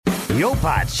Yo,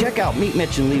 Pods, check out Meet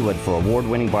Mitch and Leewood for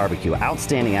award-winning barbecue,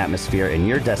 outstanding atmosphere, and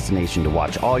your destination to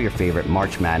watch all your favorite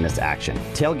March Madness action.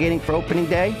 Tailgating for opening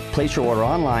day? Place your order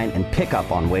online and pick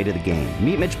up on way to the game.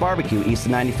 Meet Mitch Barbecue, east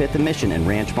of 95th and Mission and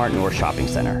Ranch Mart North Shopping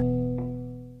Center.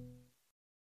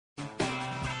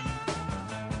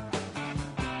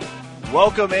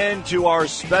 Welcome into our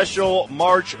special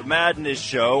March Madness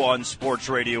show on Sports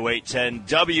Radio 810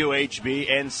 WHB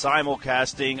and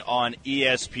simulcasting on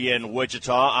ESPN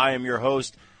Wichita. I am your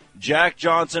host, Jack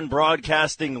Johnson,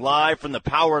 broadcasting live from the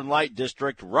Power and Light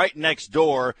District right next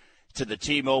door to the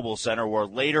T-Mobile Center, where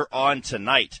later on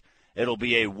tonight it'll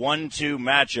be a 1-2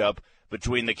 matchup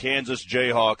between the Kansas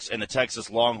Jayhawks and the Texas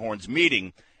Longhorns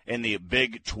meeting in the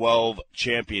Big 12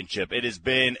 Championship. It has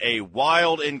been a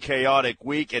wild and chaotic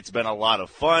week. It's been a lot of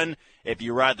fun. If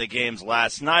you were at the games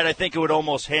last night, I think it would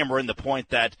almost hammer in the point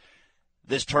that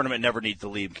this tournament never needs to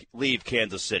leave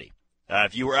Kansas City.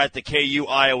 If you were at the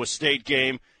KU-Iowa State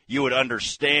game, you would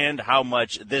understand how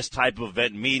much this type of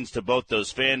event means to both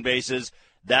those fan bases.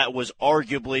 That was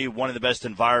arguably one of the best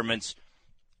environments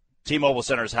T-Mobile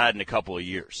Center's had in a couple of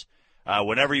years.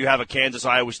 Whenever you have a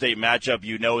Kansas-Iowa State matchup,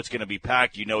 you know it's going to be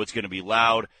packed. You know it's going to be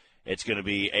loud. It's going to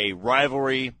be a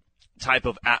rivalry type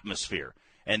of atmosphere.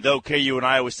 And though KU and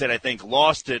Iowa State, I think,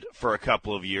 lost it for a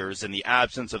couple of years in the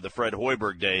absence of the Fred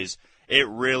Hoiberg days, it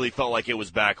really felt like it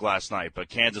was back last night. But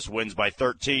Kansas wins by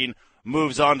 13,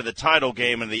 moves on to the title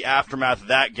game. And in the aftermath of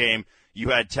that game, you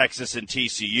had Texas and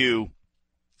TCU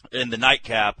in the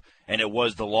nightcap, and it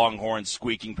was the Longhorns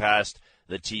squeaking past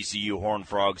the TCU Horned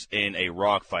Frogs in a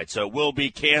rock fight. So it will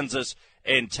be Kansas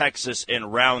and Texas in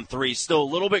round 3. Still a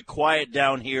little bit quiet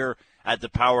down here at the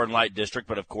Power and Light District,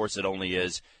 but of course it only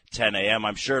is 10 a.m.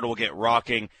 I'm sure it will get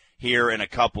rocking here in a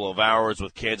couple of hours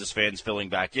with Kansas fans filling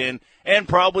back in and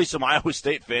probably some Iowa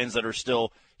State fans that are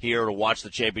still here to watch the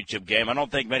championship game. I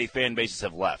don't think many fan bases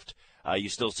have left. You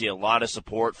still see a lot of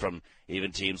support from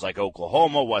even teams like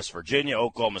Oklahoma, West Virginia,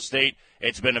 Oklahoma State.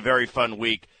 It's been a very fun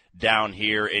week down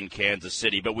here in Kansas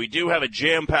City. But we do have a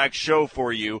jam-packed show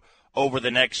for you over the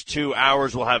next 2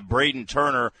 hours. We'll have Braden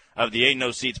Turner of the Ain't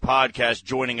No Seats podcast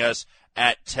joining us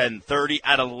at 10:30.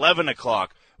 At 11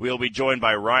 o'clock, we'll be joined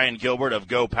by Ryan Gilbert of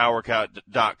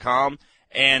GoPowerCat.com.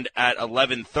 And at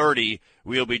 11:30,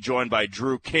 we'll be joined by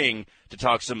Drew King to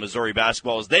talk some Missouri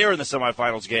basketball as they are in the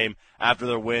semifinals game after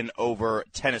their win over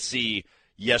Tennessee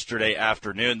yesterday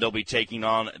afternoon. They'll be taking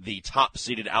on the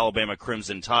top-seeded Alabama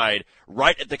Crimson Tide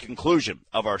right at the conclusion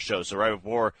of our show. So right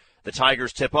before the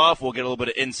Tigers tip off, we'll get a little bit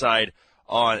of insight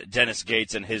on Dennis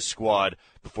Gates and his squad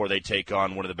before they take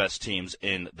on one of the best teams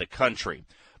in the country.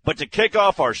 But to kick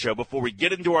off our show, before we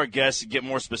get into our guests and get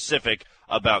more specific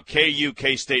about KU,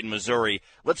 K-State, and Missouri,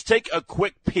 let's take a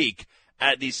quick peek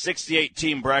at the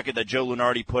 68-team bracket that Joe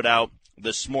Lunardi put out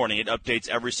this morning. It updates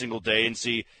every single day and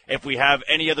see if we have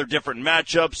any other different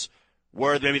matchups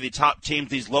where maybe the top teams,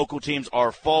 these local teams,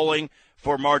 are falling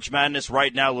for March Madness.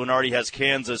 Right now, Lunardi has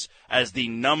Kansas as the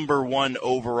number 1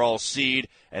 overall seed,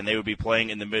 and they would be playing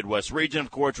in the Midwest region,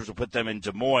 of course, which will put them in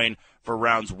Des Moines for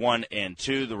rounds 1 and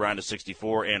 2, the round of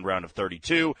 64 and round of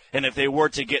 32. And if they were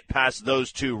to get past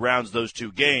those 2 rounds, those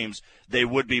 2 games, they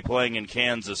would be playing in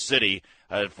Kansas City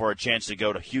for a chance to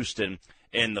go to Houston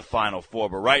in the Final Four.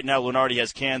 But right now, Lunardi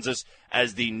has Kansas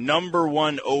as the number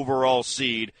 1 overall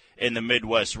seed in the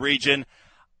Midwest region.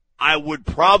 I would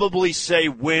probably say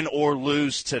win or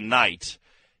lose tonight,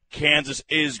 Kansas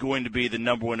is going to be the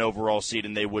number 1 overall seed,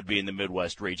 and they would be in the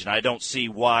Midwest region. I don't see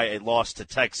why a loss to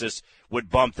Texas would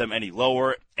bump them any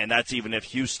lower, and that's even if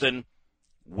Houston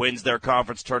wins their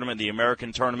conference tournament, the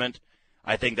American tournament.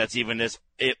 I think that's even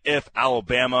if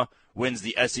Alabama wins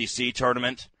the SEC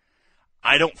tournament.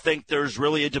 I don't think there's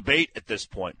really a debate at this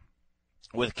point.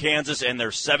 With Kansas and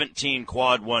their 17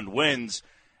 quad 1 wins,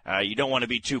 you don't want to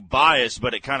be too biased,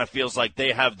 but it kind of feels like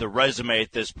they have the resume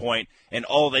at this point, and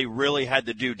all they really had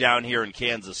to do down here in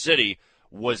Kansas City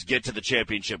was get to the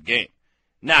championship game.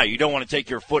 Now, you don't want to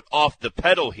take your foot off the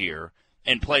pedal here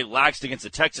and play lax against a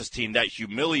Texas team that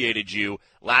humiliated you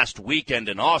last weekend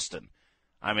in Austin.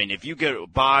 I mean, if you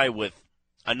get by with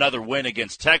another win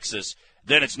against Texas,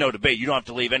 then it's no debate. You don't have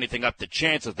to leave anything up to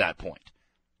chance at that point.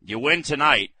 You win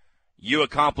tonight, you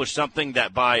accomplish something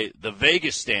that by the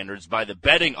Vegas standards, by the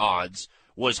betting odds,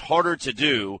 was harder to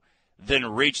do than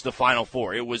reach the Final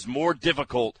Four. It was more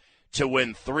difficult to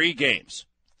win 3 games,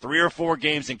 3 or 4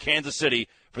 games in Kansas City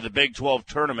for the Big 12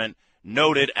 tournament,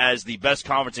 noted as the best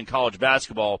conference in college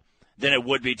basketball, than it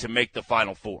would be to make the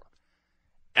Final Four.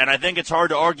 And I think it's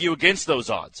hard to argue against those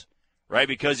odds, right?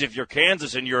 Because if you're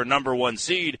Kansas and you're a number 1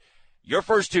 seed, your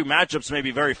first 2 matchups may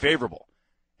be very favorable.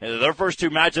 And their first 2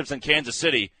 matchups in Kansas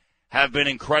City have been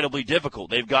incredibly difficult.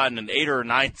 They've gotten an 8 or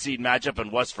 9 seed matchup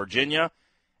in West Virginia,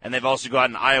 and they've also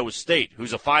gotten Iowa State,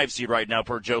 who's a 5 seed right now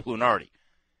per Joe Lunardi.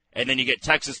 And then you get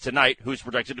Texas tonight, who's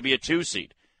projected to be a 2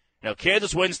 seed. Now,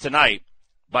 Kansas wins tonight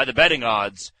by the betting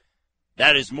odds.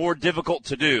 That is more difficult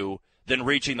to do than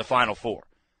reaching the Final Four.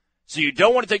 So you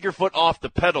don't want to take your foot off the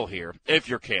pedal here if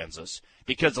you're Kansas,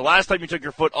 because the last time you took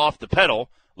your foot off the pedal,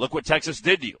 look what Texas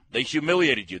did to you. They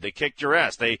humiliated you. They kicked your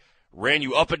ass. They ran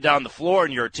you up and down the floor,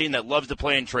 and you're a team that loves to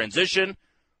play in transition.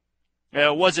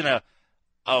 It wasn't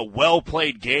a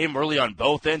well-played game really on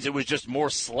both ends. It was just more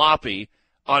sloppy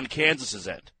on Kansas's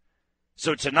end.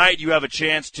 So tonight you have a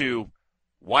chance to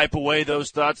wipe away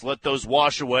those thoughts, let those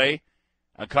wash away,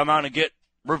 and come out and get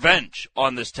revenge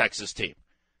on this Texas team.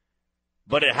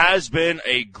 But it has been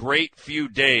a great few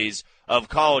days of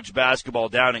college basketball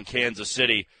down in Kansas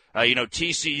City.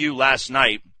 TCU last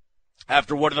night,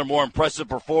 after one of their more impressive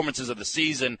performances of the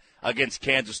season against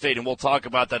Kansas State, and we'll talk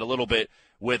about that a little bit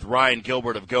with Ryan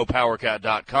Gilbert of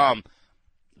GoPowerCat.com.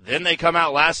 Then they come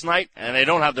out last night, and they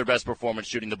don't have their best performance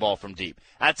shooting the ball from deep.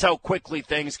 That's how quickly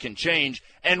things can change,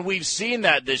 and we've seen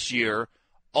that this year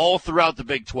all throughout the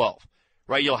Big 12.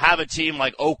 Right? You'll have a team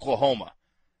like Oklahoma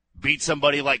beat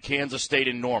somebody like Kansas State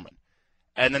and Norman,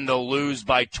 and then they'll lose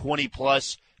by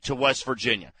 20-plus to West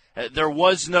Virginia. There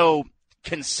was no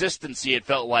consistency, it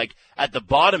felt like, at the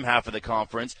bottom half of the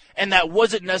conference, and that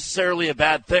wasn't necessarily a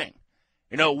bad thing.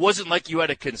 It wasn't like you had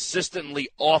a consistently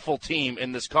awful team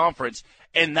in this conference,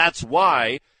 and that's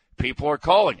why people are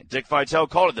calling it. Dick Vitale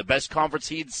called it the best conference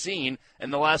he'd seen in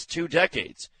the last 2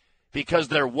 decades, because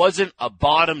there wasn't a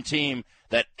bottom team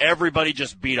that everybody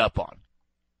just beat up on.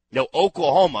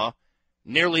 Oklahoma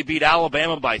nearly beat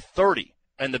Alabama by 30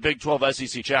 in the Big 12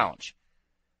 SEC Challenge.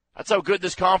 That's how good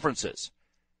this conference is.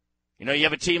 You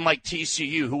have a team like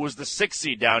TCU, who was the 6th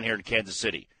seed down here in Kansas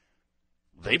City.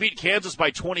 They beat Kansas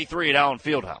by 23 at Allen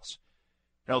Fieldhouse.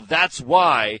 That's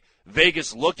why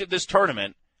Vegas looked at this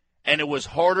tournament, and it was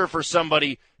harder for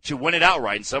somebody to win it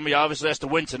outright, and somebody obviously has to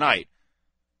win tonight.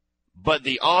 But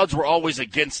the odds were always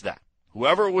against that.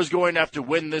 Whoever was going to have to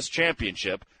win this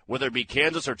championship, whether it be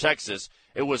Kansas or Texas,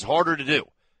 it was harder to do.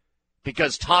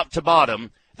 Because top to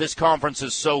bottom, this conference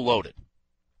is so loaded.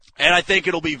 And I think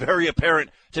it'll be very apparent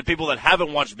to people that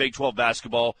haven't watched Big 12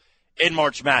 basketball in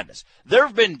March Madness. There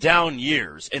have been down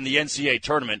years in the NCAA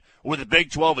tournament where the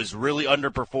Big 12 has really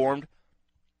underperformed.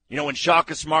 When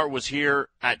Shaka Smart was here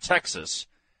at Texas,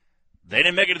 they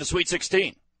didn't make it to the Sweet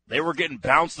 16. They were getting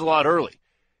bounced a lot early.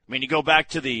 You go back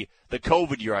to the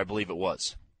COVID year, I believe it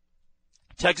was.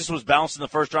 Texas was bounced in the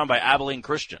first round by Abilene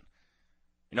Christian.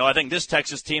 I think this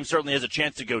Texas team certainly has a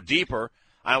chance to go deeper.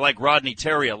 I like Rodney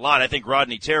Terry a lot. I think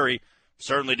Rodney Terry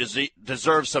certainly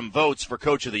deserves some votes for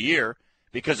Coach of the Year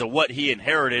because of what he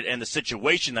inherited and the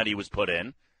situation that he was put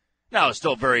in. Now, it's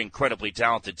still a very incredibly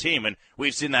talented team, and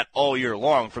we've seen that all year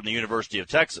long from the University of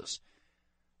Texas.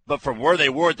 But from where they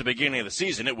were at the beginning of the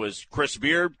season, it was Chris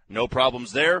Beard, no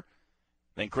problems there.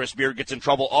 Then Chris Beard gets in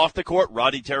trouble off the court.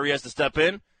 Rodney Terry has to step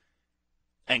in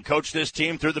and coach this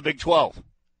team through the Big 12.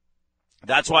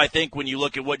 That's why I think when you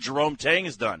look at what Jerome Tang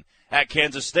has done at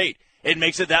Kansas State, it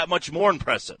makes it that much more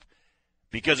impressive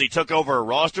because he took over a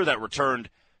roster that returned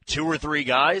 2 or 3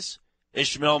 guys.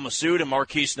 Ishmael Massoud and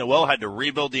Marquise Noel had to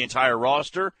rebuild the entire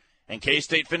roster, and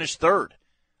K-State finished 3rd,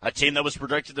 a team that was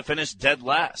projected to finish dead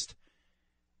last.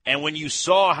 And when you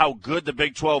saw how good the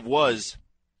Big 12 was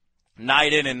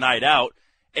night in and night out,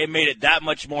 it made it that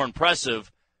much more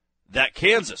impressive that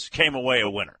Kansas came away a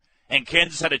winner. And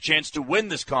Kansas had a chance to win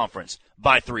this conference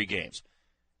by 3 games.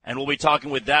 And we'll be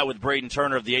talking with Braden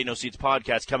Turner of the Ain't No Seats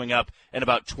podcast coming up in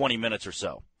about 20 minutes or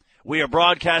so. We are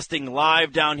broadcasting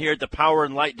live down here at the Power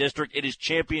and Light District. It is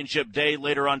championship day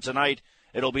later on tonight.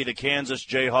 It'll be the Kansas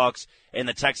Jayhawks and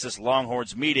the Texas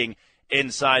Longhorns meeting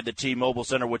inside the T-Mobile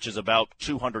Center, which is about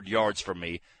 200 yards from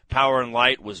me. Power and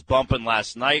Light was bumping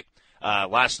last night.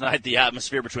 The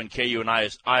atmosphere between KU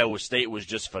and Iowa State was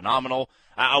just phenomenal.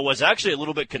 I was actually a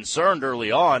little bit concerned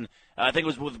early on. I think it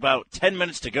was with about 10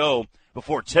 minutes to go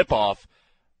before tip-off.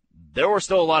 There were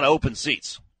still a lot of open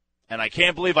seats. And I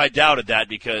can't believe I doubted that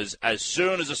because as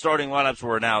soon as the starting lineups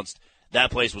were announced,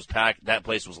 that place was packed, that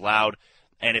place was loud.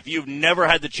 And if you've never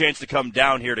had the chance to come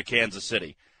down here to Kansas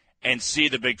City and see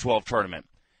the Big 12 tournament,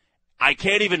 I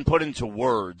can't even put into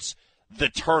words the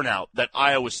turnout that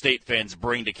Iowa State fans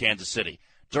bring to Kansas City.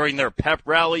 During their pep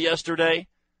rally yesterday,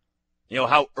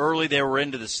 how early they were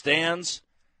into the stands.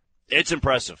 It's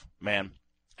impressive, man.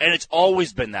 And it's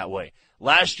always been that way.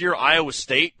 Last year, Iowa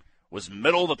State was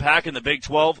middle of the pack in the Big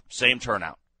 12, same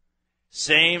turnout.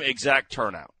 Same exact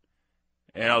turnout.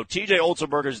 TJ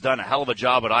Otzelberger's done a hell of a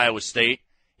job at Iowa State.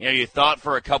 You thought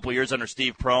for a couple of years under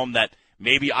Steve Prohm that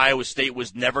maybe Iowa State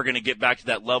was never going to get back to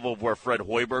that level of where Fred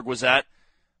Hoiberg was at.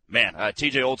 Man,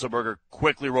 TJ Otzelberger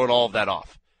quickly wrote all of that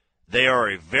off. They are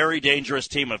a very dangerous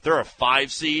team. If they're a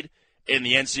 5 seed in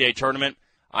the NCAA tournament,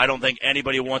 I don't think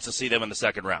anybody wants to see them in the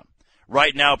second round.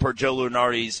 Right now, per Joe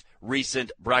Lunardi's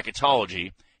recent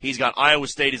bracketology, he's got Iowa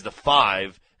State as the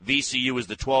 5, VCU is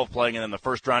the 12 playing in the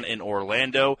first round in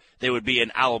Orlando. They would be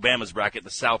in Alabama's bracket, the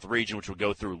South region, which would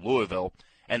go through Louisville.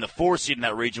 And the 4 seed in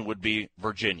that region would be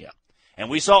Virginia. And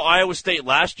we saw Iowa State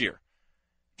last year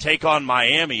take on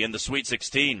Miami in the Sweet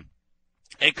 16.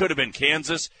 It could have been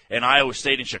Kansas and Iowa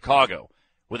State and Chicago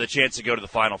with a chance to go to the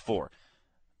Final Four.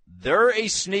 They're a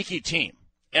sneaky team.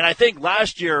 And I think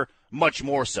last year, much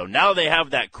more so. Now they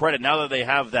have that credit. Now that they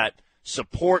have that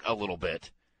support a little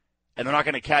bit, and they're not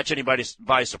going to catch anybody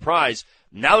by surprise,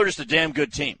 now they're just a damn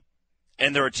good team.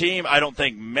 And they're a team I don't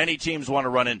think many teams want to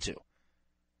run into.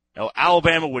 Now,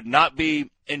 Alabama would not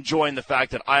be enjoying the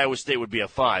fact that Iowa State would be a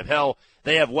 5. Hell,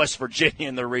 they have West Virginia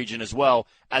in their region as well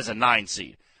as a 9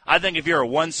 seed. I think if you're a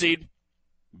 1 seed,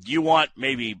 you want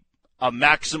maybe a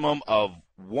maximum of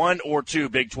 1 or 2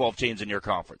 Big 12 teams in your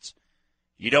conference.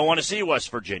 You don't want to see West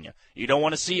Virginia. You don't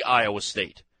want to see Iowa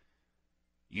State.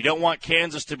 You don't want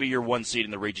Kansas to be your 1 seed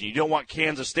in the region. You don't want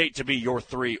Kansas State to be your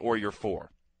 3 or your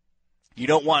 4. You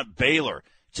don't want Baylor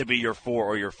to be your 4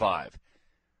 or your 5.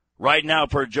 Right now,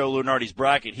 per Joe Lunardi's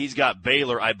bracket, he's got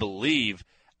Baylor, I believe,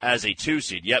 as a 2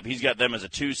 seed. Yep, he's got them as a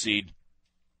 2 seed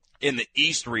in the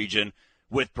East region,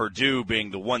 with Purdue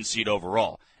being the 1 seed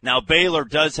overall. Now, Baylor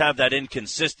does have that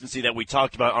inconsistency that we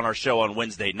talked about on our show on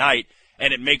Wednesday night,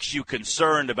 and it makes you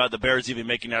concerned about the Bears even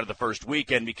making it out of the first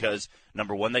weekend because,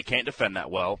 number one, they can't defend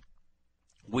that well.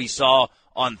 We saw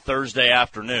on Thursday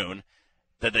afternoon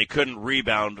that they couldn't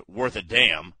rebound worth a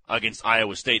damn against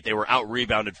Iowa State. They were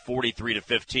out-rebounded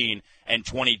 43-15 and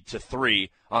 20-3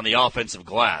 on the offensive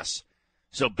glass.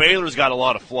 So Baylor's got a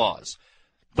lot of flaws.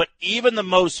 But even the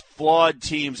most flawed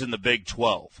teams in the Big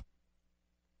 12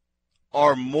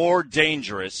 are more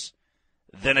dangerous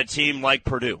than a team like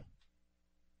Purdue.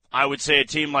 I would say a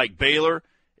team like Baylor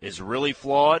is really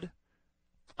flawed.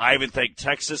 I even think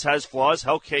Texas has flaws.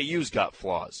 Hell, KU's got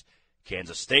flaws.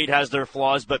 Kansas State has their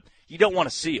flaws, but you don't want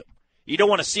to see them. You don't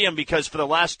want to see them because for the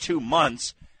last 2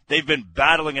 months, they've been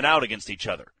battling it out against each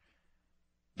other.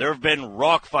 There have been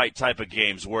rock fight type of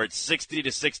games where it's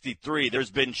 60-63.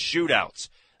 There's been shootouts.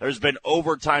 There's been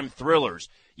overtime thrillers.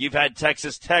 You've had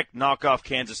Texas Tech knock off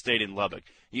Kansas State in Lubbock.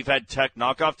 You've had Tech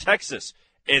knock off Texas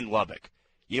in Lubbock.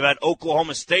 You've had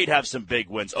Oklahoma State have some big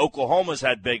wins. Oklahoma's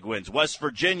had big wins. West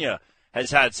Virginia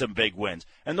has had some big wins.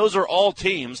 And those are all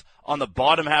teams on the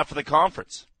bottom half of the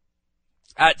conference.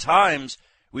 At times,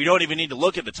 we don't even need to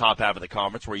look at the top half of the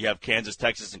conference where you have Kansas,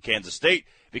 Texas, and Kansas State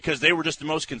because they were just the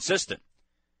most consistent.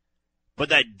 But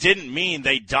that didn't mean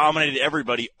they dominated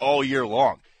everybody all year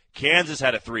long. Kansas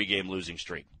had a 3-game losing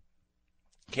streak.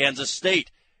 Kansas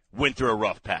State went through a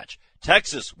rough patch.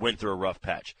 Texas went through a rough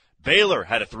patch. Baylor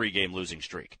had a 3-game losing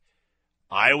streak.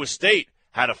 Iowa State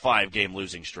had a 5-game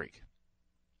losing streak.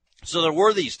 So there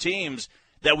were these teams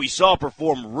that we saw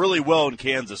perform really well in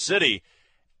Kansas City,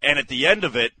 and at the end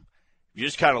of it, you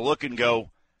just kind of look and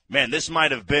go, man, this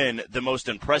might have been the most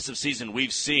impressive season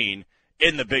we've seen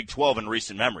in the Big 12 in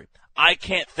recent memory. I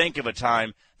can't think of a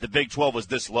time the Big 12 was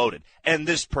this loaded and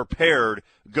this prepared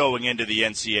going into the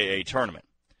NCAA tournament.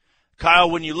 Kyle,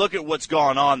 when you look at what's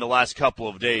gone on the last couple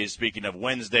of days, speaking of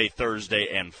Wednesday, Thursday,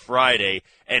 and Friday,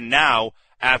 and now,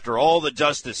 after all the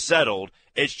dust is settled,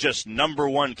 it's just number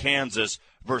 1 Kansas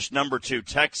versus number 2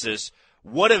 Texas.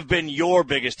 What have been your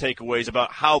biggest takeaways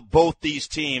about how both these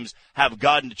teams have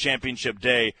gotten to championship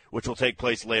day, which will take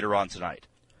place later on tonight?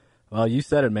 Well, you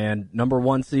said it, man. Number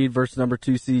 1 seed versus number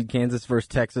 2 seed, Kansas versus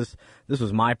Texas. This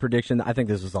was my prediction. I think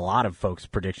this was a lot of folks'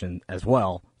 prediction as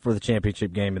well for the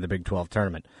championship game in the Big 12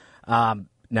 tournament.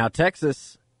 Now,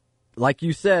 Texas, like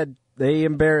you said, they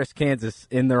embarrassed Kansas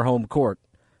in their home court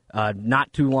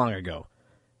not too long ago.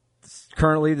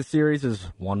 Currently, the series is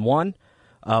 1-1,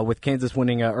 with Kansas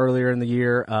winning earlier in the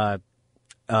year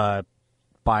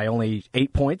by only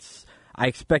 8 points. I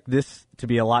expect this to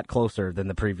be a lot closer than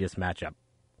the previous matchup.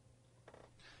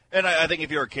 And I think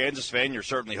if you're a Kansas fan, you're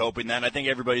certainly hoping that. And I think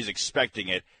everybody's expecting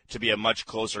it to be a much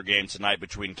closer game tonight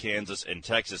between Kansas and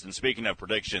Texas. And speaking of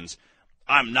predictions,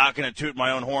 I'm not going to toot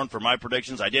my own horn for my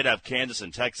predictions. I did have Kansas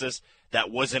and Texas. That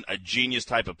wasn't a genius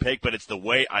type of pick, but it's the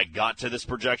way I got to this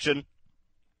projection.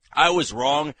 I was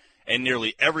wrong in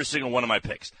nearly every single one of my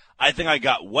picks. I think I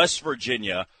got West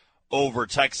Virginia over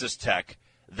Texas Tech.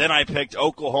 Then I picked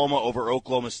Oklahoma over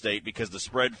Oklahoma State because the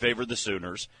spread favored the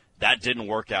Sooners. That didn't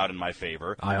work out in my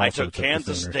favor. I took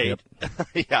Kansas State. Yep.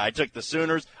 Yeah, I took the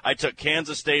Sooners. I took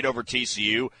Kansas State over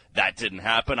TCU. That didn't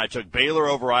happen. I took Baylor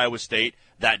over Iowa State.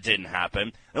 That didn't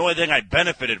happen. The only thing I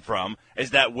benefited from is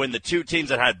that when the two teams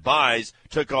that had byes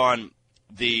took on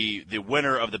the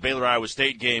winner of the Baylor-Iowa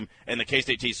State game and the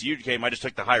K-State TCU game, I just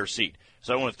took the higher seed.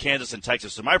 So I went with Kansas and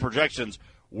Texas. So my projections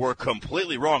were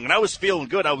completely wrong. And I was feeling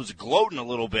good. I was gloating a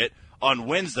little bit on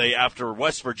Wednesday after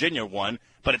West Virginia won,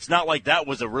 but it's not like that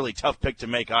was a really tough pick to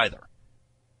make either.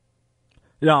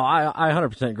 No, I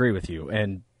 100% agree with you.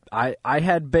 And I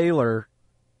had Baylor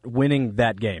winning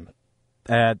that game.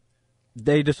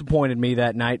 They disappointed me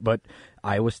that night, but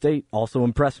Iowa State also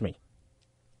impressed me.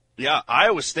 Yeah,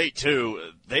 Iowa State,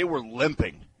 too, they were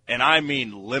limping, and I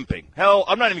mean limping. Hell,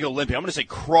 I'm not even going to limping. I'm going to say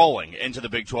crawling into the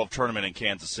Big 12 tournament in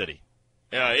Kansas City.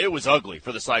 It was ugly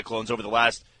for the Cyclones over the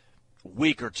last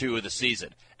week or two of the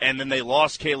season. And then they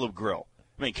lost Caleb Grill.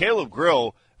 I mean, Caleb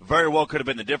Grill very well could have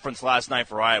been the difference last night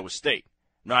for Iowa State.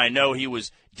 Now, I know he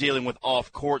was dealing with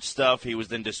off-court stuff. He was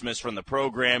then dismissed from the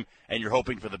program, and you're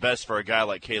hoping for the best for a guy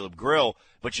like Caleb Grill.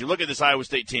 But you look at this Iowa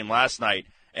State team last night,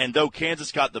 and though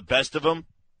Kansas got the best of them,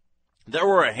 there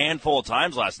were a handful of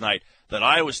times last night that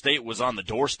Iowa State was on the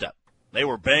doorstep. They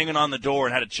were banging on the door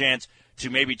and had a chance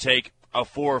to maybe take a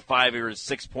 4 or 5 or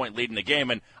 6 point lead in the game.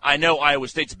 And I know Iowa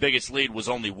State's biggest lead was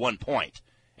only 1 point,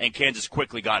 and Kansas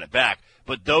quickly got it back.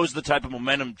 But those are the type of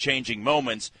momentum-changing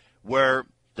moments where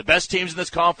the best teams in this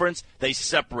conference, they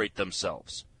separate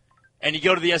themselves. And you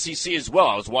go to the SEC as well.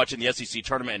 I was watching the SEC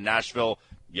tournament in Nashville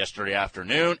yesterday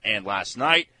afternoon and last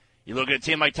night. You look at a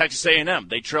team like Texas A&M.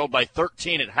 They trailed by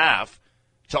 13 at half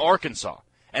to Arkansas.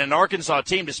 And an Arkansas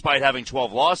team, despite having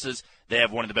 12 losses, they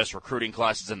have one of the best recruiting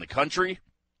classes in the country.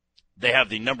 They have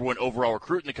the number 1 overall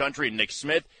recruit in the country, Nick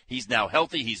Smith. He's now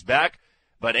healthy. He's back.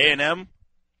 But A&M,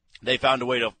 they found a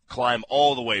way to climb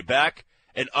all the way back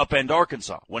and upend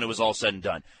Arkansas when it was all said and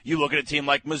done. You look at a team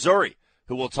like Missouri,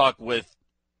 who we'll talk with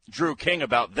Drew King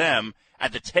about them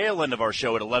at the tail end of our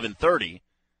show at 11:30.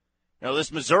 Now,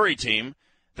 this Missouri team,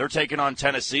 they're taking on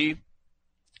Tennessee.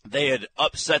 They had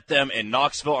upset them in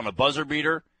Knoxville on a buzzer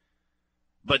beater.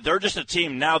 But they're just a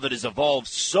team now that has evolved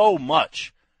so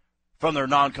much from their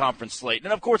non-conference slate.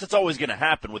 And, of course, it's always going to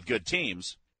happen with good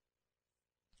teams.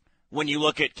 When you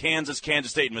look at Kansas,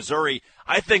 Kansas State, and Missouri,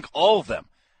 I think all of them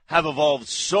have evolved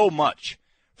so much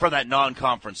from that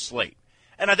non-conference slate.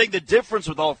 And I think the difference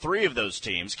with all three of those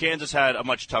teams, Kansas had a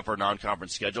much tougher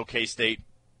non-conference schedule. K-State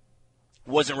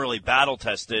wasn't really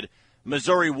battle-tested.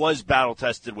 Missouri was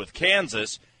battle-tested with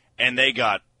Kansas, and they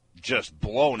got just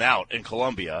blown out in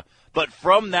Columbia. But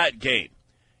from that game,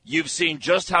 you've seen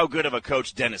just how good of a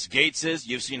coach Dennis Gates is.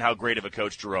 You've seen how great of a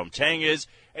coach Jerome Tang is.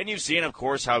 And you've seen, of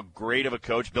course, how great of a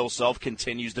coach Bill Self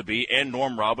continues to be, and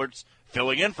Norm Roberts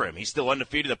filling in for him. He's still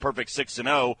undefeated, a perfect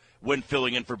 6-0 when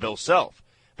filling in for Bill Self.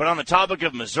 But on the topic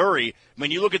of Missouri,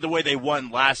 when you look at the way they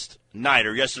won last night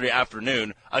or yesterday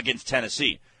afternoon against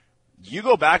Tennessee, you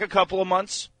go back a couple of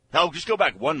months, hell, just go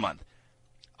back 1 month.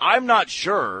 I'm not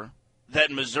sure that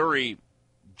Missouri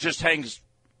just hangs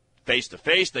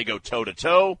face-to-face. They go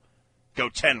toe-to-toe, go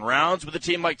 10 rounds with a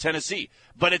team like Tennessee.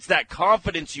 But it's that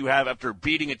confidence you have after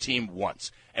beating a team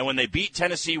once. And when they beat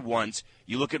Tennessee once,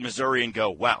 you look at Missouri and go,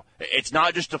 wow, it's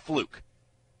not just a fluke.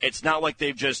 It's not like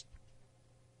they've just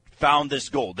found this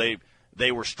gold.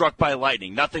 They were struck by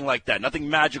lightning, nothing like that. Nothing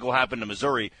magical happened to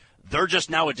Missouri. They're just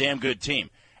now a damn good team.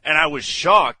 And I was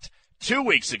shocked 2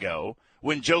 weeks ago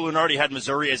when Joe Lunardi had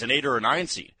Missouri as an 8 or a 9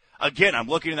 seed. Again, I'm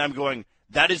looking at them going,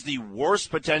 that is the worst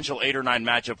potential 8 or 9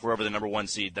 matchup for whoever the number 1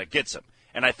 seed that gets them.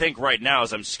 And I think right now,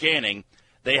 as I'm scanning,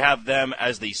 they have them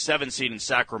as the 7 seed in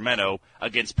Sacramento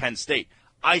against Penn State.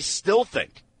 I still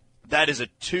think that is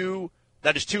too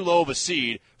low of a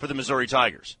seed for the Missouri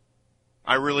Tigers.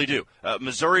 I really do.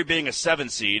 Missouri being a 7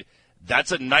 seed,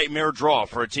 that's a nightmare draw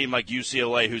for a team like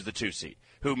UCLA, who's the 2 seed,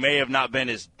 who may have not been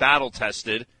as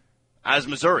battle-tested as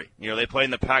Missouri. You know, they play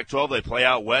in the Pac-12. They play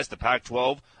out west. The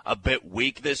Pac-12, a bit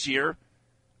weak this year.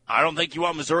 I don't think you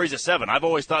want Missouri as a 7. I've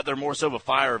always thought they're more so of a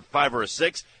 5 or a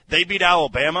 6. They beat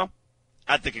Alabama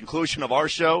at the conclusion of our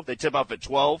show. They tip off at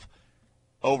 12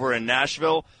 over in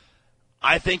Nashville.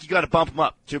 I think you got to bump them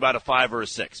up to about a 5 or a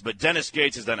 6. But Dennis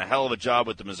Gates has done a hell of a job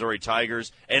with the Missouri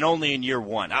Tigers, and only in year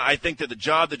 1. I think that the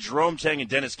job that Jerome Tang and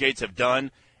Dennis Gates have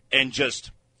done in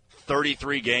just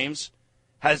 33 games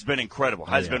has been incredible,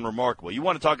 has been remarkable. You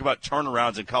want to talk about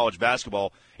turnarounds in college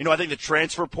basketball. You know, I think the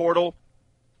transfer portal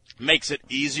makes it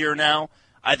easier now.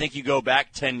 I think you go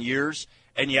back 10 years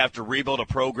and you have to rebuild a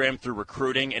program through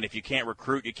recruiting, and if you can't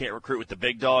recruit, you can't recruit with the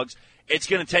big dogs. It's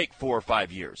going to take 4 or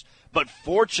 5 years. But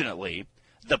fortunately,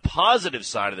 The positive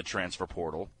side of the transfer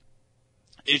portal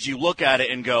is you look at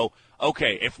it and go,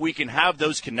 okay, if we can have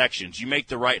those connections, you make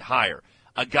the right hire.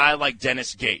 A guy like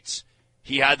Dennis Gates,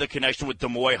 he had the connection with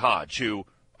D'Moy Hodge, who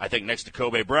I think next to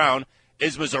Kobe Brown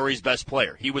is Missouri's best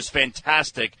player. He was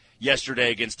fantastic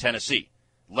yesterday against Tennessee.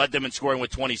 Led them in scoring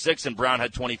with 26, and Brown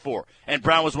had 24. And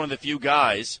Brown was one of the few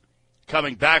guys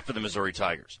coming back for the Missouri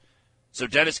Tigers. So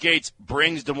Dennis Gates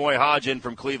brings D'Moy Hodge in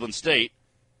from Cleveland State,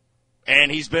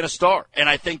 and he's been a star. And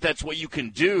I think that's what you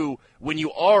can do when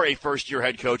you are a first-year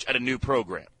head coach at a new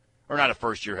program. Or not a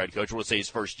first-year head coach, we'll say his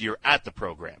first year at the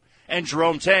program. And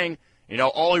Jerome Tang,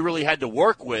 all he really had to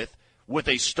work with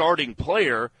a starting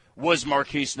player was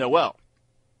Marquise Noel.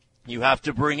 You have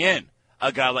to bring in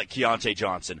a guy like Keontae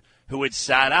Johnson, who had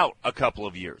sat out a couple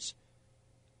of years,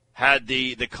 had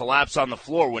the collapse on the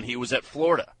floor when he was at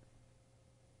Florida,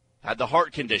 had the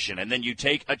heart condition, and then you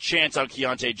take a chance on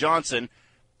Keontae Johnson,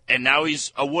 and now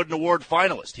he's a Wooden Award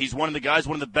finalist. He's one of the guys,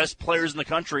 one of the best players in the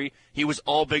country. He was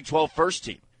all Big 12 first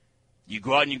team. You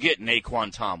go out and you get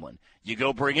Naquan Tomlin. You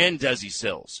go bring in Desi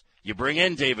Sills. You bring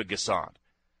in David Gasson.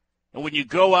 And when you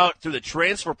go out through the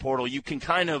transfer portal, you can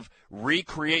kind of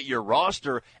recreate your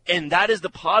roster, and that is the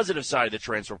positive side of the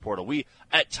transfer portal. We,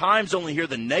 at times, only hear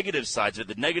the negative sides of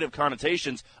it, the negative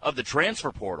connotations of the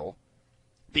transfer portal,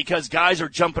 because guys are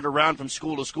jumping around from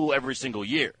school to school every single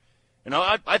year.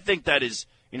 I think that is,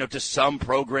 to some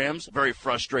programs, very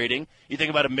frustrating. You think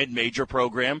about a mid-major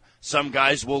program, some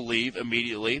guys will leave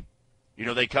immediately.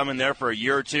 They come in there for a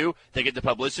year or two, they get the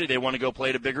publicity, they want to go play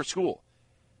at a bigger school.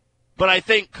 But I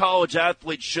think college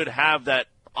athletes should have that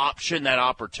option, that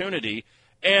opportunity.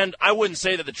 And I wouldn't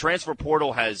say that the transfer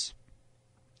portal has,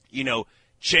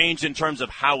 changed in terms of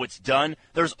how it's done.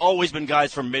 There's always been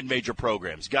guys from mid-major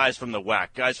programs, guys from the WAC,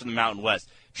 guys from the Mountain West,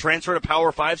 transfer to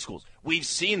Power 5 schools. We've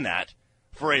seen that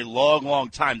for a long, long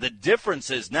time. The difference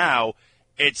is now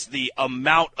it's the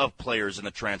amount of players in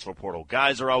the transfer portal.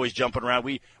 Guys are always jumping around.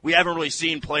 We haven't really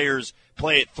seen players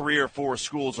play at 3 or 4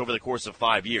 schools over the course of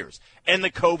 5 years. And the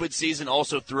COVID season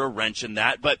also threw a wrench in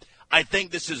that. But I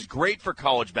think this is great for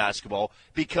college basketball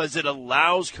because it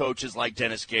allows coaches like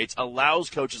Dennis Gates, allows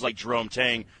coaches like Jerome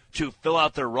Tang to fill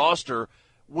out their roster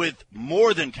with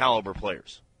more than caliber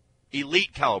players,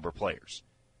 elite caliber players.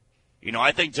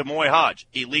 I think D'Moy Hodge,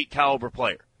 elite caliber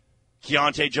player.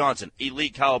 Keontae Johnson,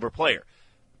 elite caliber player.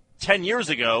 10 years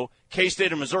ago,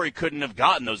 K-State and Missouri couldn't have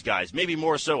gotten those guys. Maybe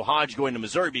more so Hodge going to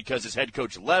Missouri because his head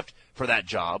coach left for that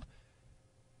job.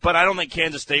 But I don't think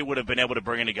Kansas State would have been able to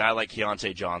bring in a guy like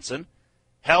Keontae Johnson.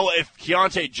 Hell, if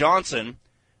Keontae Johnson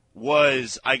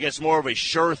was, I guess, more of a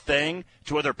sure thing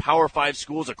to other Power 5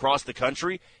 schools across the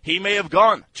country, he may have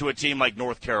gone to a team like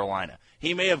North Carolina.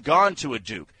 He may have gone to a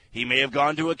Duke. He may have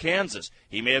gone to a Kansas.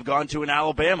 He may have gone to an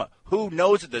Alabama. Who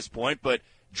knows at this point? But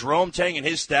Jerome Tang and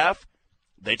his staff,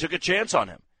 they took a chance on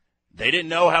him. They didn't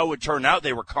know how it would turn out.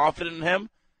 They were confident in him.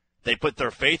 They put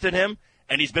their faith in him,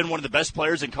 and he's been one of the best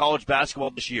players in college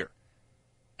basketball this year.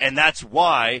 And that's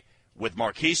why, with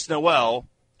Marquise Noel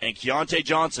and Keontae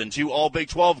Johnson, 2 all Big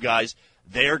 12 guys,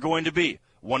 they are going to be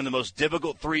one of the most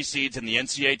difficult 3 seeds in the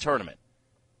NCAA tournament.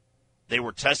 They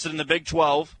were tested in the Big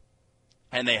 12,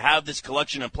 and they have this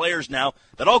collection of players now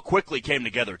that all quickly came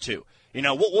together, too.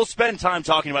 We'll spend time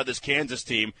talking about this Kansas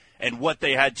team and what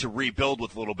they had to rebuild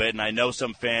with a little bit. And I know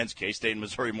some fans, K-State and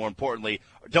Missouri more importantly,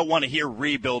 don't want to hear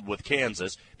rebuild with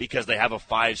Kansas because they have a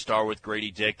 5-star with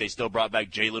Grady Dick. They still brought back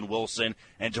Jalen Wilson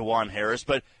and DeJuan Harris.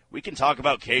 But we can talk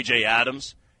about KJ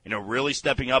Adams, really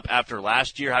stepping up after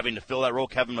last year, having to fill that role.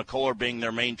 Kevin McCullough being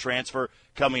their main transfer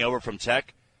coming over from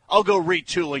Tech. I'll go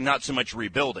retooling, not so much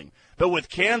rebuilding. But with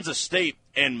Kansas State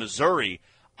and Missouri,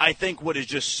 I think what is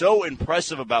just so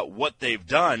impressive about what they've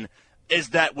done is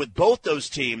that with both those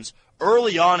teams,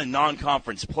 early on in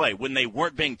non-conference play, when they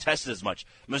weren't being tested as much,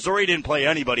 Missouri didn't play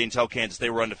anybody until Kansas.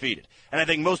 They were undefeated. And I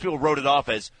think most people wrote it off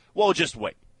as, well, just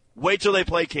wait. Wait till they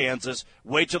play Kansas.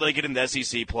 Wait till they get into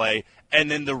SEC play. And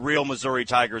then the real Missouri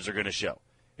Tigers are going to show.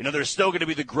 There's still going to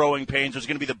be the growing pains. There's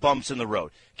going to be the bumps in the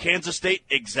road. Kansas State,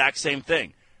 exact same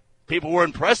thing. People were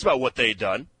impressed about what they had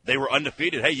done. They were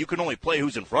undefeated. Hey, you can only play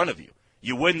who's in front of you.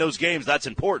 You win those games, that's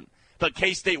important. But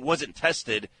K-State wasn't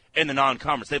tested in the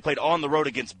non-conference. They played on the road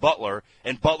against Butler,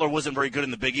 and Butler wasn't very good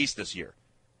in the Big East this year.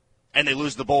 And they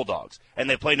lose the Bulldogs. And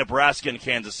they play Nebraska and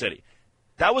Kansas City.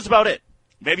 That was about it.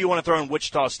 Maybe you want to throw in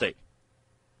Wichita State.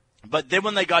 But then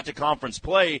when they got to conference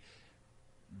play,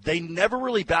 they never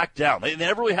really backed down. They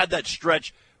never really had that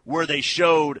stretch where they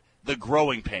showed the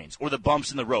growing pains or the bumps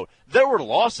in the road. There were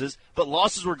losses, but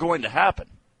losses were going to happen.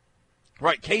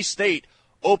 Right, K-State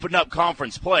opened up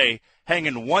conference play,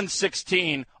 hanging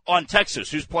 116 on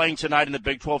Texas, who's playing tonight in the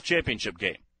Big 12 championship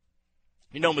game.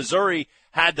 Missouri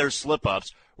had their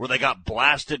slip-ups where they got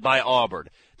blasted by Auburn.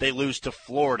 They lose to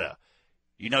Florida.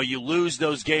 You lose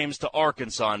those games to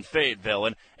Arkansas and Fayetteville.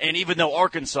 And even though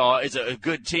Arkansas is a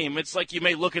good team, it's like you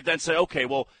may look at that and say, okay,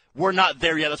 well, we're not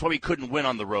there yet. That's why we couldn't win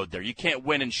on the road there. You can't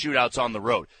win in shootouts on the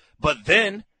road. But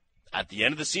then, at the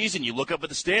end of the season, you look up at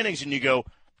the standings and you go,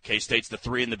 K-State's the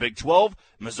 3 in the Big 12.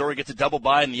 Missouri gets a double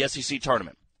bye in the SEC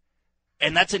tournament.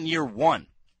 And that's in year one.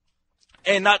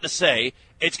 And not to say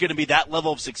it's going to be that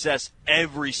level of success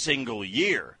every single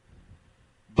year.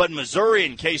 But Missouri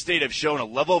and K-State have shown a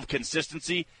level of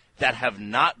consistency that has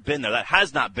not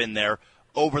been there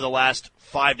over the last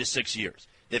 5 to 6 years.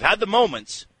 They've had the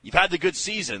moments, you've had the good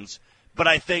seasons, but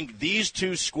I think these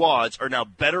two squads are now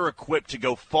better equipped to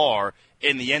go far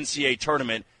in the NCAA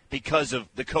tournament because of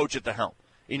the coach at the helm.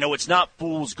 It's not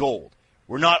fool's gold.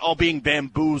 We're not all being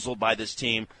bamboozled by this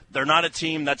team. They're not a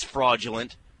team that's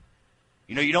fraudulent.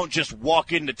 You don't just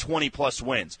walk into 20-plus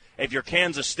wins. If you're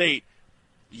Kansas State,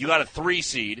 you got a 3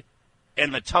 seed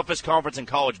in the toughest conference in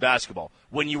college basketball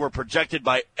when you were projected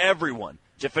by everyone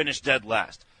to finish dead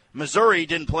last. Missouri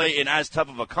didn't play in as tough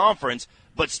of a conference,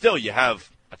 but still you have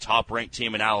a top-ranked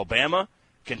team in Alabama.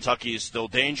 Kentucky is still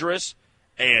dangerous.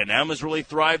 A&M has really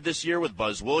thrived this year with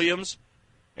Buzz Williams.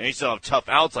 And you still have tough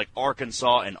outs like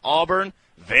Arkansas and Auburn.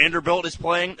 Vanderbilt is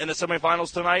playing in the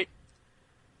semifinals tonight.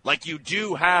 Like, you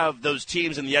do have those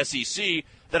teams in the SEC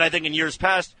that I think in years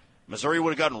past Missouri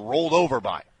would have gotten rolled over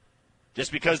by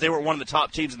just because they were one of the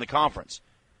top teams in the conference.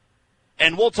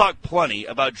 And we'll talk plenty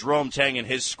about Jerome Tang and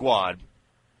his squad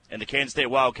and the Kansas State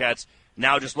Wildcats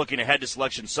now just looking ahead to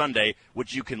Selection Sunday,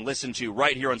 which you can listen to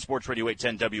right here on Sports Radio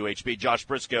 810 WHB. Josh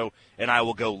Briscoe and I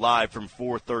will go live from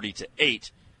 4:30 to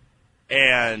 8.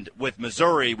 And with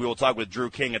Missouri, we will talk with Drew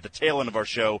King at the tail end of our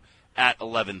show at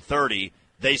 11:30.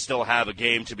 They still have a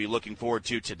game to be looking forward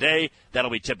to today. That'll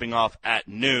be tipping off at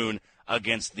noon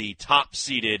against the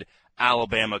top-seeded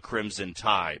Alabama Crimson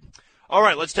Tide. All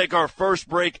right, let's take our first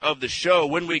break of the show.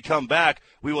 When we come back,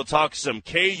 we will talk some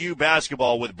KU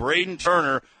basketball with Braden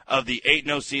Turner of the 8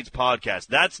 No Seeds podcast.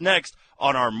 That's next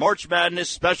on our March Madness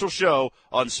special show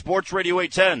on Sports Radio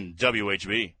 810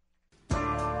 WHB.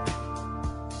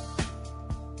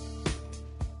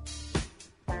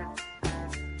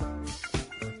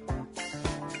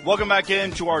 Welcome back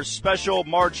into our special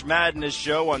March Madness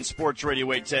show on Sports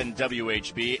Radio 810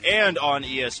 WHB and on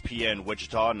ESPN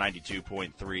Wichita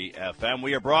 92.3 FM.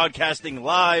 We are broadcasting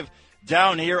live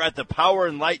down here at the Power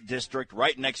and Light District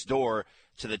right next door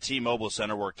to the T-Mobile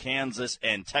Center where Kansas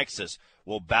and Texas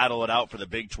will battle it out for the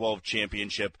Big 12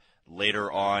 championship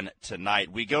later on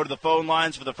tonight. We go to the phone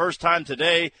lines for the first time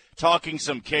today talking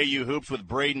some KU hoops with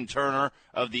Braden Turner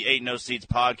of the 8 No Seeds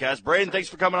podcast. Braden, thanks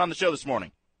for coming on the show this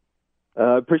morning.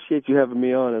 I appreciate you having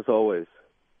me on, as always.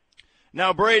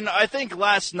 Now, Braden, I think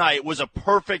last night was a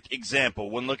perfect example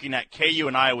when looking at KU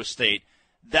and Iowa State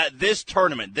that this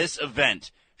tournament, this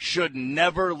event, should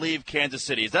never leave Kansas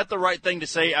City. Is that the right thing to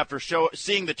say after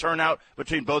seeing the turnout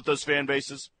between both those fan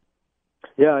bases?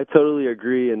 Yeah, I totally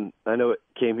agree, and I know it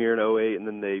came here in 2008, and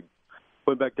then they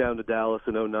went back down to Dallas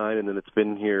in 2009, and then it's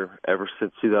been here ever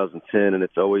since 2010, and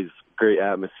it's always great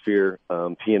atmosphere.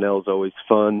 P&L is always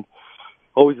fun.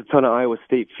 Always a ton of Iowa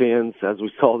State fans, as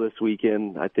we saw this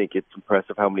weekend. I think it's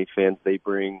impressive how many fans they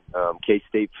bring.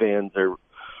 K-State fans are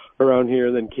around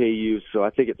here than KU, so I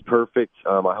think it's perfect.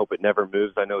 I hope it never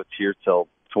moves. I know it's here till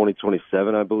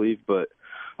 2027, I believe, but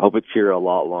I hope it's here a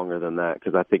lot longer than that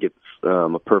because I think it's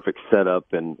a perfect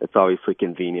setup, and it's obviously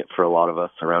convenient for a lot of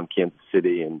us around Kansas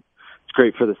City, and it's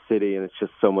great for the city, and it's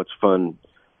just so much fun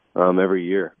every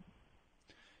year.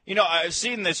 I've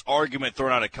seen this argument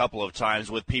thrown out a couple of times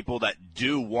with people that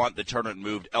do want the tournament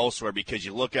moved elsewhere because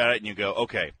you look at it and you go,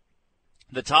 okay,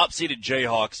 the top-seeded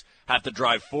Jayhawks have to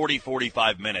drive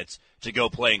 45 minutes to go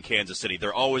play in Kansas City.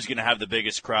 They're always going to have the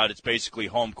biggest crowd. It's basically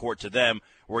home court to them,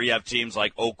 where you have teams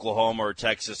like Oklahoma or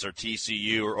Texas or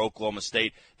TCU or Oklahoma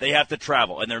State. They have to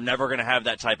travel, and they're never going to have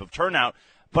that type of turnout.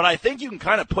 But I think you can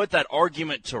kind of put that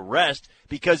argument to rest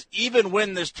because even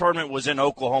when this tournament was in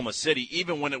Oklahoma City,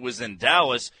 even when it was in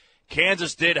Dallas,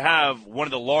 Kansas did have one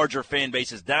of the larger fan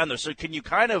bases down there. So can you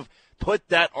kind of put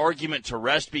that argument to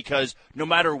rest because no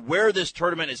matter where this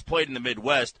tournament is played in the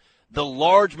Midwest, the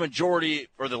largest majority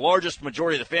of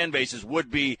the fan bases would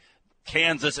be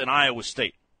Kansas and Iowa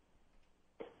State?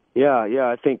 Yeah,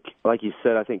 I think, like you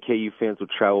said, I think KU fans would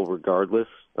travel regardless.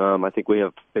 I think we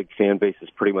have big fan bases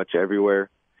pretty much everywhere.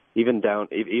 Even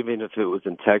if it was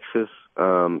in Texas.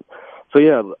 So,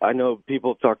 yeah, I know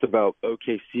people have talked about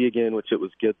OKC again, which it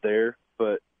was good there.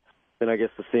 But then I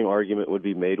guess the same argument would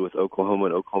be made with Oklahoma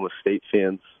and Oklahoma State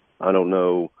fans. I don't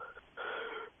know.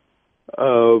 I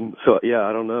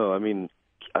don't know. I mean,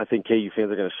 I think KU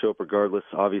fans are going to show up regardless.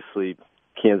 Obviously,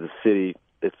 Kansas City,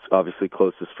 it's obviously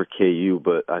closest for KU,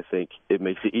 but I think it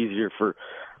makes it easier for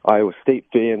Iowa State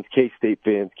fans, K-State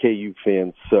fans, KU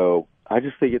fans. So I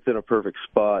just think it's in a perfect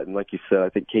spot. And like you said, I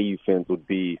think KU fans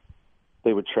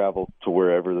they would travel to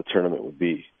wherever the tournament would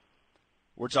be.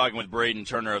 We're talking with Braden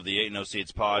Turner of the 8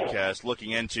 Seeds podcast, looking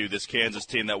into this Kansas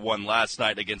team that won last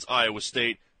night against Iowa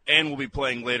State and will be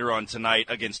playing later on tonight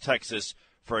against Texas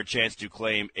for a chance to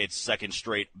claim its second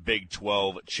straight Big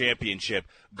 12 championship.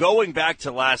 Going back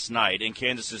to last night in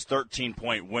Kansas's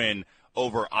 13-point win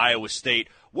over Iowa State,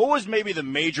 what was maybe the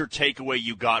major takeaway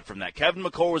you got from that? Kevin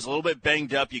McCullar was a little bit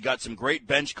banged up. You got some great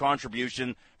bench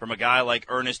contribution from a guy like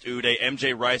Ernest Udeh.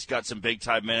 MJ Rice got some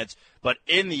big-time minutes. But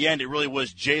in the end, it really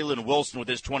was Jalen Wilson with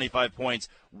his 25 points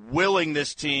willing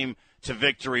this team to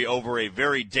victory over a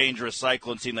very dangerous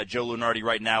Cyclone team that Joe Lunardi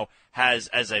right now has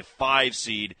as a 5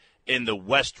 seed in the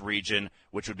West region,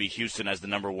 which would be Houston as the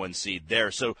number 1 seed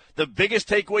there. So the biggest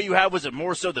takeaway you have, was it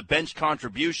more so the bench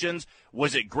contributions?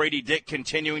 Was it Grady Dick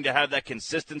continuing to have that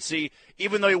consistency?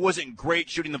 Even though he wasn't great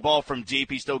shooting the ball from deep,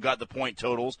 he still got the point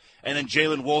totals. And then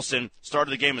Jalen Wilson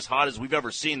started the game as hot as we've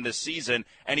ever seen this season,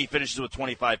 and he finishes with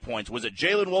 25 points. Was it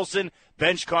Jalen Wilson,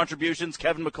 bench contributions,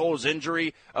 Kevin McCullar's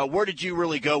injury? Where did you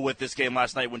really go with this game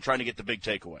last night when trying to get the big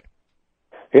takeaway?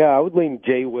 Yeah, I would lean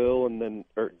Jalen,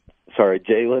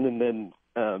 and then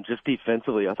just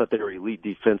defensively, I thought they were elite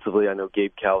defensively. I know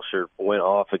Gabe Kalsher went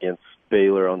off against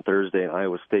Baylor on Thursday, and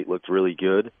Iowa State looked really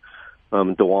good.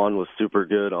 DeJuan was super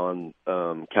good on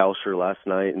Kalsher last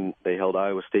night, and they held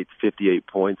Iowa State to 58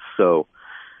 points. So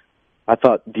I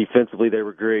thought defensively they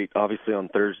were great. Obviously on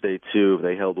Thursday, too,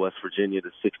 they held West Virginia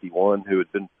to 61, who had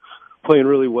been playing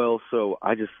really well. So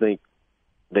I just think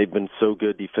they've been so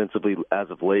good defensively as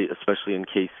of late, especially in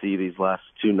KC these last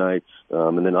 2 nights.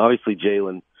 And then obviously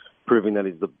Jalen proving that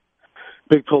he's the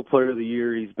Big 12 Player of the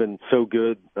Year. He's been so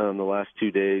good the last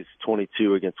 2 days,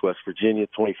 22 against West Virginia,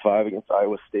 25 against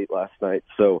Iowa State last night.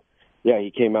 So, yeah,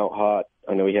 he came out hot.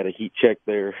 I know he had a heat check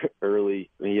there early.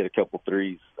 He had a couple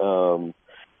threes. But,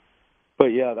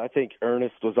 yeah, I think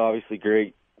Ernest was obviously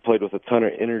great, played with a ton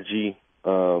of energy.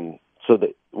 So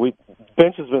that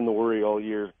bench has been the worry all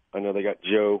year. I know they got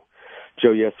Joe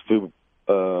Yesufu,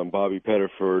 Bobby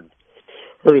Pettiford,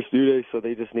 Ernest Udeh, so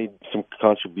they just need some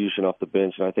contribution off the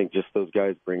bench, and I think just those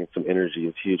guys bringing some energy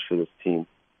is huge for this team.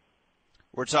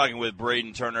 We're talking with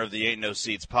Braden Turner of the 8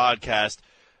 Seeds podcast.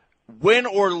 Win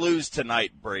or lose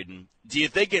tonight, Braden, do you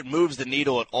think it moves the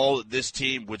needle at all that this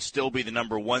team would still be the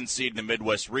number 1 seed in the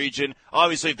Midwest region?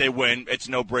 Obviously, if they win, it's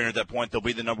a no-brainer at that point. They'll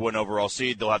be the number 1 overall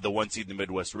seed. They'll have the 1 seed in the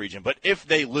Midwest region. But if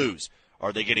they lose,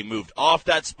 are they getting moved off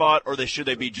that spot, or should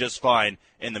they be just fine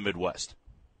in the Midwest?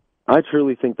 I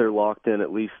truly think they're locked in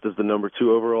at least as the number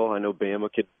 2 overall. I know Bama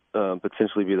could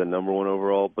potentially be the number 1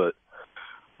 overall, but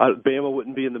Bama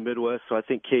wouldn't be in the Midwest, so I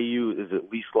think KU is at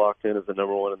least locked in as the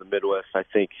number 1 in the Midwest.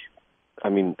 I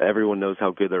mean, everyone knows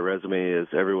how good their resume is.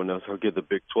 Everyone knows how good the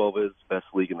Big 12 is, best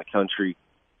league in the country.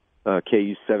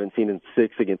 KU 17-6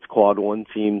 against Quad 1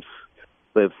 teams.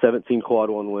 They have 17 Quad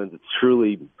 1 wins. It's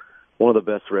truly one of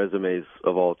the best resumes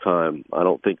of all time. I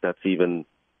don't think that's even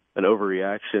an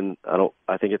overreaction.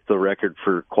 I think it's the record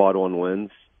for Quad 1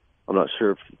 wins. I'm not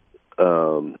sure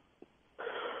if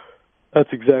that's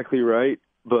exactly right,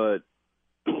 but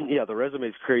yeah, the resume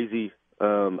is crazy.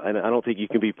 And I don't think you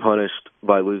can be punished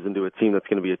by losing to a team that's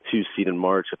going to be a 2 seed in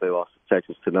March if they lost to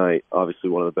Texas tonight. Obviously,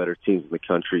 one of the better teams in the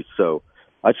country. So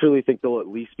I truly think they'll at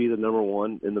least be the number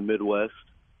 1 in the Midwest.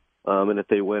 And if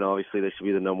they win, obviously, they should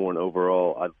be the number 1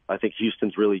 overall. I think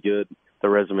Houston's really good. Their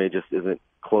resume just isn't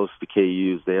close to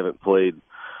KU's. They haven't played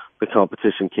the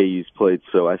competition KU's played.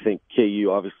 So I think KU,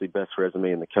 obviously, best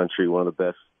resume in the country, one of the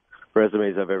best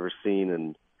resumes I've ever seen.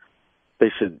 And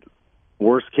they should,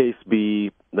 worst case,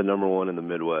 be the number 1 in the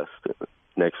Midwest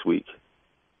next week.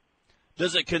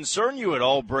 Does it concern you at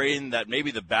all, Braden, that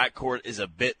maybe the backcourt is a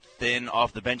bit thin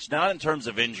off the bench? Not in terms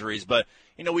of injuries, but,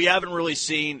 we haven't really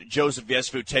seen Joseph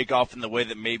Yesufu take off in the way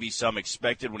that maybe some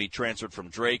expected when he transferred from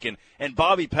Drake. And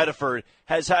Bobby Pettiford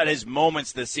has had his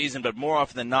moments this season, but more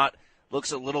often than not,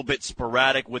 looks a little bit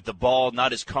sporadic with the ball,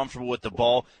 not as comfortable with the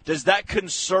ball. Does that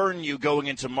concern you going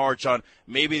into March on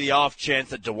maybe the off chance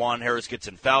that DeJuan Harris gets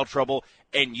in foul trouble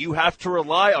and you have to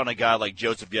rely on a guy like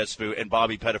Joseph Yesufu and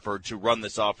Bobby Pettiford to run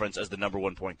this offense as the number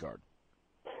 1 point guard?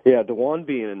 Yeah, DeJuan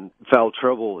being in foul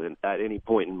trouble at any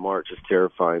point in March is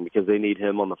terrifying because they need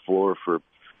him on the floor for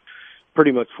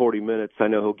pretty much 40 minutes. I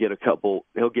know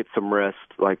he'll get some rest,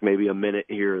 like maybe a minute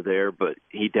here or there, but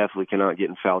he definitely cannot get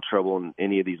in foul trouble in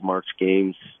any of these March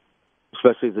games,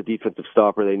 especially as a defensive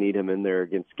stopper. They need him in there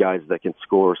against guys that can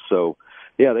score. So,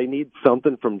 yeah, they need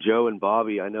something from Joe and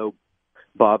Bobby. I know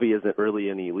Bobby isn't really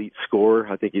an elite scorer.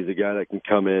 I think he's a guy that can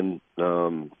come in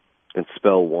and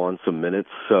spell Juan some minutes.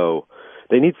 So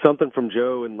they need something from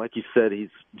Joe, and like you said,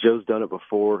 Joe's done it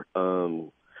before.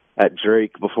 At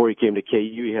Drake, before he came to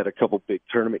KU, he had a couple big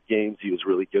tournament games. He was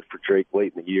really good for Drake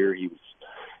late in the year. He was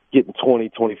getting 20,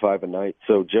 25 a night.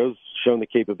 So Joe's shown the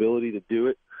capability to do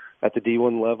it at the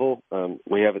D1 level.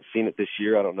 We haven't seen it this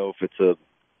year. I don't know if it's a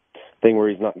thing where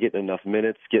he's not getting enough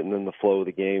minutes, getting in the flow of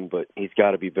the game, but he's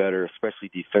got to be better, especially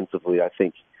defensively. I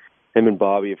think him and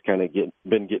Bobby have kind of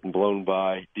been getting blown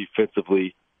by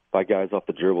defensively by guys off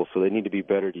the dribble, so they need to be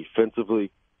better defensively.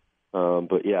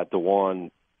 But, yeah,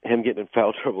 DeJuan, him getting in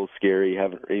foul trouble is scary.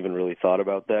 Haven't even really thought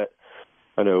about that.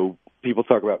 I know people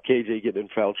talk about KJ getting in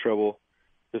foul trouble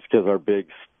just because our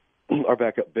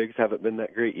backup bigs haven't been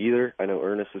that great either. I know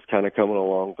Ernest is kind of coming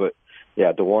along, but,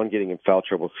 yeah, DeJuan getting in foul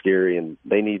trouble is scary, and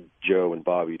they need Joe and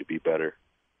Bobby to be better.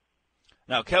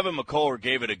 Now, Kevin McCullough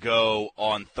gave it a go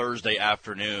on Thursday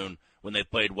afternoon when they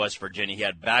played West Virginia. He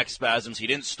had back spasms. He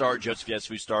didn't start. Joseph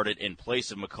Yesufu started in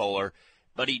place of McCullough,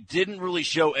 but he didn't really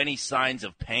show any signs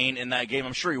of pain in that game.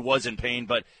 I'm sure he was in pain,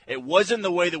 but it wasn't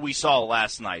the way that we saw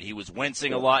last night. He was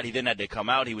wincing a lot. He then had to come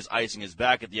out. He was icing his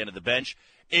back at the end of the bench.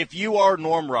 If you are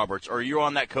Norm Roberts or you're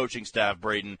on that coaching staff,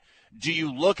 Braden, do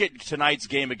you look at tonight's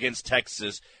game against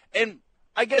Texas? And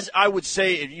I guess I would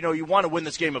say, you want to win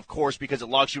this game, of course, because it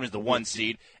locks you in as the 1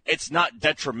 seed. It's not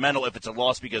detrimental if it's a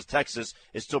loss because Texas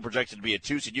is still projected to be a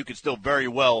 2 seed. You could still very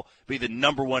well be the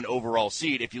number 1 overall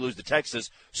seed if you lose to Texas.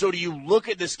 So do you look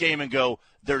at this game and go,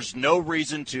 there's no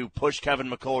reason to push Kevin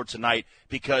McCullough tonight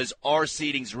because our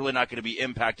seeding's really not going to be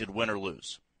impacted win or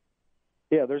lose?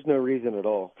 Yeah, there's no reason at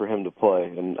all for him to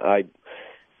play. And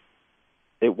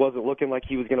it wasn't looking like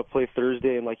he was going to play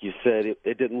Thursday, and like you said,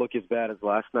 it didn't look as bad as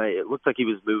last night. It looked like he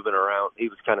was moving around. He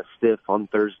was kind of stiff on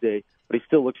Thursday, but he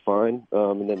still looked fine.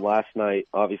 And then last night,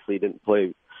 obviously, he didn't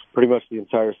play pretty much the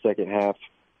entire second half.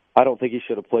 I don't think he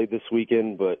should have played this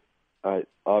weekend, but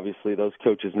obviously those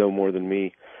coaches know more than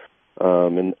me.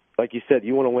 And like you said,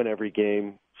 you want to win every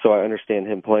game, so I understand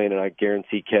him playing, and I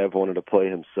guarantee Kev wanted to play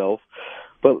himself.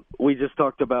 But we just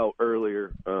talked about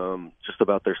earlier just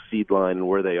about their seed line and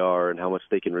where they are and how much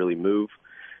they can really move.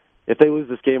 If they lose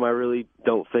this game, I really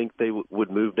don't think they would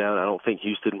move down. I don't think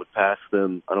Houston would pass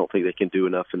them. I don't think they can do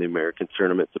enough in the American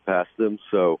tournament to pass them.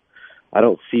 So I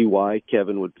don't see why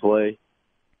Kevin would play.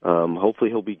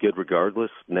 Hopefully he'll be good regardless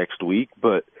next week,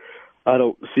 but I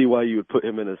don't see why you would put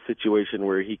him in a situation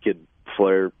where he could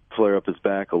flare up his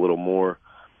back a little more.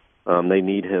 They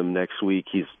need him next week.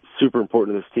 He's super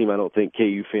important to this team. I don't think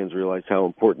KU fans realize how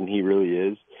important he really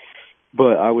is.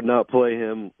 But I would not play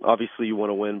him. Obviously, you want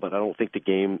to win, but I don't think the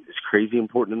game is crazy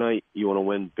important tonight. You want to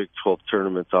win Big 12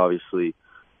 tournaments, obviously,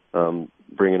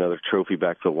 bring another trophy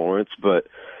back to Lawrence. But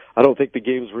I don't think the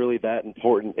game's really that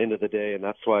important end of the day, and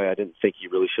that's why I didn't think he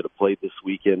really should have played this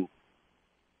weekend.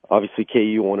 Obviously,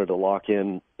 KU wanted to lock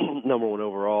in number 1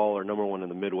 overall or number 1 in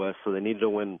the Midwest, so they needed to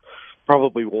win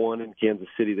probably 1 in Kansas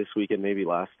City this weekend, maybe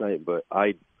last night. But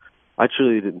I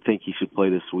truly didn't think he should play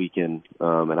this weekend,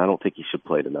 and I don't think he should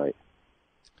play tonight.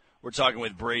 We're talking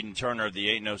with Braden Turner of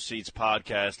the Ain't No Seats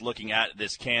podcast, looking at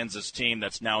this Kansas team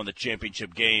that's now in the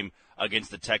championship game against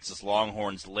the Texas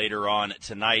Longhorns later on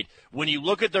tonight. When you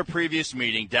look at their previous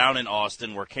meeting down in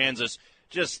Austin where Kansas,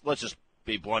 let's just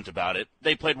be blunt about it,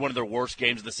 they played one of their worst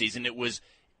games of the season. It was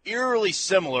eerily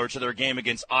similar to their game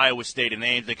against Iowa State and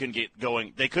Ames. They couldn't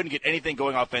get anything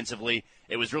going offensively.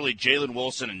 It was really Jalen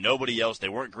Wilson and nobody else. They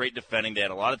weren't great defending. They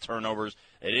had a lot of turnovers.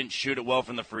 They didn't shoot it well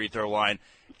from the free throw line.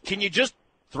 Can you just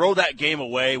throw that game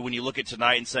away when you look at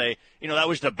tonight and say, that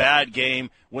was a bad game,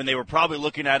 when they were probably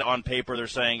looking at it on paper, they're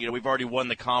saying, we've already won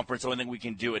the conference, the only thing we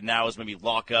can do it now is maybe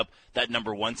lock up that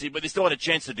number 1 seed, but they still had a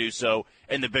chance to do so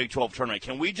in the Big 12 tournament.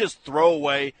 Can we just throw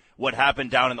away what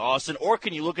happened down in Austin, or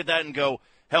can you look at that and go,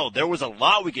 hell, there was a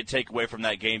lot we could take away from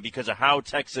that game because of how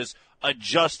Texas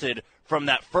adjusted from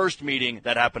that first meeting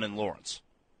that happened in Lawrence?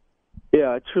 Yeah,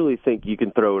 I truly think you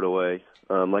can throw it away.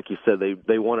 Like you said,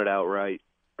 they won it outright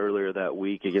earlier that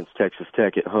week against Texas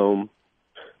Tech at home.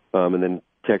 And then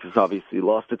Texas obviously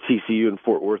lost to TCU in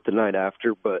Fort Worth the night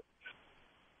after. But,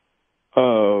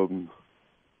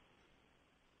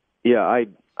 yeah,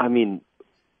 I mean,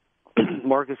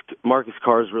 Marcus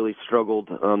Carr's really struggled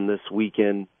this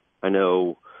weekend. I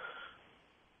know.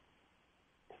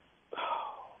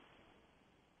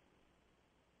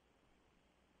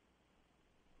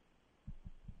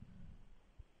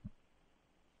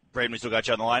 Braden, we still got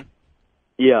you on the line?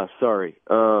 Yeah, sorry.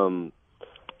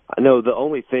 I know the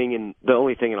only thing in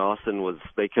Austin was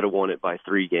they could have won it by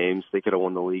 3 games. They could have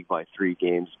won the league by 3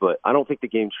 games, but I don't think the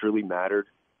game truly mattered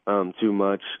too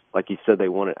much. Like you said, they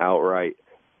won it outright.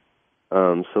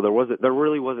 So there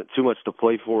really wasn't too much to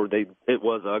play for. It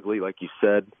was ugly, like you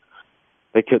said.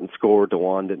 They couldn't score.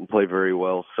 DeJuan didn't play very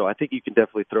well. So I think you can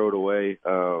definitely throw it away.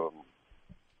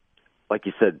 Like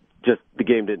you said, just the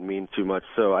game didn't mean too much.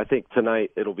 So I think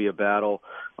tonight it'll be a battle.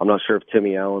 I'm not sure if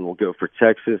Timmy Allen will go for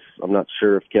Texas. I'm not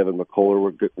sure if Kevin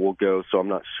McCullough will go. So I'm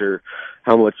not sure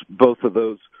how much both of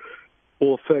those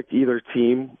will affect either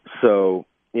team. So,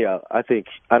 yeah, I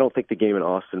don't think the game in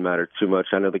Austin mattered too much.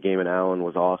 I know the game in Allen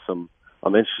was awesome.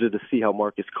 I'm interested to see how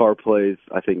Marcus Carr plays.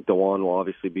 I think DeJuan will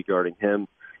obviously be guarding him.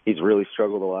 He's really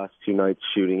struggled the last 2 nights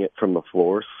shooting it from the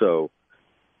floor. So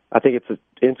I think it's an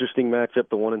interesting matchup,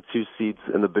 the 1 and 2 seeds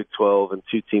in the Big 12, and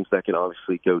 2 teams that can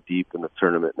obviously go deep in the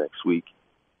tournament next week.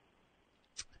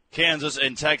 Kansas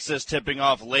and Texas tipping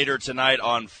off later tonight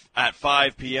at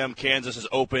 5 p.m. Kansas is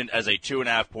opened as a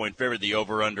 2.5-point favorite. The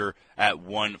over-under at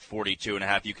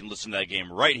 142.5. You can listen to that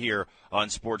game right here on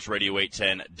Sports Radio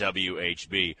 810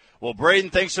 WHB. Well, Braden,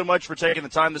 thanks so much for taking the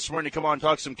time this morning to come on and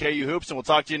talk some KU hoops, and we'll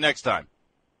talk to you next time.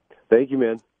 Thank you,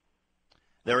 man.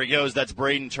 There he goes. That's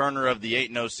Braden Turner of the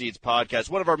 8 No Seeds podcast,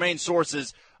 one of our main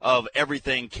sources of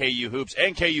everything KU hoops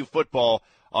and KU football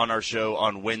on our show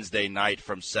on Wednesday night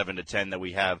from 7 to 10 that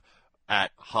we have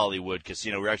at Hollywood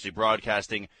Casino. We're actually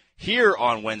broadcasting here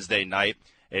on Wednesday night,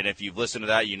 and if you've listened to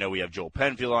that, you know we have Joel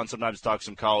Penfield on sometimes to talk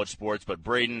some college sports, but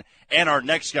Braden and our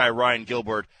next guy, Ryan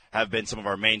Gilbert, have been some of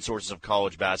our main sources of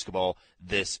college basketball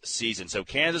this season. So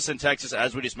Kansas and Texas,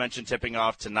 as we just mentioned, tipping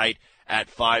off tonight at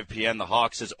 5 p.m. The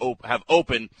Hawks have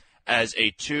opened as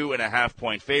a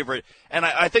 2.5-point favorite. And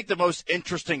I think the most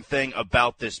interesting thing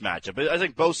about this matchup, I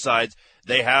think both sides,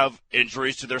 they have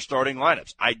injuries to their starting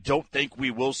lineups. I don't think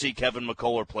we will see Kevin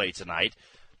McCullough play tonight.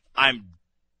 I'm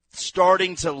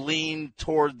starting to lean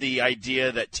toward the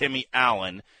idea that Timmy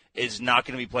Allen is not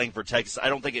going to be playing for Texas. I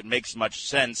don't think it makes much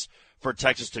sense for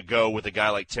Texas to go with a guy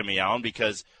like Timmy Allen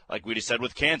because, like we just said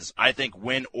with Kansas, I think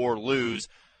win or lose,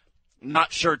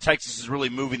 not sure Texas is really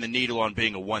moving the needle on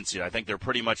being a 1 seed. I think they're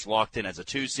pretty much locked in as a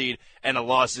 2 seed, and a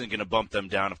loss isn't going to bump them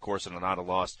down, of course, and not a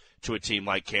loss to a team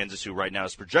like Kansas, who right now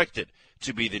is projected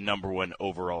to be the number 1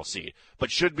 overall seed.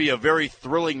 But should be a very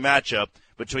thrilling matchup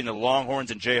between the Longhorns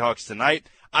and Jayhawks tonight.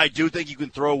 I do think you can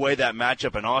throw away that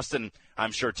matchup in Austin.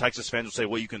 I'm sure Texas fans will say,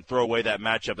 well, you can throw away that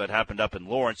matchup that happened up in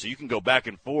Lawrence, so you can go back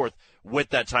and forth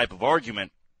with that type of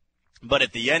argument. But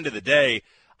at the end of the day,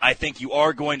 I think you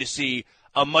are going to see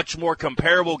a much more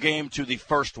comparable game to the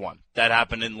first one that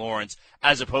happened in Lawrence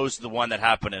as opposed to the one that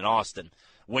happened in Austin.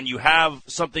 When you have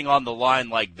something on the line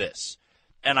like this,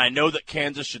 and I know that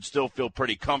Kansas should still feel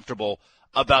pretty comfortable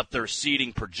about their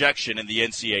seeding projection in the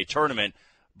NCAA tournament,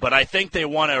 but I think they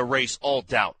want to erase all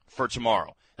doubt for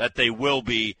tomorrow that they will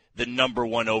be the number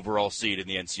 1 overall seed in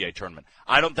the NCAA tournament.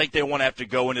 I don't think they want to have to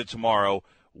go into tomorrow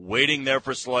waiting there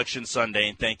for Selection Sunday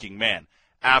and thinking, man,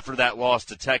 after that loss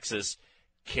to Texas,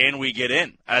 can we get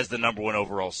in as the number 1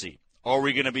 overall seed? Are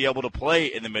we going to be able to play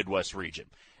in the Midwest region?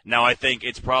 Now, I think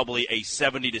it's probably a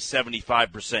 70 to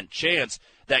 75% chance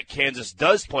that Kansas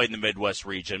does play in the Midwest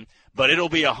region, but it'll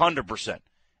be 100%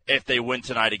 if they win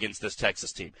tonight against this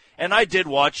Texas team. And I did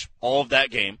watch all of that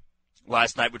game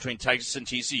last night between Texas and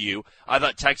TCU. I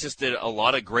thought Texas did a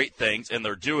lot of great things, and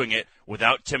they're doing it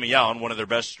without Timmy Allen, one of their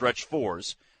best stretch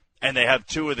fours, and they have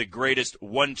 2 of the greatest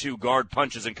 1-2 guard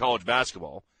punches in college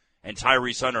basketball, and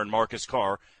Tyrese Hunter and Marcus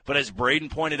Carr. But as Braden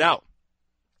pointed out,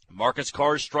 Marcus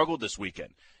Carr has struggled this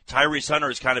weekend. Tyrese Hunter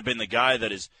has kind of been the guy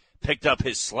that has picked up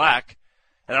his slack,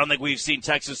 and I don't think we've seen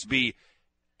Texas be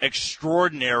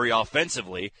extraordinary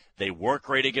offensively. They weren't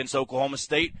great against Oklahoma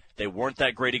State. They weren't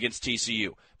that great against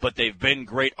TCU, but they've been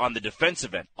great on the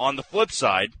defensive end. On the flip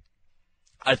side,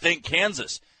 I think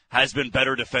Kansas has been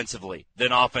better defensively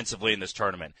than offensively in this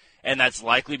tournament, and that's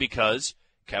likely because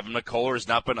Kevin McCullough has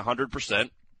not been 100%.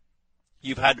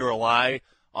 You've had to rely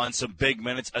on some big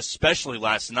minutes, especially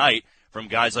last night, from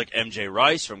guys like MJ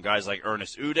Rice, from guys like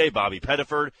Ernest Uday, Bobby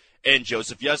Pettiford, and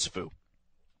Joseph Yesufu.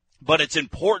 But it's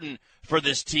important for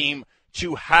this team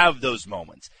to have those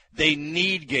moments. They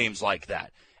need games like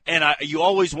that. And you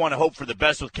always want to hope for the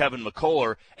best with Kevin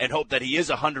McCullough and hope that he is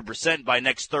 100% by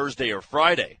next Thursday or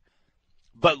Friday.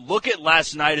 But look at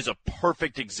last night as a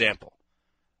perfect example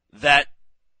that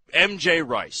MJ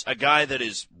Rice, a guy that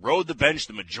has rode the bench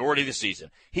the majority of the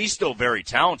season, he's still very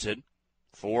talented,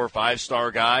 4 or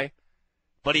 5-star guy,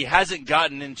 but he hasn't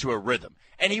gotten into a rhythm.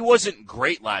 And he wasn't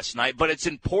great last night, but it's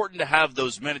important to have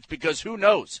those minutes because who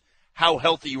knows how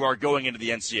healthy you are going into the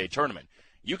NCAA tournament.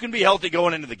 You can be healthy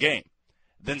going into the game.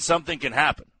 Then something can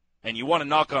happen. And you want to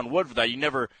knock on wood for that. You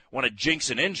never want to jinx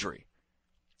an injury.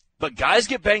 But guys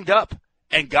get banged up,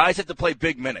 and guys have to play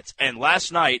big minutes. And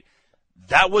last night,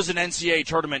 that was an NCAA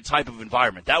tournament type of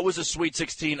environment. That was a Sweet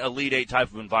 16, Elite 8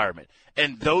 type of environment.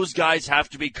 And those guys have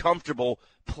to be comfortable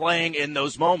playing in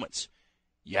those moments.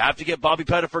 You have to get Bobby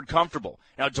Pettiford comfortable.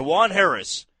 Now, DeJuan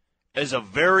Harris is a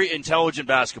very intelligent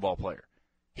basketball player.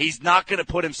 He's not going to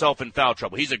put himself in foul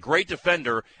trouble. He's a great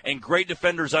defender, and great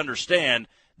defenders understand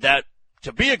that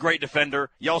to be a great defender,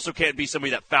 you also can't be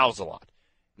somebody that fouls a lot.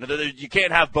 You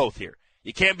can't have both here.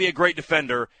 You can't be a great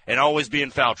defender and always be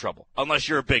in foul trouble, unless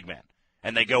you're a big man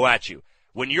and they go at you.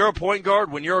 When you're a point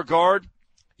guard, when you're a guard,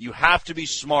 you have to be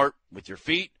smart with your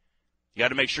feet. You got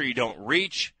to make sure you don't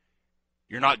reach.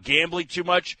 You're not gambling too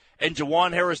much. And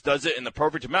DeJuan Harris does it in the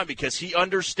perfect amount because he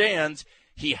understands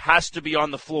he has to be on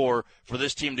the floor for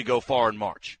this team to go far in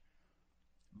March.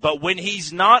 But when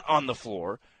he's not on the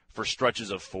floor for stretches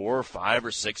of 4 or 5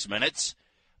 or 6 minutes,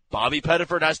 Bobby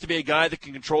Pettiford has to be a guy that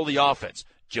can control the offense.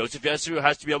 Joseph Yesufu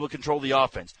has to be able to control the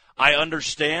offense. I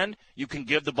understand you can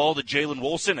give the ball to Jalen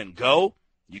Wilson and go.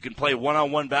 You can play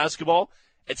one-on-one basketball.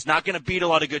 It's not going to beat a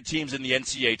lot of good teams in the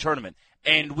NCAA tournament.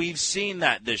 And we've seen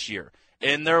that this year.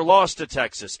 In their loss to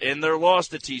Texas, in their loss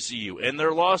to TCU, in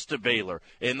their loss to Baylor,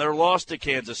 in their loss to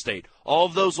Kansas State. All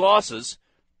of those losses,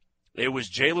 it was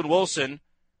Jalen Wilson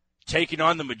taking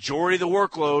on the majority of the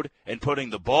workload and putting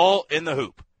the ball in the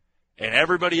hoop. And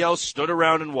everybody else stood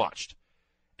around and watched.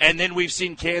 And then we've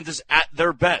seen Kansas at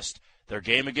their best. Their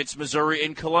game against Missouri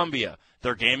in Columbia.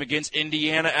 Their game against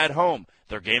Indiana at home.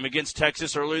 Their game against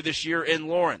Texas earlier this year in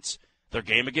Lawrence. Their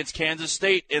game against Kansas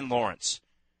State in Lawrence.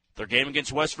 Their game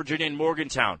against West Virginia in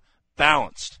Morgantown.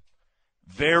 Balanced.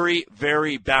 Very,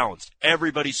 very balanced.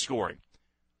 Everybody's scoring.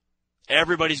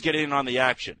 Everybody's getting in on the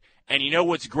action. And you know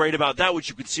what's great about that, which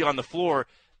you can see on the floor,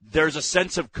 there's a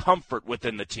sense of comfort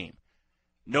within the team.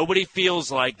 Nobody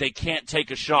feels like they can't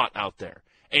take a shot out there.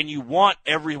 And you want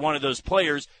every one of those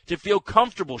players to feel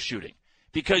comfortable shooting.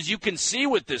 Because you can see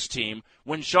with this team,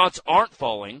 when shots aren't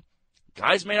falling,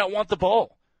 guys may not want the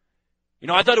ball. You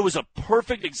know, I thought it was a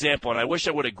perfect example, and I wish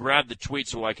I would have grabbed the tweet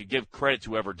so I could give credit to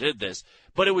whoever did this,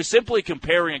 but it was simply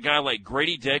comparing a guy like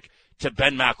Grady Dick to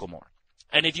Ben McLemore.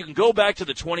 And if you can go back to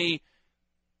the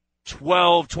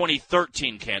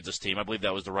 2012-2013 Kansas team, I believe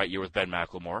that was the right year with Ben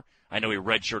McLemore. I know he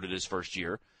redshirted his first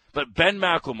year. But Ben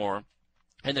McLemore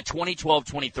in the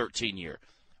 2012-2013 year,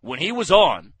 when he was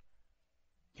on,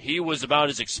 he was about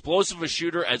as explosive a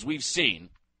shooter as we've seen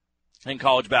in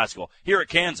college basketball. Here at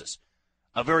Kansas,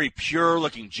 a very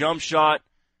pure-looking jump shot,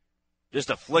 just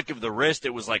a flick of the wrist.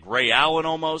 It was like Ray Allen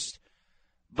almost.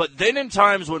 But then in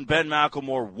times when Ben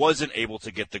McLemore wasn't able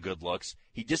to get the good looks,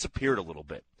 he disappeared a little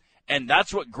bit. And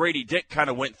that's what Grady Dick kind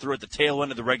of went through at the tail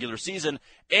end of the regular season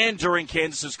and during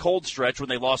Kansas's cold stretch when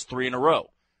they lost 3 in a row.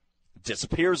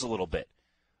 Disappears a little bit.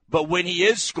 But when he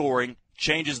is scoring,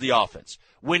 changes the offense.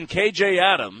 When KJ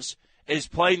Adams is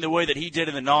playing the way that he did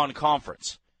in the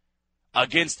non-conference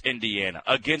against Indiana,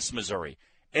 against Missouri,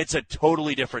 it's a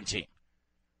totally different team.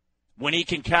 When he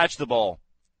can catch the ball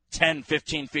 10,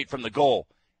 15 feet from the goal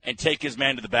and take his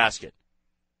man to the basket,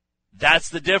 that's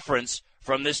the difference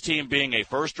from this team being a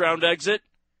first-round exit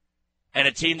and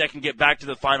a team that can get back to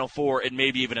the Final Four and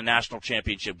maybe even a national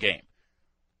championship game.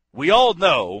 We all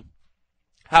know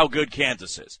how good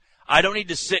Kansas is. I don't need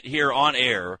to sit here on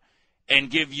air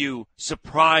and give you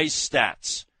surprise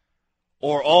stats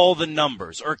or all the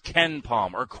numbers or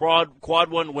KenPom or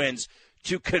quad one wins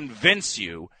to convince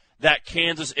you that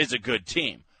Kansas is a good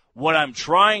team. What I'm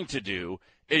trying to do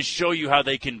is show you how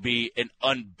they can be an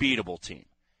unbeatable team.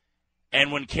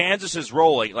 And when Kansas is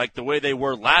rolling, like the way they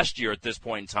were last year at this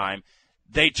point in time,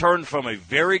 they turned from a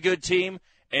very good team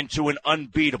into an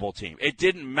unbeatable team. It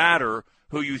didn't matter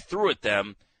who you threw at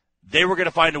them. They were going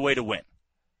to find a way to win.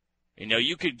 You know,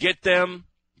 you could get them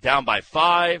down by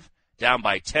 5, down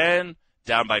by 10,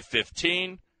 down by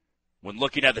 15. When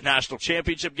looking at the national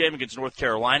championship game against North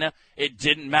Carolina, it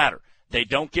didn't matter. They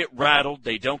don't get rattled.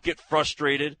 They don't get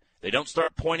frustrated. They don't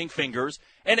start pointing fingers.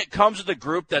 And it comes with a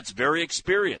group that's very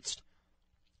experienced.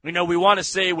 You know, we want to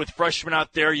say with freshmen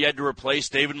out there, you had to replace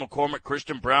David McCormick,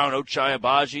 Christian Brown, Ochai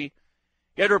Agbaji.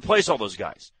 You had to replace all those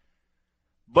guys.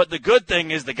 But the good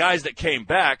thing is the guys that came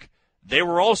back, they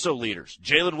were also leaders.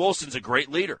 Jalen Wilson's a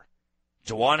great leader.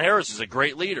 DeJuan Harris is a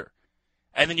great leader.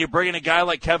 And then you bring in a guy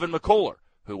like Kevin McCullough,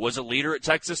 who was a leader at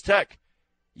Texas Tech.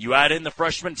 You add in the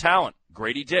freshman talent,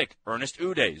 Grady Dick, Ernest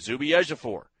Udeh, Zuby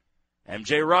Ejiofor,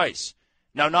 MJ Rice.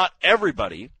 Now, not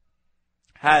everybody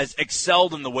has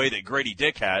excelled in the way that Grady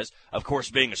Dick has, of course,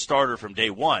 being a starter from day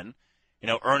one. You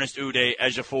know, Ernest Udeh,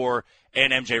 Ejiofor,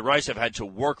 and MJ Rice have had to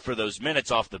work for those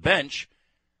minutes off the bench.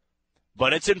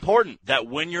 But it's important that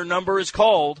when your number is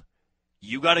called,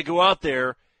 you got to go out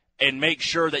there and make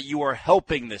sure that you are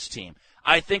helping this team.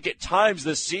 I think at times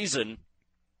this season,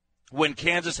 when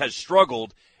Kansas has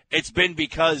struggled, it's been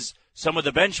because some of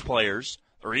the bench players,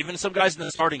 or even some guys in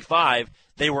the starting five,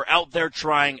 they were out there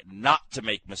trying not to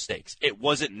make mistakes. It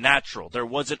wasn't natural. There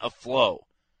wasn't a flow.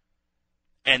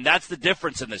 And that's the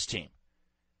difference in this team.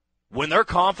 When they're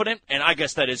confident, and I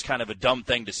guess that is kind of a dumb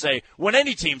thing to say, when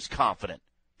any team's confident,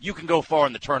 you can go far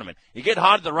in the tournament. You get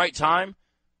hot at the right time,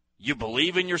 you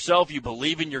believe in yourself, you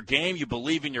believe in your game, you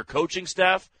believe in your coaching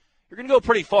staff, you're going to go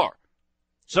pretty far.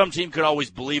 Some team could always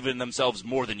believe in themselves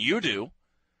more than you do,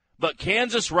 but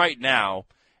Kansas right now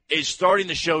is starting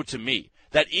to show to me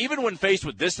that even when faced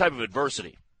with this type of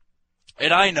adversity,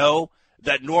 and I know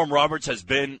that Norm Roberts has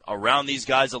been around these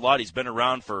guys a lot. He's been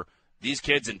around for these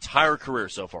kids' entire career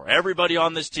so far. Everybody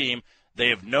on this team, they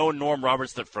have known Norm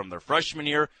Roberts from their freshman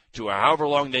year to however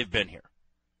long they've been here,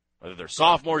 whether they're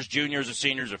sophomores, juniors, or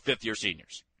seniors, or fifth-year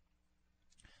seniors.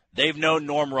 They've known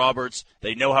Norm Roberts.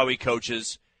 They know how he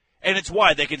coaches, and it's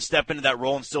why they can step into that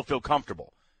role and still feel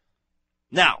comfortable.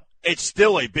 Now, it's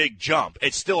still a big jump.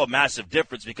 It's still a massive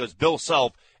difference because Bill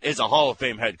Self is a Hall of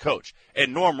Fame head coach,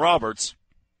 and Norm Roberts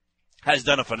has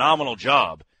done a phenomenal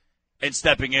job in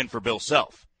stepping in for Bill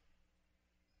Self.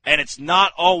 And it's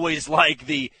not always like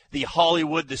the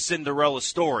Hollywood, the Cinderella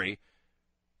story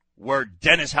where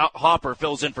Dennis Hopper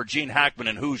fills in for Gene Hackman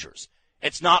and Hoosiers.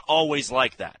 It's not always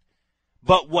like that.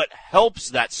 But what helps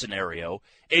that scenario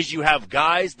is you have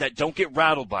guys that don't get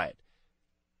rattled by it.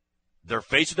 They're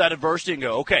faced with that adversity and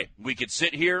go, okay, we could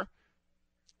sit here,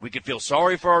 we could feel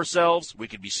sorry for ourselves, we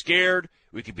could be scared,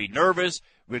 we could be nervous,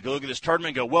 we could look at this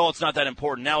tournament and go, well, it's not that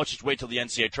important now, let's just wait till the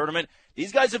NCAA tournament.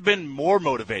 These guys have been more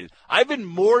motivated. I've been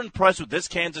more impressed with this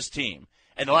Kansas team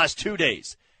in the last 2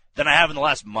 days than I have in the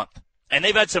last month. And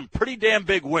they've had some pretty damn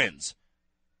big wins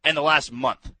in the last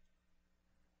month.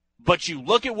 But you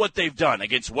look at what they've done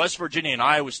against West Virginia and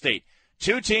Iowa State,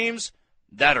 two teams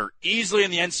that are easily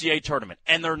in the NCAA tournament,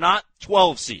 and they're not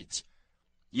 12 seeds.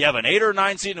 You have an 8 or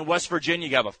 9 seed in West Virginia,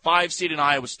 you have a 5 seed in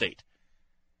Iowa State.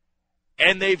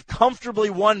 And they've comfortably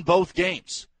won both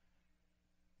games.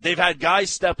 They've had guys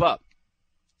step up.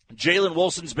 Jalen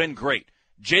Wilson's been great.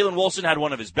 Jalen Wilson had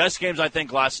one of his best games, I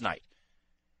think, last night.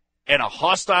 In a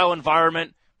hostile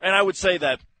environment, and I would say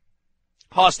that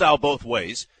hostile both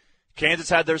ways. Kansas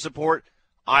had their support.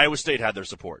 Iowa State had their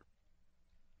support.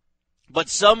 But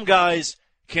some guys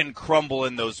can crumble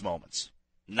in those moments.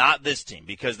 Not this team,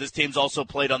 because this team's also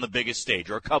played on the biggest stage,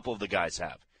 or a couple of the guys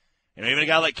have. You know, even a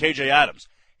guy like KJ Adams.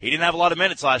 He didn't have a lot of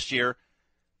minutes last year,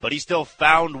 but he still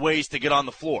found ways to get on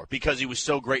the floor because he was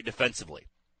so great defensively.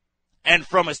 And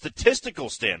from a statistical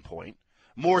standpoint,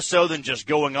 more so than just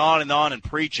going on and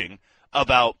preaching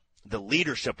about the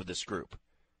leadership of this group,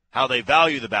 how they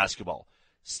value the basketball,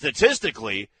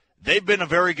 statistically, they've been a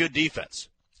very good defense.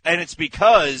 And it's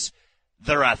because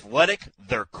they're athletic,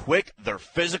 they're quick, they're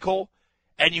physical,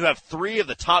 and you have 3 of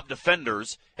the top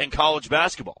defenders in college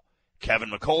basketball. Kevin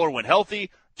McCullough when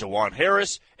healthy, DeJuan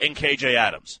Harris, and KJ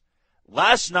Adams.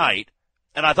 Last night,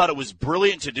 and I thought it was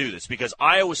brilliant to do this because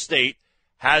Iowa State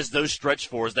has those stretch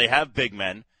fours. They have big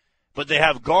men, but they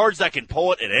have guards that can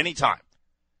pull it at any time.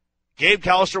 Gabe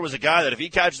Callister was a guy that if he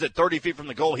catches it 30 feet from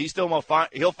the goal,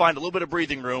 he'll find a little bit of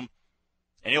breathing room,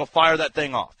 and he'll fire that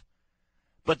thing off.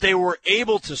 But they were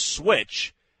able to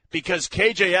switch because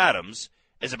KJ Adams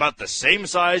is about the same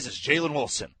size as Jalen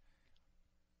Wilson.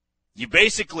 You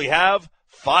basically have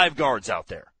 5 guards out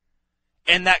there.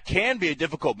 And that can be a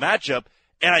difficult matchup,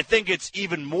 and I think it's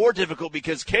even more difficult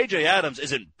because KJ Adams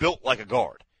isn't built like a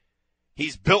guard.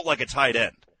 He's built like a tight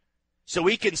end. So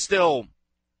he can still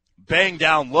bang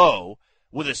down low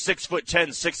with a 6'10",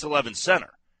 6'11"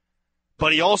 center.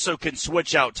 But he also can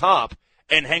switch out top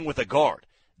and hang with a guard.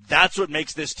 That's what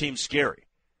makes this team scary.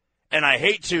 And I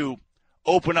hate to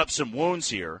open up some wounds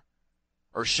here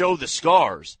or show the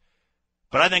scars,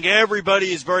 but I think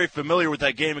everybody is very familiar with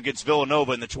that game against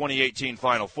Villanova in the 2018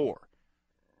 Final Four,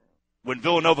 when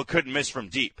Villanova couldn't miss from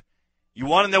deep. You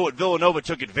want to know what Villanova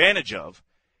took advantage of?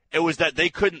 It was that they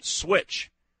couldn't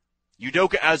switch.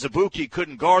 Udoka Azubuike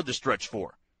couldn't guard the stretch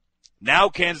four. Now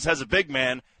Kansas has a big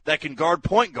man that can guard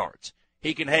point guards.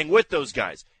 He can hang with those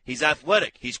guys. He's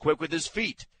athletic. He's quick with his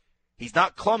feet. He's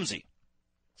not clumsy.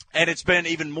 And it's been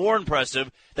even more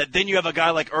impressive that then you have a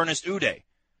guy like Ernest Udeh,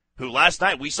 who last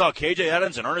night we saw KJ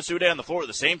Adams and Ernest Udeh on the floor at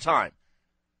the same time.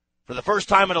 For the first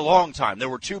time in a long time, there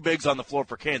were 2 bigs on the floor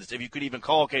for Kansas, if you could even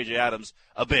call KJ Adams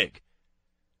a big.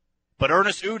 But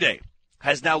Ernest Udeh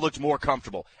has now looked more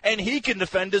comfortable, and he can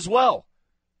defend as well.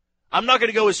 I'm not going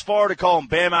to go as far to call him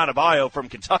Bam Adebayo from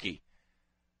Kentucky,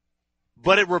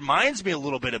 but it reminds me a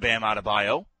little bit of Bam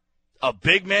Adebayo, a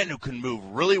big man who can move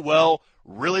really well,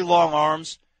 really long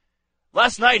arms,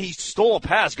 Last night he stole a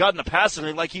pass, got in the passing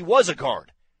lane like he was a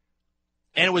guard.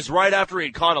 And it was right after he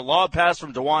had caught a lob pass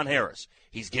from DeJuan Harris.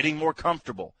 He's getting more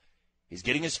comfortable. He's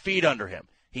getting his feet under him.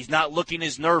 He's not looking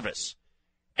as nervous.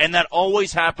 And that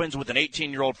always happens with an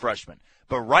 18-year-old freshman.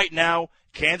 But right now,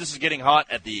 Kansas is getting hot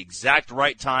at the exact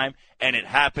right time, and it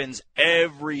happens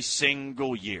every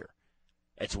single year.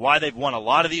 It's why they've won a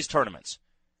lot of these tournaments.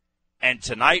 And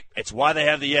tonight, it's why they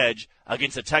have the edge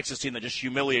against a Texas team that just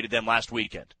humiliated them last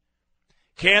weekend.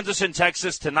 Kansas and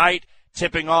Texas tonight,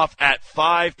 tipping off at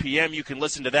 5 p.m. You can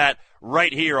listen to that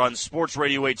right here on Sports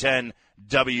Radio 810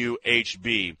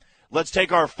 WHB. Let's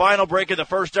take our final break of the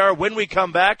first hour. When we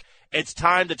come back, it's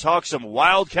time to talk some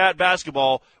Wildcat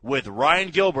basketball with Ryan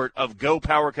Gilbert of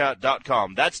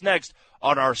GoPowerCat.com. That's next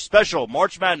on our special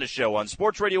March Madness show on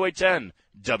Sports Radio 810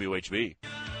 WHB.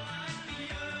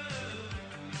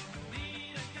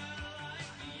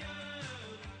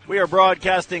 We are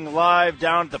broadcasting live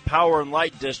down at the Power and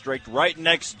Light District right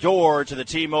next door to the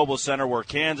T-Mobile Center where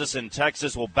Kansas and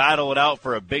Texas will battle it out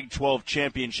for a Big 12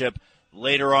 championship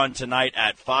later on tonight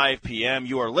at 5 p.m.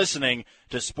 You are listening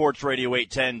to Sports Radio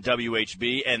 810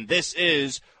 WHB, and this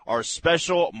is our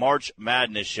special March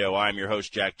Madness show. I'm your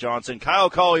host, Jack Johnson. Kyle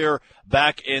Collier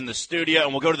back in the studio,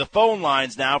 and we'll go to the phone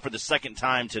lines now for the second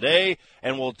time today,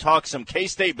 and we'll talk some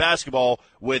K-State basketball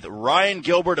with Ryan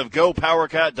Gilbert of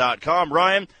GoPowerCat.com.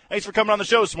 Ryan, thanks for coming on the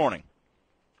show this morning.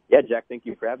 Yeah, Jack, thank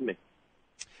you for having me.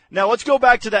 Now, let's go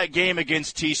back to that game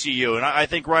against TCU, and I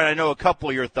think, Ryan, I know a couple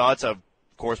of your thoughts, of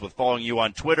course, with following you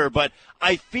on Twitter, but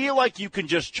I feel like you can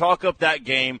just chalk up that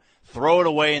game, throw it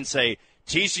away, and say,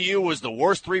 TCU was the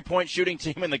worst three-point shooting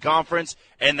team in the conference,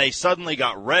 and they suddenly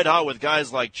got red hot with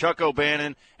guys like Chuck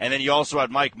O'Bannon, and then you also had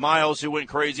Mike Miles, who went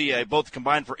crazy. They both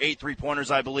combined for 8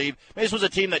 3-pointers, I believe. This was a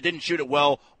team that didn't shoot it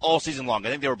well all season long. I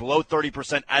think they were below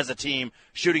 30% as a team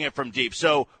shooting it from deep.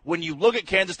 So when you look at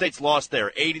Kansas State's loss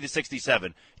there,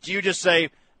 80-67, do you just say,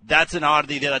 that's an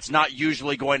oddity, that's not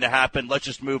usually going to happen, let's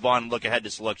just move on and look ahead to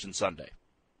Selection Sunday?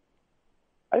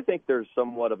 I think there's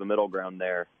somewhat of a middle ground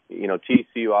there. You know,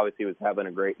 TCU obviously was having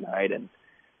a great night and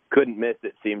couldn't miss,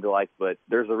 it seemed like, but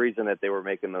there's a reason that they were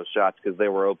making those shots because they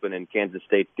were open, and Kansas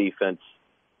State's defense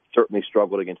certainly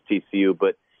struggled against TCU.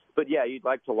 But yeah, you'd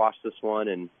like to watch this one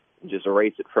and just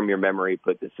erase it from your memory,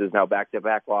 but this is now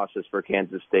back-to-back losses for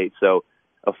Kansas State. So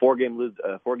a four-game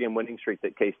winning streak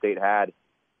that K-State had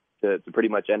to pretty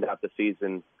much end out the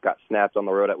season got snapped on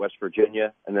the road at West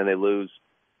Virginia, and then they lose,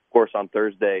 of course, on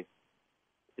Thursday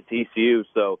to TCU.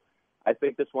 So I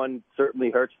think this one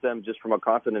certainly hurts them just from a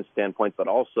confidence standpoint, but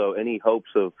also any hopes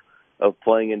of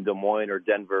playing in Des Moines or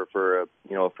Denver for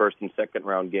a first and second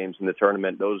round games in the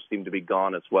tournament, those seem to be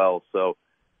gone as well. So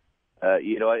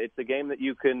it's a game that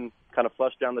you can kind of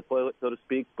flush down the toilet, so to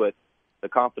speak, but the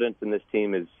confidence in this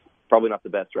team is probably not the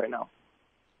best right now.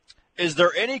 Is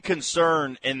there any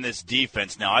concern in this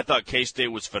defense now? I thought K-State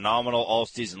was phenomenal all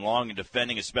season long in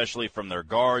defending, especially from their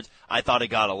guards. I thought it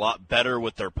got a lot better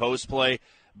with their post play.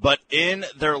 But in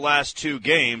their last two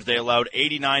games, they allowed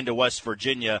 89 to West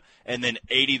Virginia and then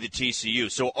 80 to TCU.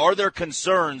 So are there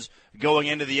concerns going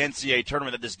into the NCAA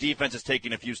tournament that this defense is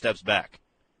taking a few steps back?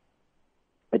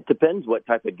 It depends what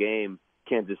type of game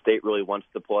Kansas State really wants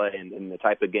to play and the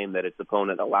type of game that its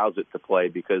opponent allows it to play,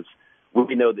 because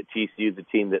we know that TCU is a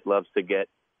team that loves to get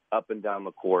up and down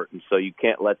the court, and so you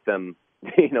can't let them,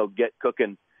 get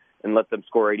cooking and let them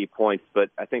score 80 points. But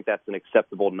I think that's an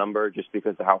acceptable number just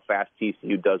because of how fast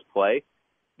TCU does play.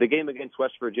 The game against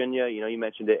West Virginia, you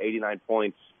mentioned it, 89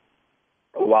 points.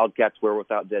 The Wildcats were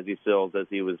without Desi Sills as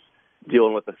he was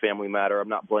dealing with a family matter. I'm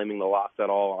not blaming the loss at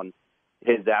all on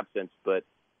his absence, but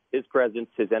his presence,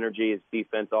 his energy, his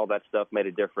defense, all that stuff made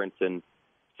a difference. And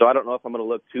so I don't know if I'm going to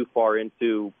look too far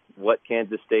into what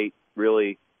Kansas State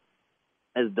really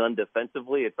has done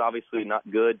defensively. It's obviously not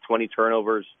good. 20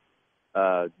 turnovers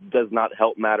does not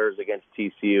help matters against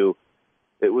TCU.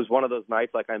 It was one of those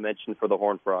nights, like I mentioned, for the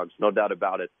Horned Frogs, no doubt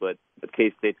about it. But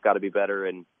K-State's got to be better,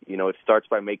 and it starts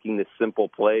by making the simple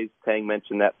plays. Tang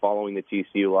mentioned that following the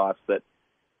TCU loss, that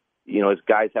his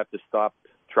guys have to stop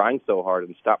trying so hard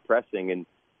and stop pressing and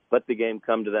let the game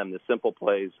come to them. The simple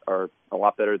plays are a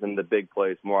lot better than the big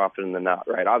plays more often than not,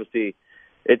 right? Obviously,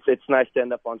 it's nice to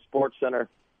end up on SportsCenter.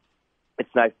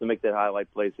 It's nice to make the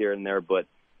highlight plays here and there, but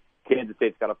Kansas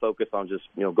State's got to focus on just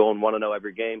going 1-0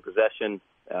 every game, possession,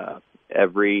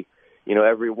 every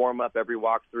warm-up, every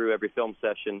walkthrough, every film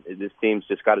session. This team's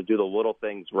just got to do the little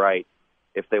things right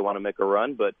if they want to make a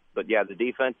run. But yeah, the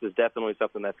defense is definitely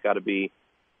something that's got to be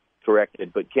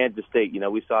corrected. But Kansas State,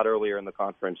 we saw it earlier in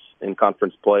conference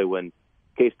play when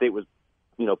K-State was,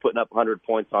 putting up 100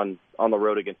 points on the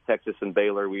road against Texas and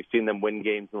Baylor. We've seen them win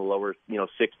games in the lower,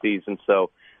 60s. And so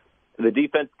The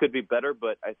defense could be better,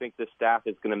 but I think the staff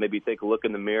is going to maybe take a look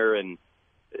in the mirror and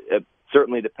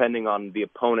certainly depending on the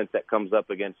opponent that comes up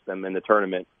against them in the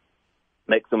tournament,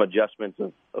 make some adjustments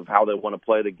of how they want to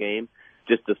play the game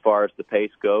just as far as the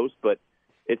pace goes. But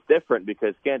it's different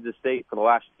because Kansas State for the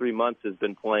last 3 months has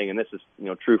been playing, and this is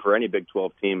true for any Big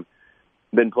 12 team,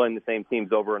 been playing the same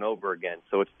teams over and over again.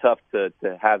 So it's tough to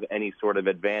have any sort of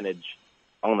advantage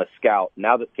on the scout.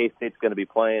 Now that K-State's going to be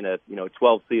playing a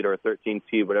 12 seed or a 13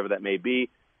 seed, whatever that may be,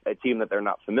 a team that they're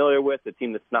not familiar with, a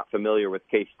team that's not familiar with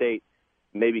K-State,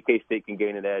 maybe K-State can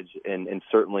gain an edge, and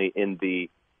certainly in the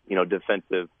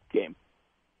defensive game.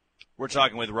 We're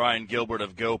talking with Ryan Gilbert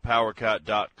of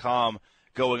GoPowerCat.com,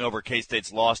 going over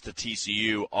K-State's loss to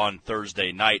TCU on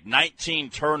Thursday night. 19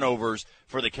 turnovers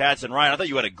for the Cats. And, Ryan, I thought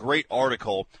you had a great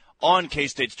article on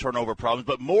K-State's turnover problems,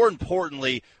 but more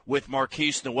importantly with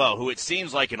Markquis Nowell, who it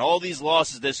seems like in all these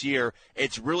losses this year,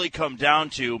 it's really come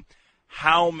down to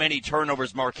how many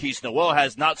turnovers Markquis Nowell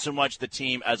has, not so much the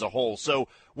team as a whole. So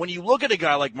when you look at a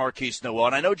guy like Markquis Nowell,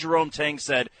 and I know Jerome Tang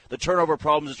said the turnover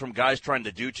problems is from guys trying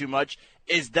to do too much,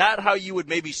 is that how you would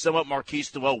maybe sum up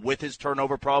Markquis Nowell with his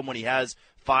turnover problem when he has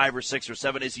 5 or 6 or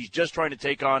 7? Is he's just trying to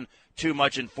take on too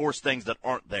much and force things that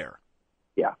aren't there?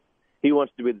 Yeah. He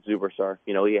wants to be the superstar.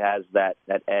 He has that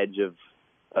edge of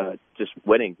just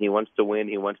winning. He wants to win.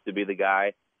 He wants to be the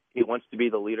guy. He wants to be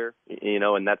the leader,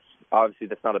 and that's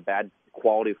not a bad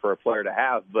quality for a player to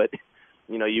have, but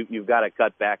you've got to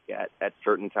cut back at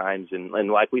certain times, and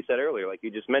like we said earlier, like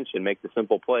you just mentioned, make the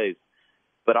simple plays.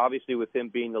 But obviously with him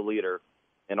being the leader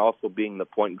and also being the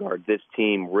point guard, this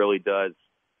team really does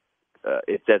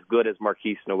it's as good as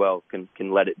Markquis Nowell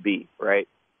can let it be, right?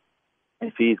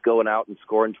 If he's going out and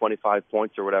scoring 25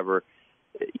 points or whatever,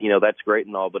 that's great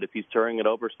and all, but if he's turning it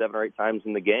over 7 or 8 times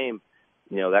in the game,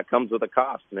 that comes with a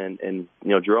cost. And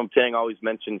Jerome Tang always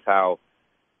mentions how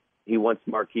he wants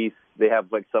Markquis. They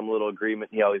have like some little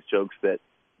agreement. He always jokes that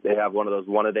they have one of those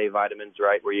one-a-day vitamins,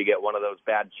 right, where you get one of those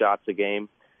bad shots a game.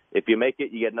 If you make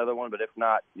it, you get another one, but if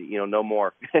not, no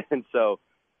more. And so,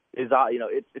 it's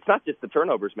not just the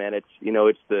turnovers, man. It's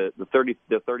the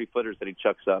 30-footers that he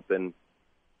chucks up, and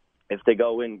if they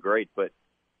go in, great. But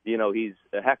he's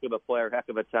a heck of a player, heck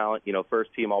of a talent.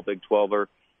 First team All Big 12er,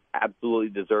 absolutely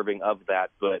deserving of that,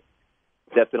 but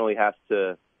definitely has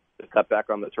to cut back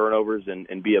on the turnovers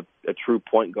and be a true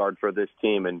point guard for this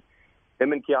team. And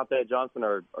him and Keontae Johnson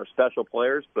are special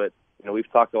players, but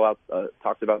we've talked about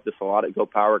this a lot at Go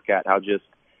Power Cat, how just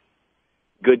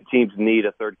good teams need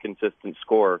a third consistent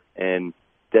scorer, and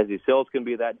Desi Sills can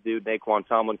be that dude. Naquan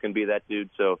Tomlin can be that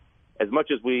dude. So as much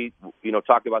as we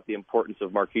talk about the importance of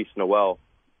Markquis Nowell,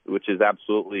 which is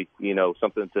absolutely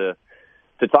something to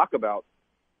talk about,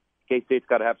 K-State's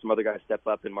got to have some other guys step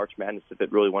up in March Madness if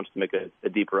it really wants to make a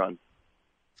deep run.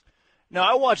 Now,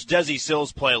 I watched Desi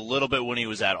Sills play a little bit when he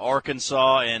was at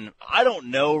Arkansas, and I don't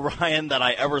know, Ryan, that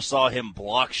I ever saw him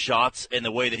block shots in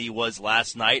the way that he was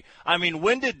last night. I mean,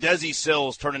 when did Desi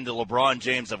Sills turn into LeBron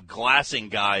James of glassing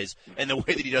guys in the way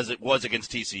that he was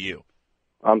against TCU?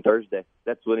 On Thursday.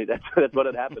 That's when it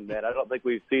happened, man. I don't think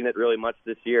we've seen it really much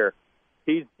this year.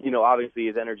 He's, obviously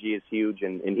his energy is huge,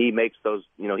 and he makes those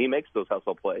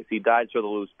hustle plays. He dives for the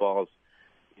loose balls.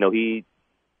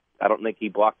 I don't think he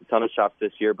blocked a ton of shots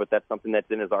this year, but that's something that's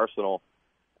in his arsenal.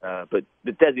 But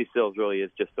Desi Sills really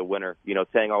is just a winner.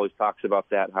 Tang always talks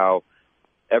about that, how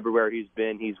everywhere he's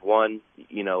been, he's won.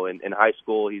 In high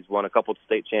school, he's won a couple of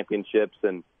state championships.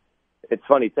 And it's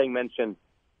funny, Tang mentioned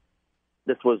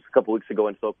this was a couple weeks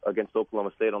ago against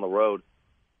Oklahoma State on the road.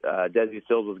 Desi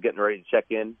Sills was getting ready to check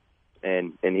in,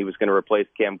 and he was going to replace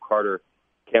Cam Carter.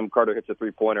 Cam Carter hits a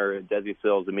three-pointer, and Desi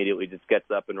Sills immediately just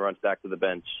gets up and runs back to the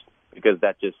bench because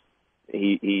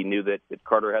he knew that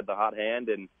Carter had the hot hand,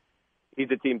 and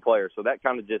he's a team player. So that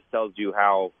kind of just tells you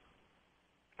how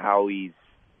he's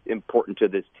important to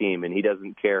this team, and he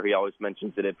doesn't care. He always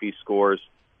mentions that if he scores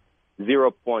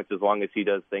 0 points, as long as he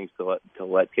does things to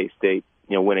let K-State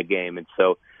win a game. And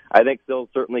so I think Sills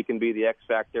certainly can be the X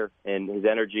factor, and his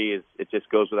energy it just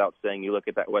goes without saying. You look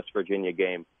at that West Virginia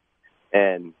game,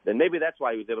 and maybe that's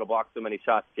why he was able to block so many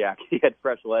shots, Jack. He had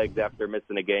fresh legs after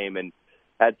missing a game and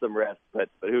had some rest, but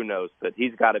who knows? But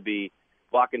he's got to be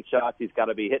blocking shots. He's got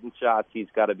to be hitting shots. He's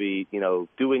got to be,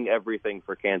 doing everything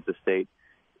for Kansas State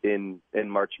in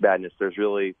March Madness. There's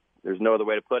no other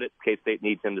way to put it. K-State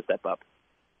needs him to step up.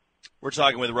 We're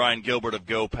talking with Ryan Gilbert of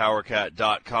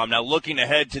GoPowerCat.com. Now, looking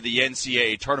ahead to the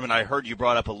NCAA tournament, I heard you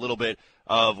brought up a little bit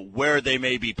of where they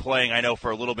may be playing. I know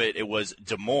for a little bit it was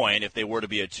Des Moines if they were to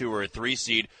be a 2 or a 3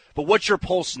 seed. But what's your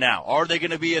pulse now? Are they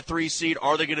going to be a 3 seed?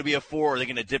 Are they going to be a 4? Or are they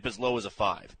going to dip as low as a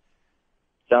 5?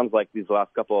 Sounds like these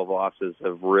last couple of losses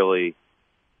have really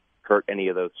hurt any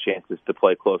of those chances to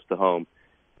play close to home.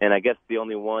 And I guess the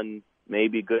only one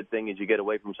maybe good thing is you get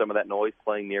away from some of that noise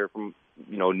playing near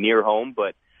home,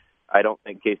 but I don't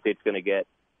think K-State's going to get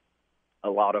a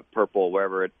lot of purple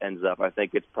wherever it ends up. I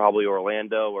think it's probably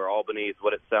Orlando or Albany is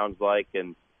what it sounds like,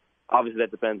 and obviously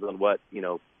that depends on what,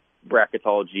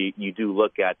 bracketology you do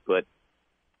look at. But,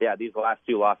 yeah, these last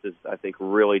two losses I think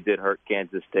really did hurt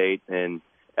Kansas State, and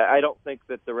I don't think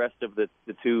that the rest of the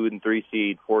 2 and 3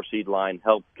 seed, 4 seed line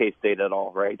helped K-State at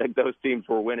all, right? Like those teams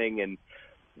were winning, and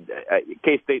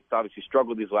K-State's obviously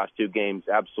struggled these last two games,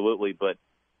 absolutely, but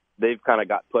they've kind of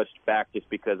got pushed back just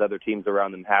because other teams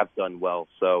around them have done well.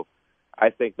 So I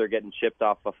think they're getting shipped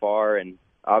off afar, and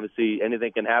obviously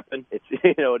anything can happen. It's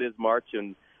it is March,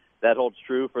 and that holds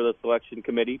true for the selection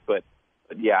committee. But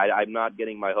yeah, I'm not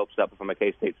getting my hopes up if I'm a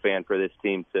K-State fan for this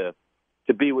team to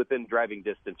be within driving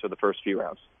distance for the first few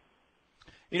rounds.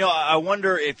 I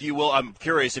wonder if you will. I'm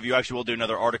curious if you actually will do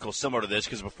another article similar to this,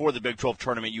 because before the Big 12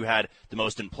 tournament, you had the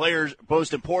most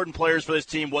important players for this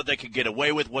team, what they could get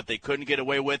away with, what they couldn't get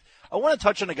away with. I want to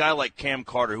touch on a guy like Cam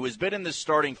Carter, who has been in this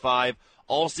starting five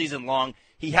all season long.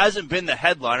 He hasn't been the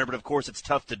headliner, but of course it's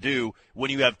tough to do when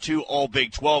you have two all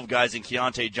Big 12 guys in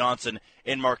Keontae Johnson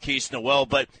and Marquise Noel.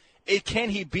 But can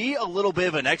he be a little bit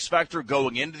of an X factor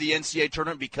going into the NCAA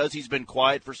tournament because he's been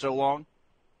quiet for so long?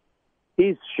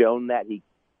 He's shown that he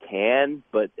can,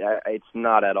 but it's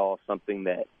not at all something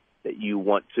that you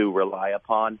want to rely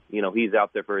upon. He's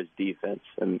out there for his defense.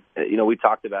 And, we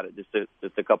talked about it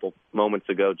just a couple moments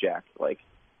ago, Jack. Like,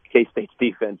 K-State's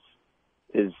defense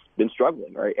has been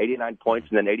struggling, right? 89 points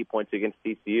and then 80 points against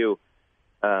TCU.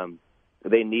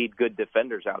 They need good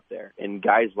defenders out there. And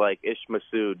guys like Ish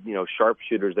Massoud,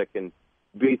 sharpshooters that can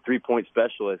be three-point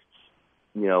specialists,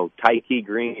 Tyke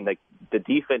Green, like the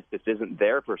defense just isn't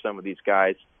there for some of these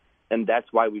guys. And that's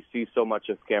why we see so much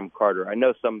of Cam Carter. I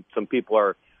know some people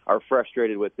are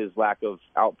frustrated with his lack of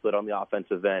output on the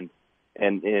offensive end,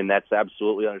 and that's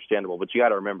absolutely understandable. But you got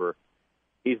to remember,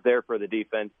 he's there for the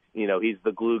defense. He's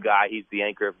the glue guy. He's the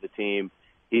anchor of the team.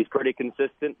 He's pretty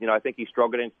consistent. I think he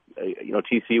struggled in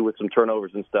TCU with some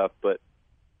turnovers and stuff, but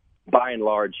by and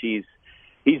large, he's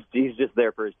just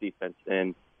there for his defense.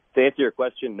 And to answer your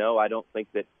question, no, I don't think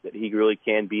that he really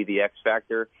can be the X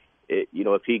factor.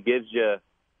 If he gives you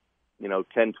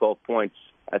 10, 12 points,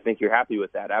 I think you're happy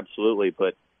with that, absolutely.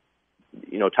 But,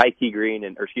 Tyke Green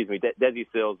Desi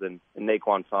Sills and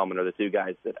Naquan Tallman are the two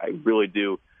guys that I really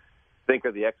do think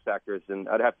are the X factors. And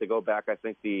I'd have to go back. I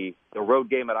think the road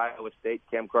game at Iowa State,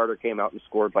 Cam Carter came out and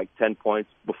scored like 10 points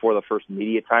before the first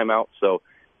media timeout. So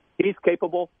he's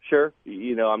capable, sure.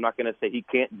 I'm not going to say he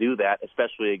can't do that,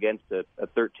 especially against a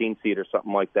 13 seed or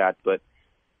something like that. But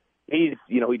he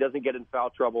doesn't get in foul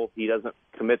trouble. He doesn't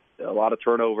commit a lot of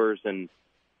turnovers, and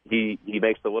he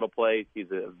makes the little plays.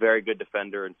 He's a very good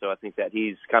defender, and so I think that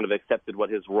he's kind of accepted what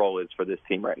his role is for this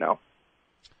team right now.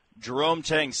 Jerome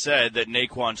Tang said that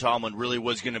Naquan Tallman really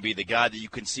was going to be the guy that you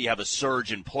can see have a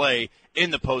surge in play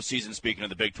in the postseason, speaking of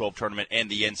the Big 12 tournament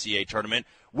and the NCAA tournament.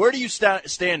 Where do you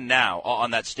stand now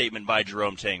on that statement by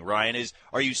Jerome Tang, Ryan?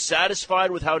 Are you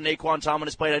satisfied with how Naquan Tallman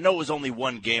has played? I know it was only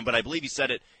one game, but I believe he said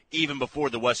it even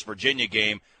before the West Virginia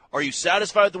game. Are you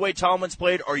satisfied with the way Tallman's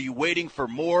played? Are you waiting for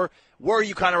more? Where are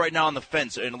you kind of right now on the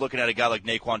fence and looking at a guy like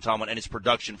Naquan Tallman and his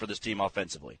production for this team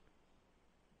offensively?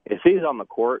 If he's on the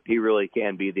court, he really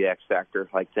can be the X factor,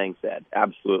 like Tang said.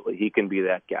 Absolutely, he can be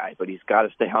that guy, but he's got to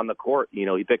stay on the court. He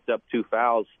picked up 2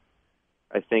 fouls,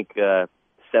 I think 7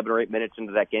 or 8 minutes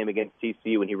into that game against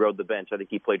TCU when he rode the bench. I think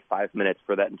he played 5 minutes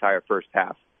for that entire first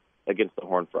half against the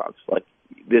Horned Frogs. Like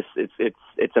this,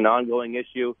 it's an ongoing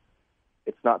issue.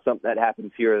 It's not something that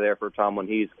happens here or there for Tomlin.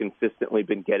 He's consistently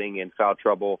been getting in foul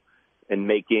trouble and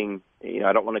making,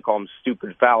 I don't want to call them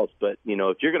stupid fouls, but,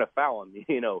 if you're going to foul him,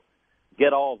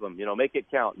 get all of them, make it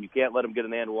count. You can't let them get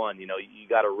an and one. You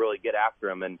got to really get after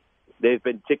them. And they've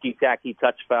been ticky-tacky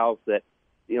touch fouls that,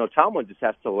 Tomlin just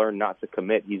has to learn not to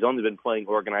commit. He's only been playing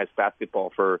organized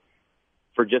basketball for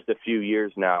just a few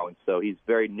years now. And so he's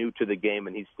very new to the game,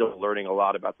 and he's still learning a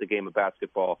lot about the game of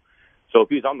basketball. So if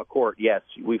he's on the court, yes,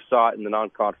 we saw it in the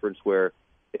non-conference where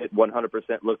it 100%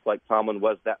 looked like Tomlin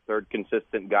was that third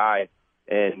consistent guy.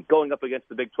 And going up against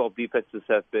the Big 12 defenses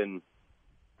have been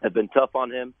tough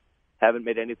on him. Haven't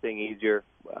made anything easier,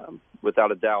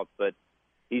 without a doubt. But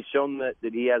he's shown that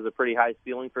he has a pretty high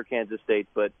ceiling for Kansas State,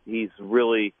 but he's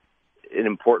really an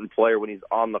important player when he's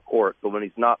on the court. But when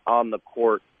he's not on the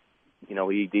court,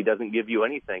 he doesn't give you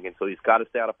anything. And so he's got to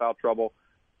stay out of foul trouble.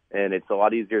 And it's a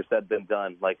lot easier said than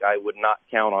done. Like, I would not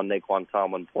count on Naquan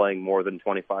Tallman playing more than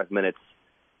 25 minutes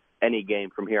any game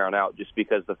from here on out, just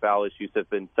because the foul issues have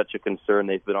been such a concern.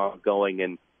 They've been ongoing,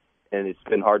 and and it's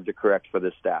been hard to correct for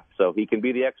this staff. So he can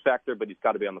be the X factor, but he's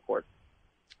got to be on the court.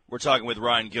 We're talking with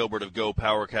Ryan Gilbert of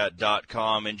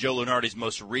GoPowerCat.com, and Joe Lunardi's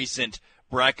most recent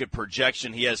bracket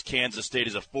projection. He has Kansas State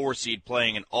as a 4 seed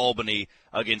playing in Albany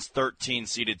against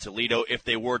 13-seeded Toledo. If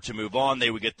they were to move on, they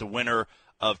would get the winner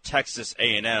of Texas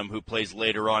A&M, who plays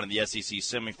later on in the SEC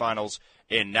semifinals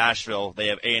in Nashville. They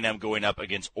have A&M going up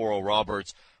against Oral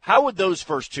Roberts. How would those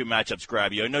first two matchups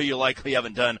grab you? I know you likely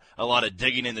haven't done a lot of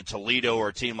digging into Toledo or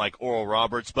a team like Oral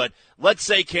Roberts, but let's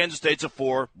say Kansas State's a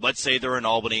 4, let's say they're in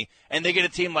Albany, and they get a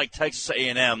team like Texas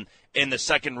A&M in the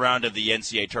second round of the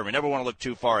NCAA tournament. Never want to look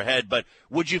too far ahead, but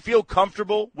would you feel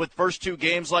comfortable with first two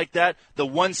games like that? The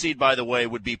 1 seed, by the way,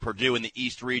 would be Purdue in the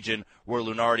East region where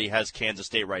Lunardi has Kansas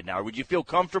State right now. Would you feel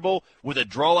comfortable with a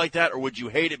draw like that, or would you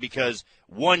hate it because,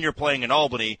 1, you're playing in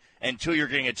Albany, and 2, you're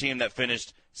getting a team that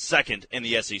finished second in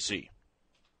the SEC?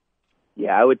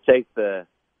 Yeah, I would take the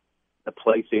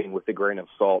placing with a grain of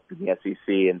salt in the SEC,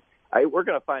 and we're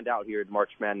going to find out here in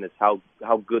March Madness how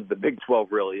good the Big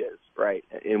 12 really is, right?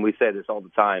 And we say this all the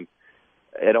time.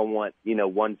 I don't want,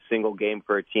 one single game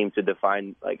for a team to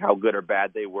define like how good or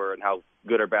bad they were and how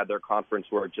good or bad their conference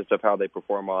were, just of how they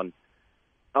perform on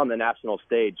the national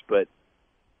stage. But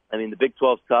I mean, the Big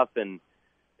 12's tough, and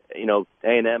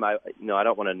A&M, I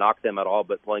don't want to knock them at all,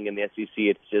 but playing in the SEC,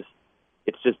 it's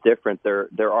just different.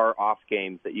 There are off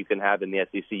games that you can have in the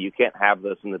SEC. You can't have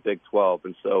those in the Big 12,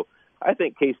 and so I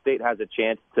think K-State has a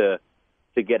chance to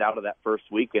get out of that first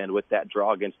weekend with that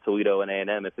draw against Toledo and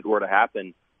A&M if it were to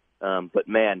happen. But,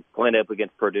 man, playing up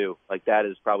against Purdue, like that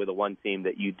is probably the one team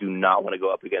that you do not want to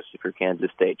go up against if you're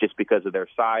Kansas State, just because of their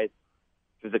size,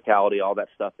 physicality, all that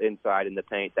stuff inside in the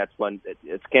paint. That's when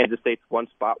it's Kansas State's one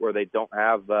spot where they don't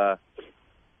have the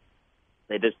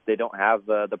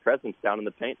presence down in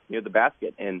the paint near the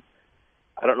basket. And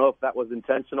I don't know if that was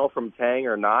intentional from Tang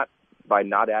or not, by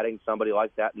not adding somebody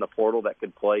like that in the portal that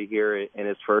could play here in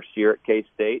his first year at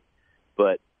K-State.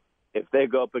 But if they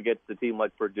go up against a team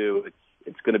like Purdue,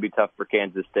 it's going to be tough for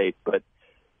Kansas State. But,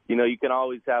 you can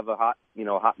always have a hot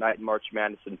night in March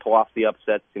Madness and pull off the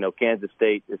upsets. Kansas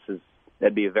State,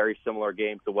 that'd be a very similar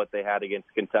game to what they had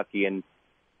against Kentucky in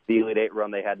the Elite Eight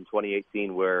run they had in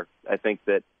 2018, where I think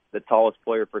that the tallest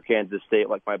player for Kansas State,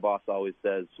 like my boss always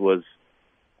says, was,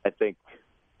 I think,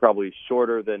 probably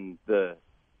shorter than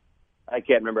I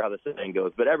can't remember how the saying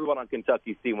goes, but everyone on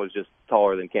Kentucky's team was just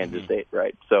taller than Kansas State,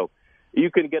 right? So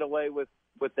you can get away with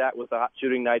that with the hot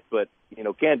shooting nights, but,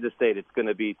 Kansas State, it's going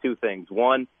to be two things.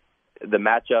 One, the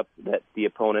matchup that the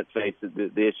opponent faces,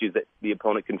 the issues that the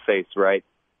opponent can face, right?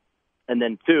 And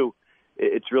then 2,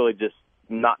 it's really just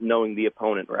not knowing the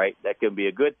opponent, right? That can be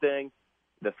a good thing.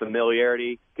 The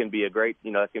familiarity can be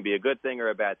that can be a good thing or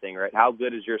a bad thing, right? How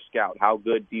good is your scout? How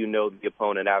good do you know the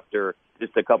opponent after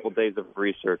just a couple days of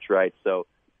research, right? So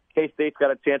K-State's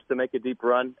got a chance to make a deep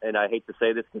run, and I hate to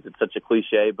say this because it's such a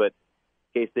cliche, but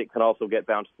K-State can also get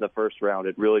bounced in the first round.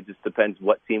 It really just depends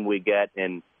what team we get,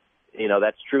 and,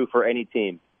 that's true for any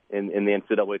team in the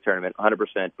NCAA tournament,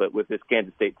 100%. But with this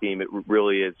Kansas State team, it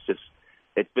really is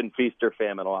it's been feast or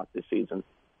famine a lot this season.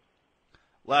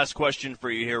 Last question for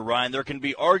you here, Ryan. There can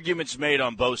be arguments made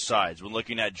on both sides when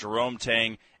looking at Jerome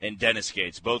Tang and Dennis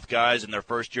Gates. Both guys in their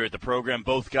first year at the program,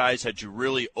 both guys had to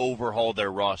really overhaul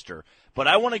their roster. But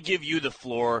I want to give you the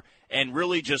floor and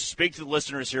really just speak to the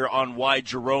listeners here on why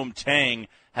Jerome Tang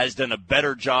has done a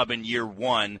better job in year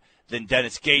 1 than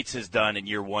Dennis Gates has done in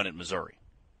year 1 at Missouri.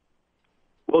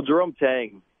 Well, Jerome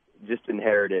Tang just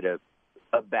inherited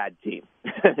a bad team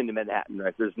in Manhattan,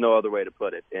 right? There's no other way to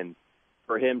put it. And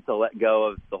for him to let go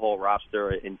of the whole roster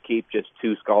and keep just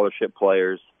 2 scholarship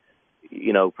players,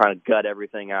 kind of gut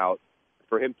everything out,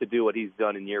 for him to do what he's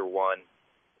done in year 1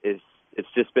 it's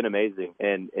just been amazing.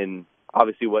 And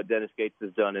obviously what Dennis Gates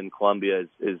has done in Columbia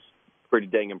is pretty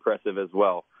dang impressive as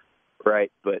well,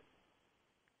 right? But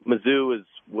Mizzou is,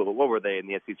 what were they in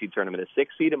the SEC tournament, a 6th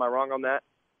seed? Am I wrong on that?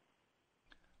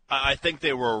 I think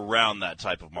they were around that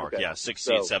type of mark, okay. Yeah, 6th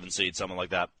seed, 7th seed, something like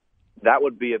that. That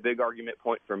would be a big argument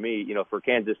point for me, for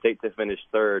Kansas State to finish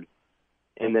 3rd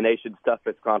in the nation's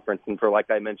toughest conference, and for, like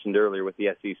I mentioned earlier with the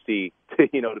SEC,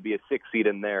 to be a 6th seed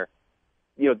in there.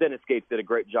 Dennis Gates did a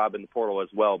great job in the portal as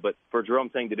well, but for Jerome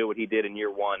Tang to do what he did in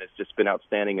year 1 has just been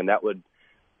outstanding, and that would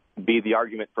be the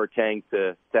argument for Tang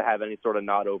to have any sort of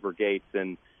nod over Gates.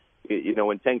 And,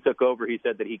 when Tang took over, he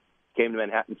said that he came to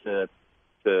Manhattan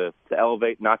to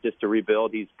elevate, not just to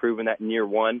rebuild. He's proven that in year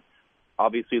 1.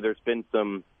 Obviously, there's been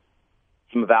some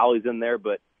valleys in there,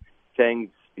 but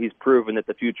he's proven that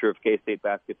the future of K-State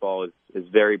basketball is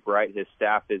very bright. His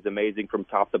staff is amazing from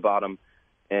top to bottom,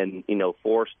 and 3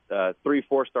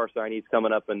 4-star signees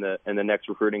coming up in the next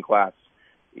recruiting class.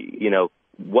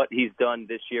 what he's done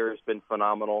this year has been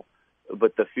phenomenal,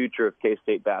 but the future of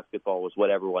K-State basketball was what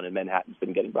everyone in Manhattan's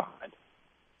been getting behind.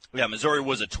 Yeah, Missouri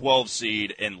was a 12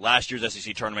 seed in last year's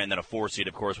SEC tournament and then a 4 seed,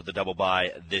 of course, with the double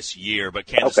bye this year. But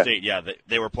Kansas State,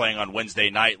 they were playing on Wednesday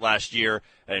night last year,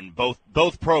 and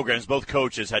both programs, both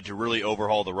coaches had to really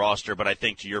overhaul the roster. But I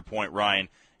think to your point, Ryan,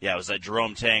 it was that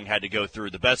Jerome Tang had to go through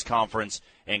the best conference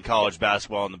in college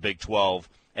basketball in the Big 12.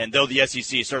 And though the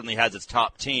SEC certainly has its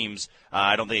top teams,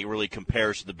 I don't think it really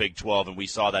compares to the Big 12, and we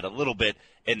saw that a little bit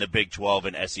in the Big 12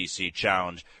 and SEC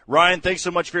Challenge. Ryan, thanks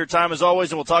so much for your time as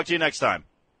always, and we'll talk to you next time.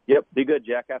 Yep, be good,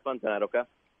 Jack. Have fun tonight, okay?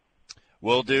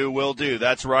 Will do.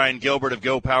 That's Ryan Gilbert of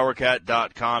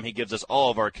GoPowerCat.com. He gives us all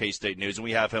of our K-State news, and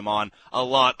we have him on a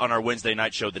lot on our Wednesday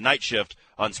night show, The Night Shift,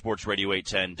 on Sports Radio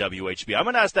 810 WHB. I'm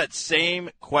going to ask that same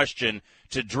question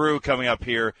to Drew coming up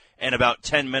here in about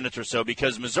 10 minutes or so,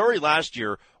 because Missouri last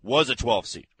year was a 12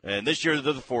 seed, and this year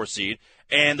they're the 4 seed,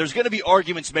 and there's going to be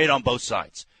arguments made on both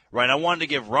sides, right? I wanted to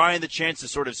give Ryan the chance to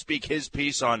sort of speak his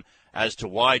piece on as to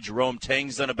why Jerome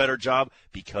Tang's done a better job,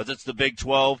 because it's the Big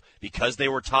 12, because they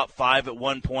were top 5 at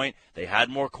one point, they had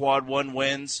more quad 1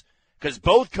 wins, because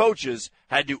both coaches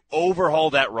had to overhaul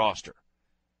that roster.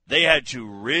 They had to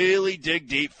really dig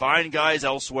deep, find guys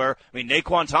elsewhere. I mean,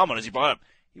 Naquan Tomlin, as he brought up,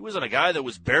 he wasn't a guy that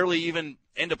was barely even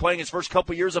into playing his first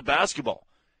couple years of basketball.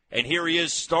 And here he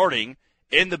is starting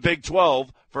in the Big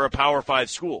 12 for a Power 5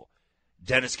 school.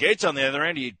 Dennis Gates, on the other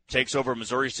end, he takes over a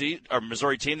Missouri team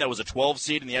that was a 12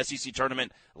 seed in the SEC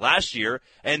tournament last year,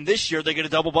 and this year they get a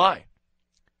double bye.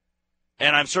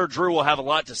 And I'm sure Drew will have a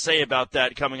lot to say about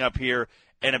that coming up here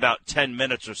in about 10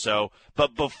 minutes or so.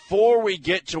 But before we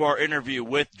get to our interview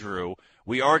with Drew,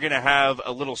 we are going to have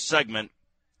a little segment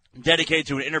dedicated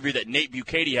to an interview that Nate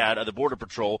Bukaty had of the Border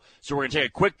Patrol. So we're going to take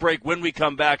a quick break. When we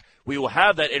come back, we will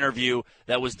have that interview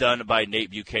that was done by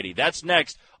Nate Bukaty. That's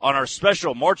next on our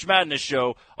special March Madness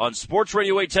show on Sports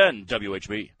Radio 810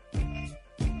 WHB.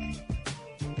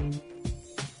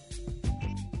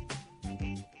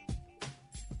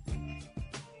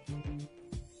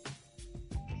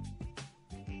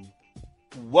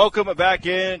 Welcome back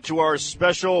into our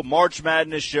special March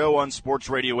Madness show on Sports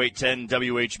Radio 810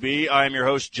 WHB. I am your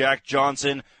host, Jack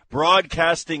Johnson,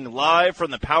 broadcasting live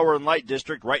from the Power and Light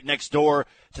District right next door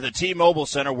to the T-Mobile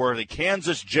Center, where the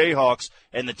Kansas Jayhawks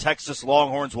and the Texas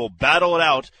Longhorns will battle it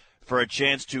out for a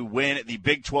chance to win the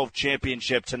Big 12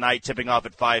 championship tonight, tipping off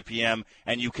at 5 p.m.,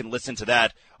 and you can listen to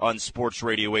that on Sports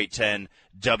Radio 810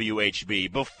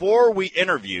 WHB. Before we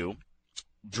interview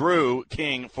Drew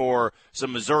King for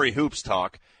some Missouri hoops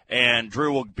talk, and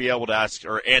Drew will be able to ask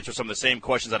or answer some of the same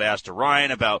questions that I asked to Ryan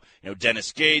about,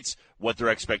 Dennis Gates, what their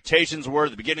expectations were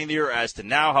at the beginning of the year as to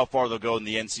now, how far they'll go in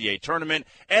the NCAA tournament,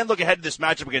 and look ahead to this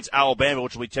matchup against Alabama,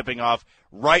 which will be tipping off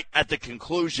right at the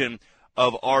conclusion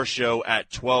of our show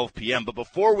at 12 p.m. But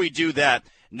before we do that,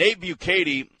 Nate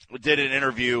Bukaty did an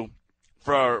interview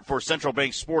for Central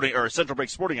Bank Sporting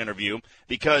interview,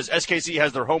 because SKC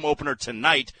has their home opener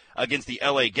tonight against the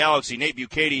LA Galaxy. Nate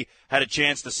Bukaty had a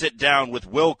chance to sit down with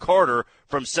Will Carter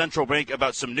from Central Bank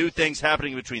about some new things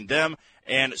happening between them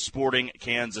and Sporting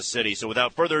Kansas City. So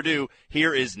without further ado,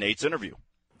 here is Nate's interview.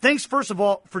 Thanks, first of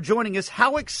all, for joining us.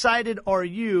 How excited are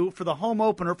you for the home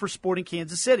opener for Sporting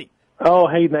Kansas City? Oh,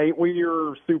 hey, Nate, we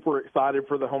are super excited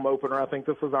for the home opener. I think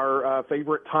this is our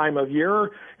favorite time of year,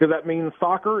 because that means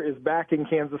soccer is back in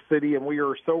Kansas City, and we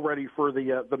are so ready for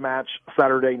the match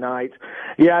Saturday night.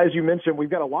 Yeah, as you mentioned,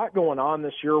 we've got a lot going on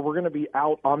this year. We're going to be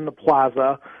out on the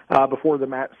plaza before the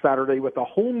match Saturday with a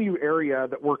whole new area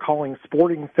that we're calling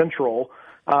Sporting Central.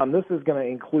 This is going to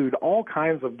include all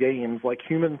kinds of games like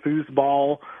human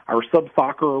foosball, our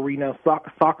sub-soccer arena,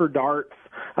 soccer darts.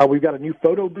 We've got a new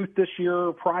photo booth this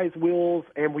year, prize wheels,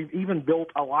 and we've even built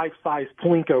a life-size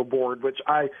Plinko board, which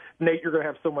Nate, you're going to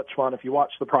have so much fun. If you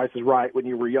watched The Price is Right when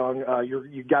you were young,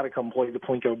 you got to come play the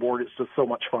Plinko board. It's just so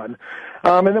much fun.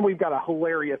 And then we've got a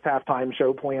hilarious halftime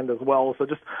show planned as well. So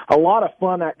just a lot of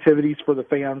fun activities for the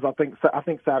fans. I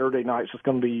think Saturday night is just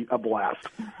going to be a blast.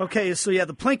 Okay, so yeah,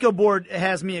 the Plinko board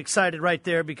has me excited right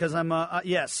there, because I'm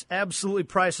yes, absolutely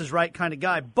Price is Right kind of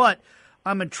guy, but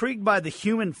I'm intrigued by the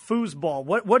human foosball.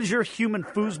 What is your human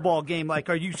foosball game like?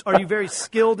 Are you very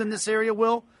skilled in this area,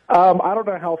 Will? I don't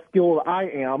know how skilled I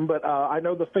am, but I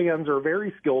know the fans are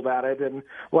very skilled at it. And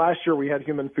last year we had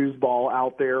human foosball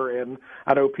out there, and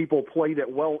I know people played it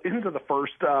well into the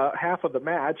first half of the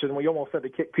match, and we almost had to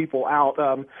kick people out.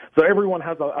 So everyone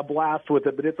has a blast with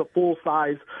it, but it's a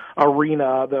full-size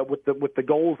arena with the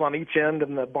goals on each end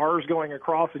and the bars going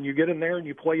across, and you get in there and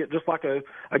you play it just like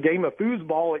a game of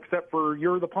foosball, except for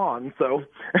you're the pawn. So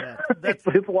yeah, it's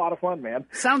a lot of fun, man.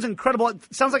 Sounds incredible.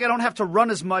 It sounds like I don't have to run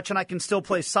as much, and I can still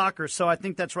play soccer soccer, so I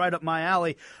think that's right up my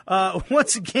alley.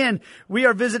 Once again, we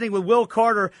are visiting with Will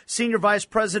Carter, Senior Vice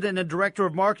President and Director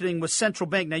of Marketing with Central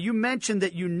Bank. Now, you mentioned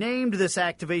that you named this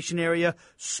activation area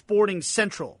Sporting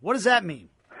Central. What does that mean?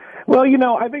 Well,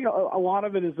 I think a lot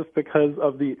of it is just because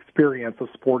of the experience of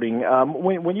sporting.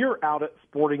 When you're out at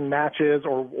sporting matches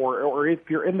or if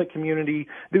you're in the community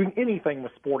doing anything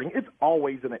with sporting, it's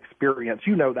always an experience.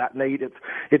 You know that, Nate.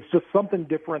 It's just something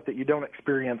different that you don't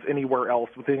experience anywhere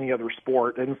else with any other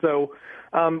sport. And so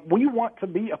we want to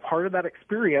be a part of that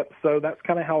experience. So that's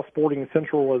kind of how Sporting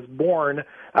Central was born.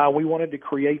 We wanted to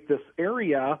create this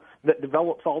area that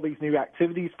develops all these new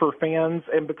activities for fans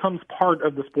and becomes part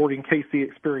of the Sporting KC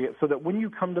experience, so that when you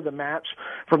come to the match,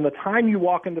 from the time you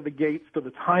walk into the gates to the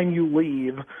time you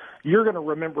leave, you're going to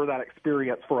remember that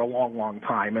experience for a long, long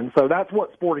time. And so that's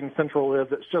what Sporting Central is.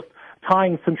 It's just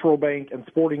tying Central Bank and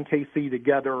Sporting KC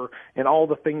together and all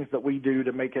the things that we do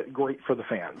to make it great for the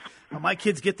fans. Well, my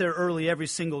kids get there early every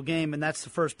single game, and that's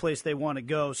the first place they want to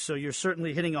go. So you're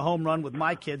certainly hitting a home run with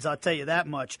my kids, I'll tell you that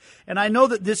much. And I know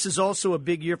that this is also a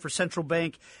big year for Central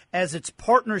Bank as its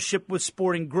partnership with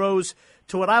Sporting grows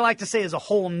to what I like to say is a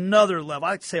whole nother level.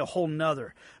 I like to say a whole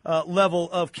nother level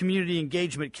of community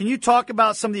engagement. Can you talk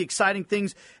about some of the exciting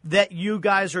things that you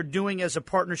guys are doing as a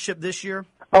partnership this year?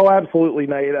 Oh, absolutely,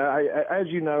 Nate. As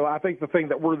you know, I think the thing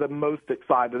that we're the most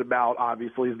excited about,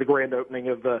 obviously, is the grand opening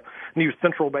of the new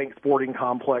Central Bank Sporting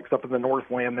Complex up in the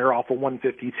Northland there off of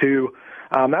 152.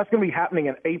 That's going to be happening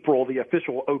in April, the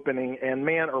official opening, and,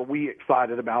 man, are we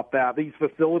excited about that. These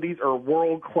facilities are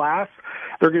world-class.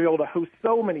 They're going to be able to host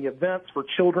so many events for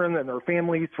children and their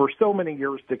families for so many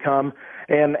years to come.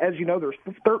 And as you know, there's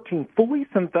 13 fully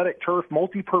synthetic turf,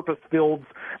 multi-purpose fields.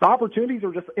 The opportunities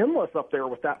are just endless up there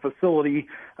with that facility.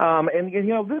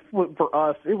 This was, for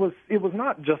us, it was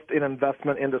not just an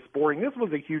investment into sporting. This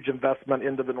was a huge investment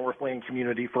into the Northland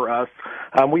community for us.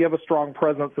 We have a strong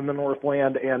presence in the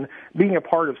Northland, and being a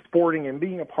part of sporting and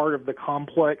being a part of the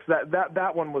complex,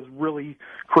 that one was really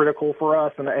critical for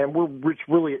us, and we're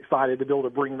really excited to be able to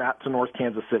bring that to North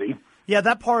Kansas City. Yeah,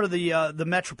 that part of the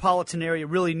metropolitan area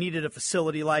really needed a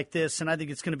facility like this, and I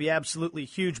think it's going to be absolutely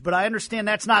huge. But I understand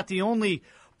that's not the only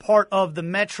part of the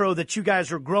metro that you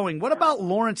guys are growing. What about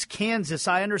Lawrence, Kansas?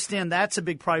 I understand that's a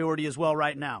big priority as well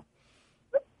right now.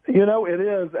 It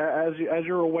is, as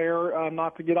you're aware,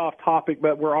 not to get off topic,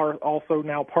 but we're also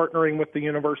now partnering with the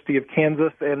University of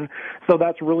Kansas, and so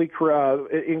that's really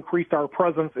increased our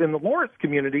presence in the Lawrence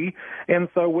community. And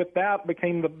so with that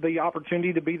became the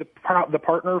opportunity to be the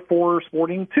partner for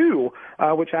Sporting 2,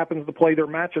 which happens to play their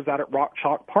matches out at Rock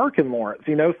Chalk Park in Lawrence.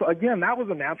 So again, that was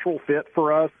a natural fit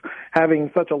for us, having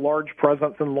such a large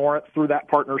presence in Lawrence through that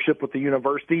partnership with the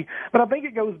university. But I think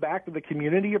it goes back to the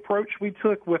community approach we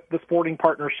took with the Sporting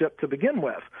partnership to begin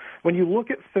with. When you look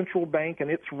at Central Bank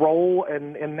and its role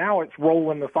and now its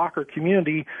role in the soccer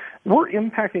community, we're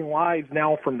impacting lives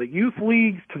now from the youth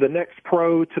leagues to the next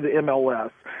pro to the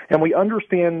MLS. And we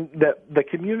understand that the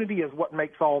community is what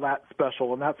makes all that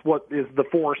special, and that's what is the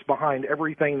force behind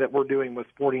everything that we're doing with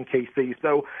Sporting KC.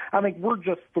 So I think we're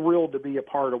just thrilled to be a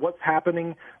part of what's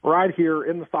happening right here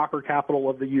in the soccer capital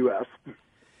of the U.S.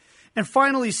 And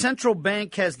finally, Central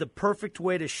Bank has the perfect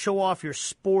way to show off your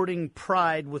sporting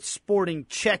pride with Sporting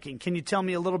Checking. Can you tell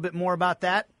me a little bit more about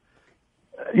that?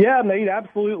 Yeah, Nate,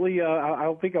 absolutely. I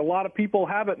don't think a lot of people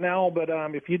have it now, but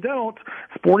if you don't,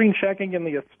 Sporting Checking and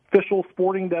the official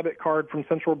sporting debit card from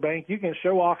Central Bank, you can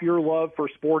show off your love for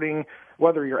sporting,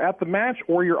 whether you're at the match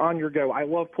or you're on your go. I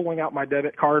love pulling out my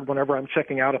debit card whenever I'm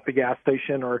checking out at the gas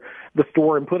station or the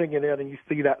store and putting it in, and you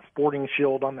see that sporting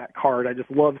shield on that card. I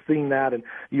just love seeing that, and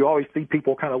you always see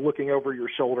people kind of looking over your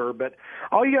shoulder. But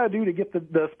all you got to do to get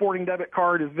the sporting debit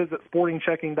card is visit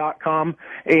sportingchecking.com,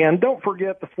 and don't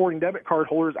forget the sporting debit card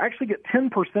holders actually get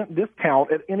 10%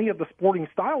 discount at any of the Sporting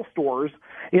Style stores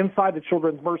inside the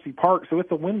Children's Mercy Park. So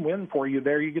it's a win-win for you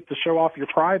there. You get to show off your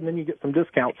pride, and then you get some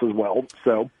discounts as well.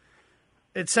 So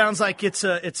it sounds like it's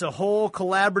a whole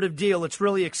collaborative deal. It's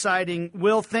really exciting.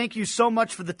 Will, thank you so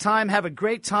much for the time. Have a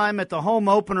great time at the home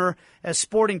opener as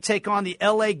Sporting take on the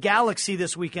LA Galaxy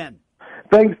this weekend.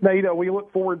 Thanks, Nate. We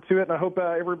look forward to it, and I hope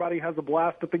everybody has a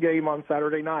blast at the game on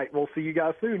Saturday night. We'll see you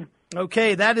guys soon.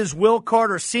 Okay, that is Will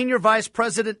Carter, Senior Vice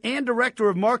President and Director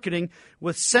of Marketing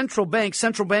with Central Bank.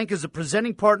 Central Bank is a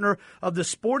presenting partner of the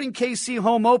Sporting KC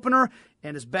home opener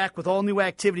and is back with all new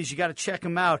activities. You got to check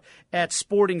them out at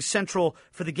Sporting Central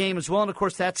for the game as well. And, of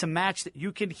course, that's a match that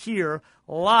you can hear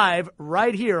live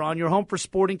right here on your home for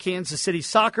Sporting Kansas City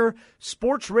Soccer,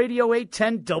 Sports Radio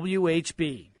 810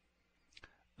 WHB.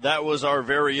 That was our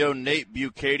very own Nate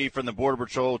Bukaty from the Border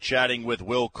Patrol chatting with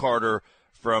Will Carter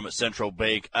from Central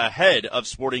Bank ahead of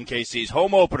Sporting KC's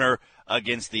home opener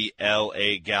against the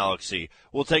LA Galaxy.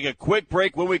 We'll take a quick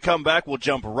break. When we come back, we'll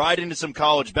jump right into some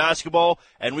college basketball,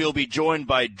 and we'll be joined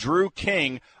by Drew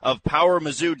King of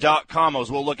PowerMizzou.com as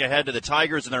we'll look ahead to the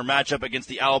Tigers and their matchup against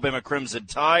the Alabama Crimson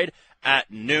Tide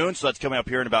at noon. So that's coming up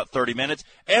here in about 30 minutes.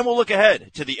 And we'll look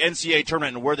ahead to the NCAA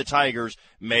tournament and where the Tigers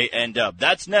may end up.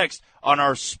 That's next on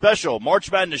our special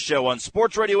March Madness show on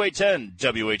Sports Radio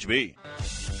 810 WHB.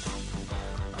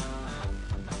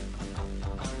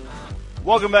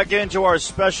 Welcome back into our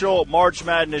special March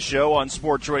Madness show on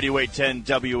Sports Radio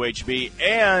 810 WHB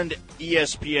and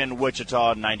ESPN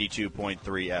Wichita 92.3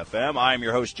 FM. I am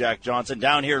your host, Jack Johnson,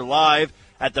 down here live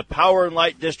at the Power and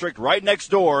Light District right next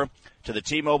door to the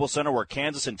T-Mobile Center where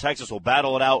Kansas and Texas will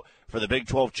battle it out for the Big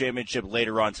 12 championship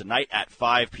later on tonight at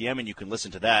 5 p.m., and you can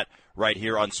listen to that right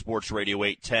here on Sports Radio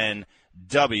 810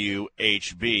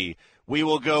 WHB. We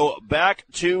will go back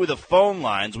to the phone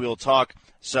lines. We will talk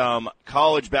some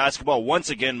college basketball,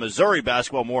 once again, Missouri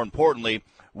basketball, more importantly,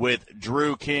 with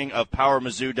Drew King of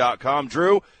PowerMizzou.com.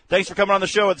 Drew, thanks for coming on the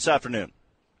show this afternoon.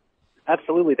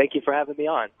 Absolutely. Thank you for having me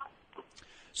on.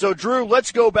 So, Drew,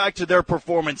 let's go back to their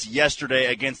performance yesterday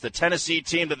against the Tennessee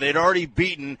team that they'd already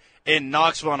beaten in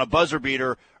Knoxville on a buzzer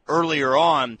beater earlier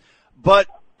on. But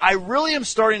I really am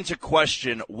starting to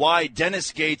question why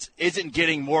Dennis Gates isn't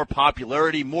getting more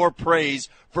popularity, more praise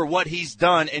for what he's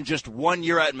done in just 1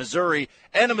 year at Missouri,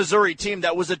 and a Missouri team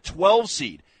that was a 12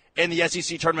 seed in the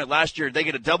SEC tournament last year. They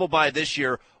get a double bye this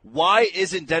year. Why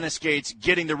isn't Dennis Gates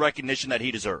getting the recognition that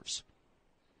he deserves?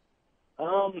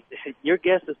 Your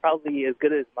guess is probably as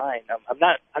good as mine. I'm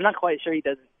not quite sure he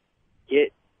doesn't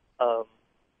get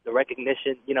the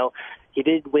recognition. You know, he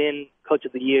did win Coach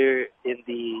of the Year in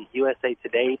the USA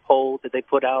Today poll that they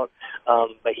put out,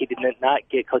 but he did not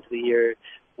get Coach of the Year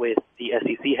with the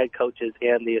SEC head coaches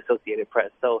and the Associated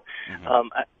Press. So,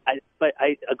 but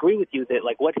I agree with you that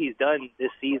like what he's done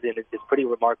this season is pretty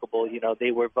remarkable. You know,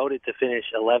 they were voted to finish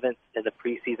 11th in the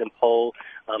preseason poll,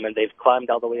 and they've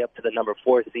climbed all the way up to the number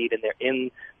 4 seed, and they're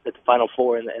in the Final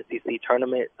Four in the SEC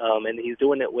tournament. And he's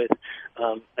doing it with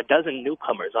a dozen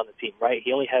newcomers on the team. Right?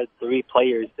 He only had 3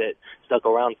 players that stuck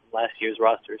around from last year's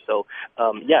roster. So,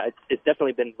 it's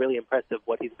definitely been really impressive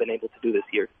what he's been able to do this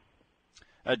year.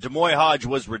 D'Moy Hodge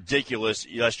was ridiculous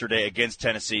yesterday against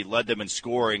Tennessee, led them in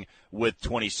scoring with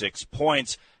 26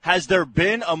 points. Has there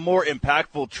been a more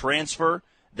impactful transfer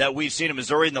that we've seen in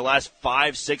Missouri in the last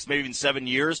 5, 6, maybe even 7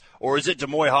 years, or is it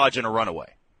D'Moy Hodge in a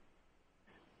runaway?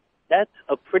 That's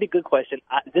a pretty good question.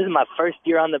 This is my first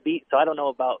year on the beat, so I don't know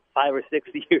about 5 or 6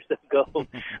 years ago.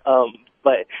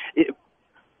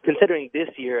 Considering this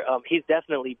year, he's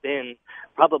definitely been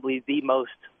probably the most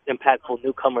impactful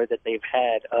newcomer that they've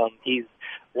had. He's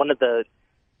one of the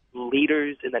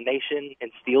leaders in the nation in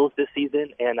steals this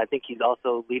season, and I think he's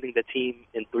also leading the team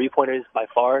in three-pointers by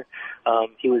far.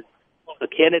 He was a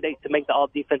candidate to make the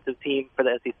all-defensive team for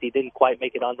the SEC, didn't quite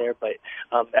make it on there, but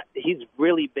he's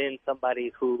really been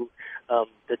somebody who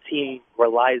the team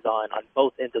relies on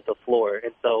both ends of the floor.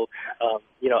 And so,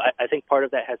 I think part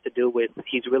of that has to do with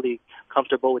he's really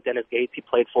comfortable with Dennis Gates. He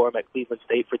played for him at Cleveland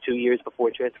State for 2 years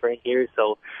before transferring here.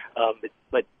 So,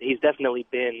 but he's definitely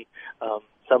been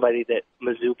somebody that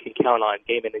Mizzou can count on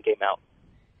game in and game out.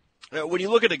 When you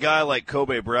look at a guy like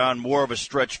Kobe Brown, more of a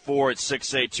stretch 4 at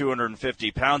 6'8",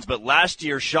 250 pounds, but last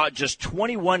year shot just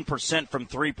 21% from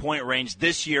three-point range.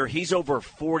 This year, he's over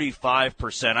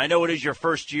 45%. I know it is your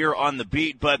first year on the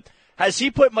beat, but has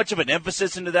he put much of an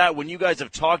emphasis into that? When you guys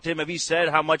have talked to him, have he said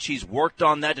how much he's worked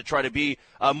on that to try to be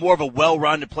more of a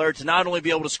well-rounded player, to not only be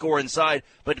able to score inside,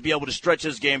 but to be able to stretch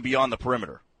his game beyond the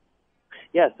perimeter?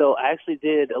 Yeah, so I actually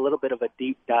did a little bit of a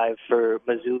deep dive for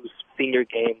Mizzou's senior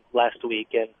game last week,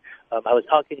 and I was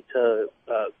talking to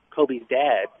Kobe's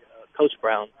dad, Coach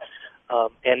Brown,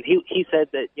 and he said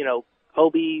that,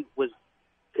 Kobe was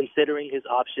considering his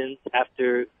options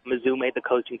after Mizzou made the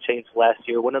coaching change last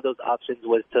year. One of those options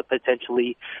was to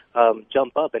potentially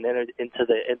jump up and enter into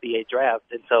the NBA draft,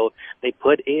 and so they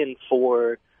put in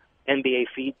for NBA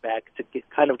feedback to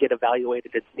get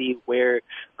evaluated and see where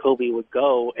Kobe would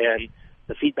go, and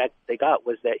the feedback they got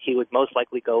was that he would most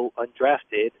likely go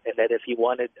undrafted, and that if he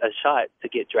wanted a shot to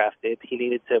get drafted, he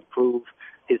needed to improve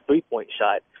his three-point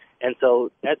shot. And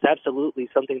so that's absolutely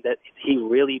something that he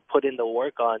really put in the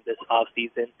work on this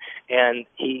offseason, and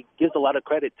he gives a lot of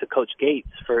credit to Coach Gates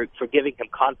for giving him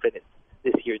confidence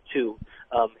this year too.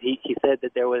 He said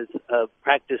that there was a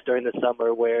practice during the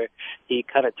summer where he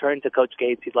kind of turned to Coach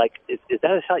Gates. He's like, is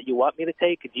that a shot you want me to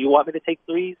take? Do you want me to take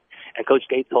threes? And Coach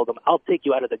Gates told him, I'll take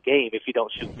you out of the game if you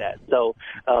don't shoot that. So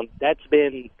that's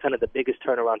been kind of the biggest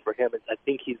turnaround for him. I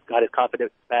think he's got his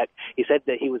confidence back. He said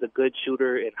that he was a good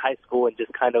shooter in high school and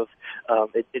just kind of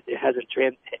it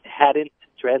hadn't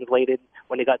translated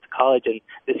when he got to college, and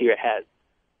this year it has.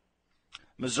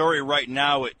 Missouri right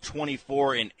now at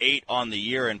 24-8 on the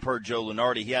year, and per Joe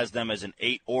Lunardi, he has them as an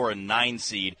 8 or a 9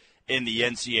 seed in the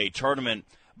NCAA tournament.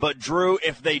 But, Drew,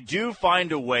 if they do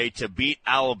find a way to beat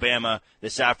Alabama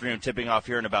this afternoon, tipping off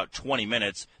here in about 20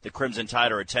 minutes, the Crimson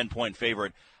Tide are a 10-point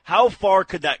favorite, how far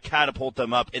could that catapult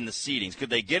them up in the seedings? Could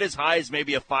they get as high as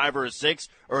maybe a 5 or a 6,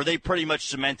 or are they pretty much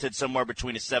cemented somewhere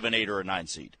between a 7, 8, or a 9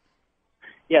 seed?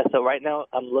 Yeah, so right now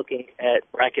I'm looking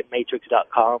at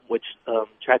bracketmatrix.com, which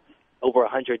tracks over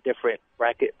 100 different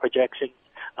bracket projections.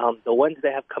 The ones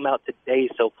that have come out today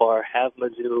so far have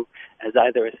Mizzou as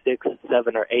either a 6,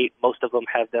 7, or 8. Most of them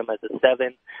have them as a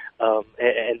 7,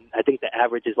 and I think the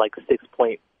average is like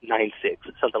 6.96,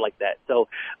 something like that. So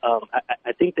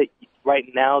I think that right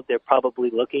now they're probably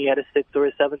looking at a 6 or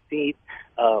a 7 seed.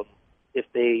 If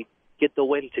they get the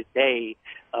win today,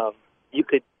 you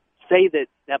could say that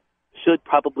should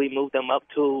probably move them up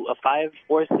to a 5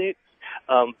 or a 6.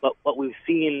 But what we've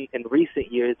seen in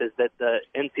recent years is that the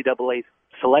NCAA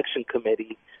selection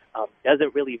committee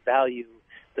doesn't really value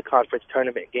the conference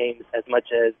tournament games as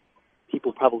much as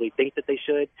people probably think that they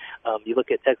should. You look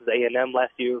at Texas A&M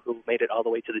last year, who made it all the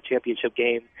way to the championship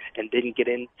game and didn't get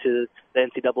into the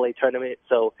NCAA tournament.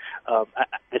 So I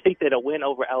think that a win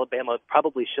over Alabama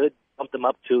probably should bump them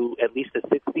up to at least a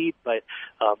 6 seed, but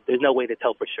there's no way to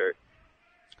tell for sure.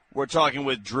 We're talking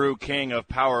with Drew King of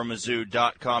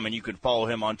PowerMizzou.com, and you can follow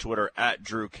him on Twitter at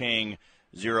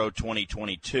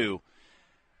DrewKing02022.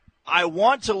 I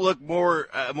want to look more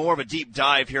of a deep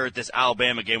dive here at this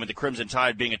Alabama game with the Crimson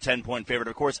Tide being a 10-point favorite.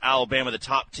 Of course, Alabama, the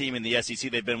top team in the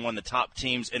SEC. They've been one of the top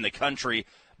teams in the country.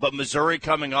 But Missouri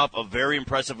coming off a very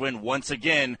impressive win once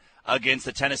again against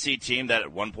the Tennessee team that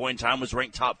at one point in time was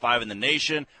ranked top 5 in the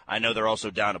nation. I know they're also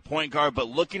down a point guard. But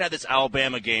looking at this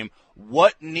Alabama game,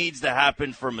 what needs to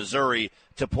happen for Missouri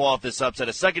to pull off this upset,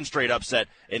 a second straight upset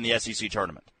in the SEC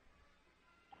tournament?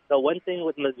 So one thing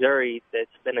with Missouri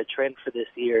that's been a trend for this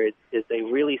year is they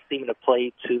really seem to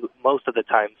play to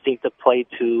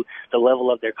the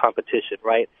level of their competition,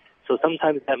 right? So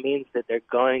sometimes that means that they're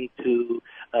going to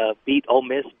beat Ole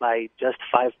Miss by just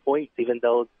 5 points, even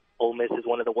though Ole Miss is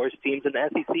one of the worst teams in the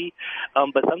SEC.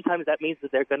 But sometimes that means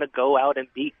that they're going to go out and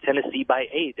beat Tennessee by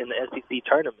 8 in the SEC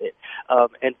tournament.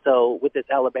 And so with this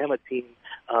Alabama team,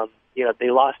 they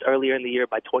lost earlier in the year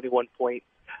by 21 points.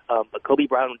 But Kobe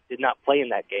Brown did not play in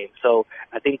that game. So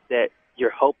I think that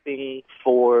you're hoping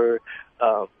for,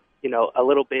 a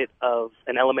little bit of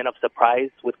an element of surprise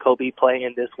with Kobe playing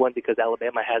in this one because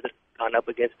Alabama hasn't gone up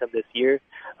against them this year.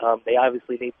 They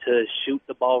obviously need to shoot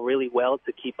the ball really well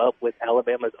to keep up with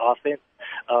Alabama's offense.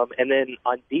 And then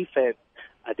on defense,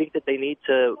 I think that they need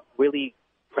to really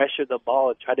pressure the ball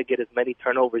and try to get as many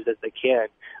turnovers as they can.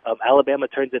 Alabama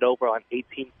turns it over on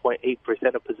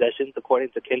 18.8% of possessions, according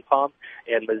to KenPom,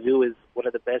 and Mizzou is one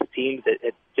of the best teams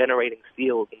at generating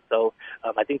steals. And so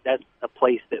I think that's a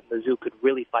place that Mizzou could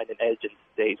really find an edge in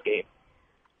today's game.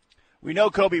 We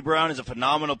know Kobe Brown is a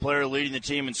phenomenal player, leading the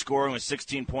team in scoring with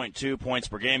 16.2 points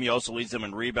per game. He also leads them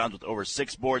in rebounds with over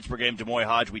 6 boards per game. D'Moy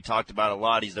Hodge, we talked about a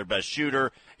lot. He's their best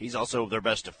shooter. He's also their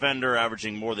best defender,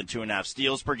 averaging more than 2.5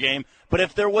 steals per game. But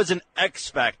if there was an X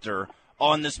factor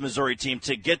on this Missouri team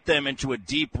to get them into a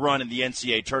deep run in the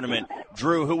NCAA tournament,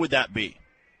 Drew, who would that be?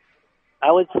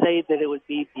 I would say that it would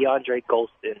be DeAndre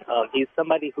Golston. He's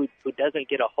somebody who doesn't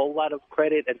get a whole lot of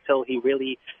credit until he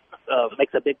really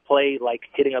makes a big play, like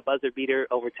hitting a buzzer beater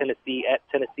over Tennessee at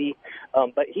Tennessee.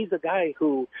 But he's a guy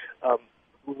who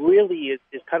really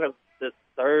is kind of the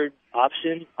third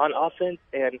option on offense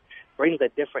and brings a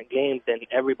different game than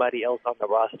everybody else on the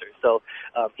roster. So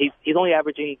he's only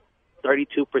averaging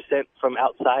 32% from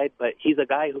outside, but he's a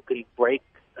guy who can break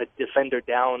a defender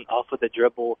down off of the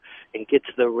dribble and get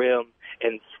to the rim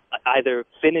and either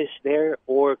finish there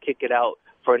or kick it out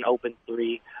for an open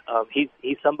three.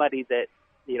 He's somebody that,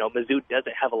 Mizzou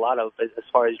doesn't have a lot of as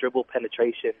far as dribble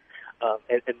penetration.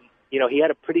 And he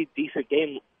had a pretty decent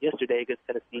game yesterday against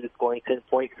Tennessee, scoring 10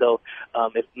 points. So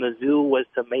if Mizzou was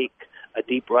to make a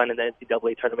deep run in the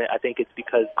NCAA tournament, I think it's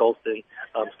because Golston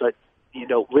starts,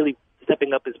 really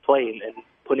stepping up his play and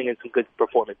putting in some good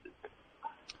performances.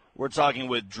 We're talking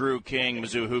with Drew King,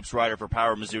 Mizzou Hoops writer for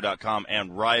PowerMizzou.com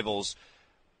and Rivals.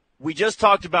 We just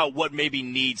talked about what maybe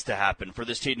needs to happen for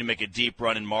this team to make a deep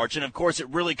run in March. And, of course, it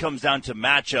really comes down to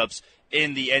matchups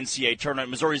in the NCAA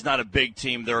tournament. Missouri's not a big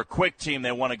team. They're a quick team.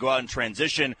 They want to go out and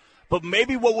transition. But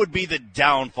maybe what would be the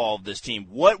downfall of this team?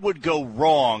 What would go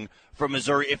wrong for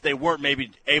Missouri if they weren't maybe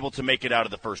able to make it out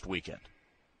of the first weekend?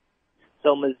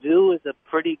 So Mizzou is a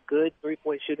pretty good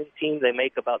three-point shooting team. They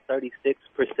make about 36%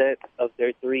 of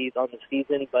their threes on the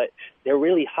season, but they're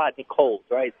really hot and cold,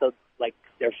 right? So, like,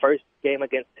 their first game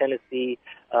against Tennessee,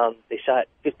 they shot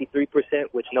 53%,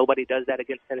 which nobody does that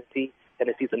against Tennessee.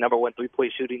 Tennessee's the number one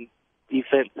three-point shooting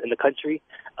defense in the country.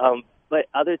 But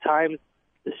other times,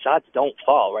 the shots don't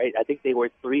fall, right? I think they were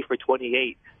 3 for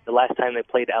 28 the last time they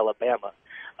played Alabama.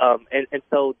 And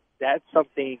so that's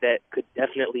something that could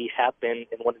definitely happen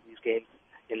in one of these games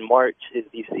in March is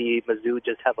you see Mizzou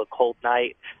just have a cold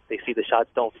night. They see the shots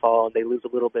don't fall, and they lose a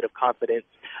little bit of confidence.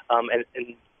 And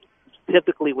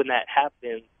typically when that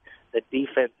happens, the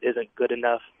defense isn't good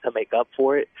enough to make up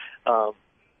for it.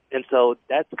 And so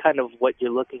that's kind of what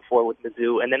you're looking for with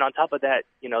Mizzou. And then on top of that,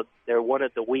 you know, they're one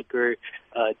of the weaker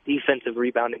defensive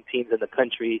rebounding teams in the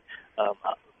country.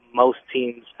 Most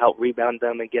teams out-rebound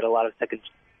them and get a lot of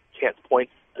second-chance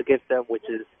points against them, which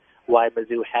is why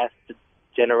Mizzou has to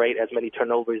generate as many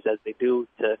turnovers as they do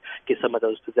to get some of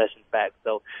those possessions back.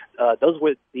 So those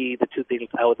would be the two things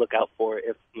I would look out for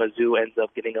if Mizzou ends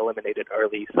up getting eliminated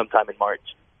early sometime in March.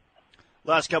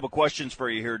 Last couple questions for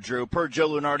you here, Drew. Per Joe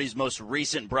Lunardi's most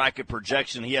recent bracket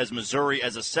projection, he has Missouri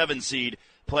as a 7 seed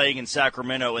playing in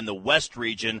Sacramento in the West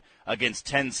region against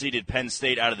 10-seeded Penn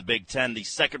State out of the Big Ten. The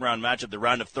second-round matchup, the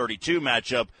round of 32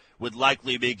 matchup, would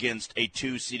likely be against a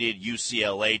 2-seeded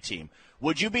UCLA team.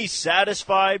 Would you be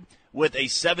satisfied with a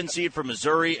 7 seed for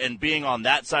Missouri and being on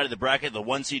that side of the bracket, the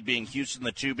 1 seed being Houston,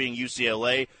 the 2 being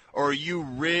UCLA, or are you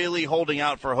really holding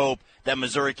out for hope that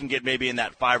Missouri can get maybe in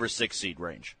that 5 or 6 seed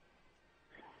range?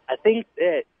 I think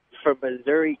that for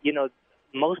Missouri, you know,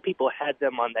 most people had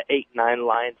them on the 8-9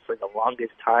 line for the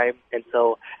longest time, and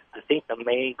so I think the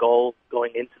main goal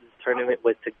going into this tournament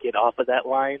was to get off of that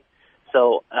line.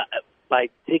 So by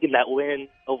taking that win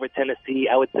over Tennessee,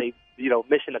 I would say, you know,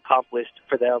 mission accomplished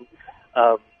for them.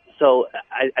 So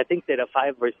I think that a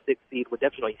 5 or 6 seed would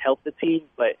definitely help the team,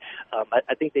 but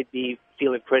I think they'd be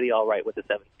feeling pretty all right with the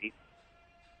 7 seed.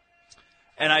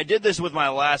 And I did this with my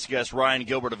last guest, Ryan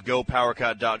Gilbert of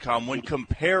GoPowerCut.com, when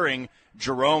comparing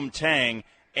Jerome Tang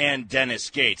and Dennis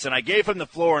Gates. And I gave him the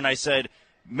floor and I said,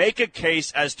 make a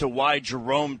case as to why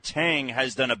Jerome Tang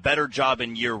has done a better job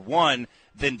in year 1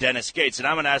 than Dennis Gates. And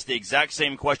I'm going to ask the exact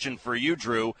same question for you,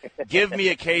 Drew. Give me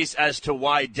a case as to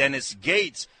why Dennis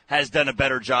Gates has done a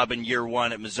better job in year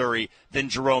 1 at Missouri than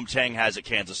Jerome Tang has at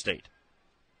Kansas State.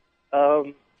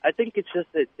 I think it's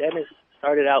just that Dennis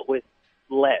started out with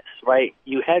less, right?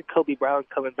 You had Kobe Brown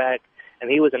coming back, and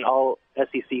he was an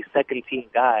all-SEC second-team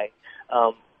guy,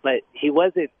 but he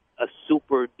wasn't a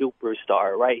super-duper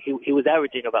star, right? He was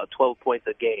averaging about 12 points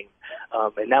a game,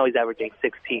 and now he's averaging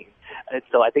 16. And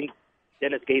so I think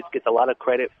Dennis Gates gets a lot of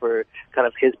credit for kind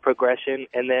of his progression.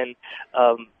 And then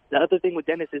the other thing with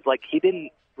Dennis is, like, he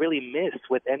didn't really miss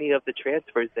with any of the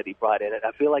transfers that he brought in. And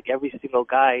I feel like every single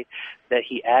guy that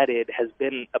he added has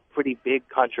been a pretty big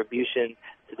contribution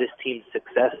to this team's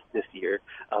success this year.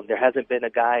 There hasn't been a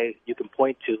guy you can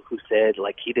point to who said,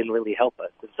 like, he didn't really help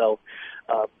us. And so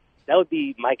that would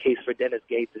be my case for Dennis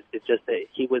Gates. It's just that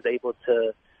he was able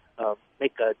to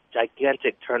make a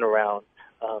gigantic turnaround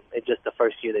in just the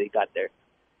first year that he got there.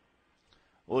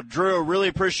 Well, Drew, really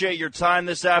appreciate your time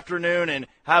this afternoon, and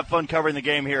have fun covering the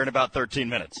game here in about 13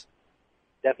 minutes.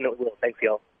 Definitely will. Thanks,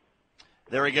 y'all.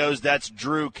 There he goes. That's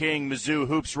Drew King, Mizzou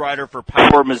Hoops writer for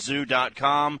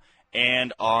PowerMizzou.com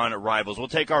and on Rivals. We'll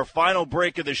take our final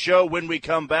break of the show. When we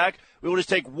come back, we will just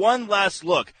take one last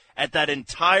look at that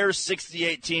entire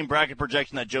 68-team bracket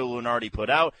projection that Joe Lunardi put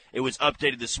out. It was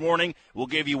updated this morning. We'll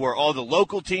give you where all the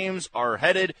local teams are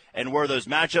headed and where those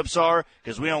matchups are,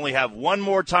 because we only have one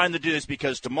more time to do this,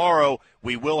 because tomorrow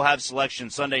we will have Selection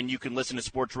Sunday, and you can listen to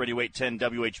Sports Radio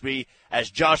 810 WHB as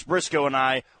Josh Briscoe and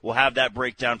I will have that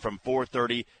breakdown from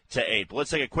 4:30 to 8. But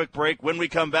let's take a quick break. When we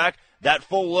come back, that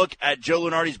full look at Joe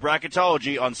Lunardi's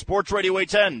bracketology on Sports Radio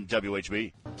 810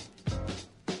 WHB.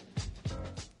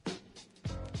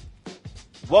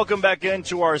 Welcome back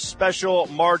into our special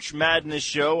March Madness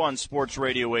show on Sports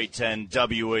Radio 810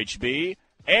 WHB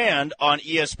and on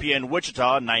ESPN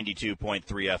Wichita 92.3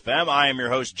 FM. I am your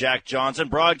host, Jack Johnson,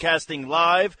 broadcasting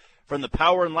live from the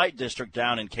Power and Light District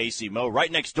down in KC-Mo,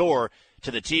 right next door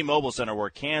to the T-Mobile Center, where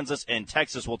Kansas and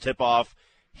Texas will tip off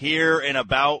here in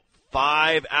about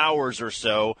 5 hours or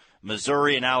so.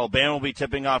 Missouri and Alabama will be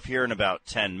tipping off here in about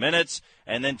 10 minutes.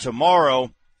 And then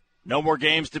tomorrow, No more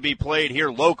games to be played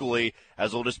here locally,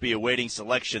 as we'll just be awaiting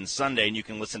Selection Sunday, and you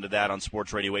can listen to that on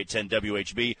Sports Radio 810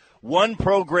 WHB. One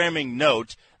programming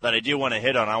note that I do want to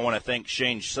hit on, I want to thank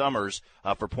Shane Summers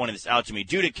for pointing this out to me.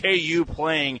 Due to KU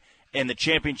playing in the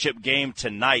championship game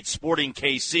tonight, Sporting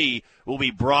KC will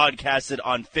be broadcasted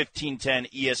on 1510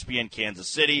 ESPN Kansas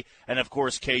City, and of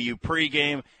course KU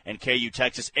pregame and KU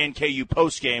Texas and KU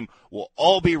postgame will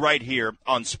all be right here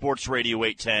on Sports Radio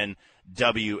 810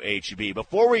 WHB.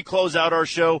 Before we close out our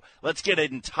show, let's get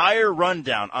an entire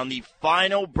rundown on the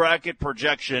final bracket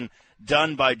projection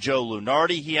done by Joe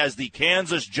Lunardi. He has the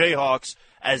Kansas Jayhawks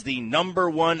as the number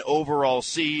 1 overall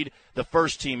seed. The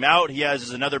first team out he has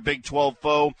is another Big 12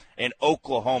 foe in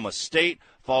Oklahoma State,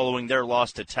 following their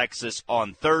loss to Texas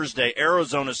on Thursday.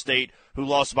 Arizona State, who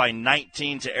lost by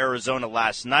 19 to Arizona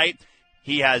last night,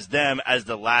 he has them as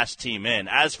the last team in.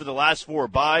 As for the last 4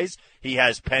 byes, he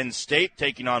has Penn State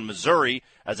taking on Missouri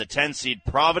as a 10-seed,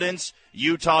 Providence,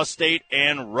 Utah State,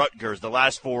 and Rutgers. The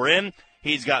last 4 in,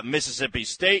 he's got Mississippi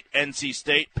State, NC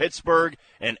State, Pittsburgh,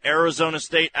 and Arizona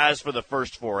State. As for the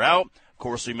first 4 out, of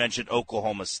course, we mentioned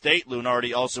Oklahoma State.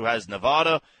 Lunardi also has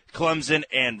Nevada, Clemson,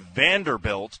 and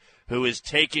Vanderbilt, who is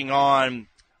taking on,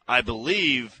 I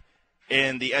believe,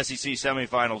 in the SEC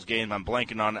semifinals game, I'm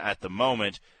blanking on it at the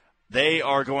moment, they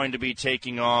are going to be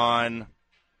taking on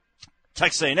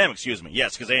Texas A&M,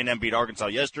 Yes, because A&M beat Arkansas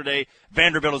yesterday.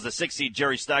 Vanderbilt is the 6th seed.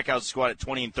 Jerry Stackhouse squad at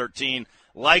 20-13.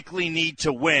 Likely need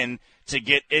to win to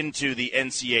get into the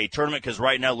NCAA tournament, because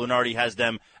right now Lunardi has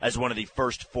them as one of the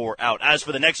first 4 out. As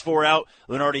for the next 4 out,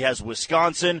 Lunardi has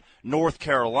Wisconsin, North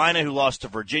Carolina, who lost to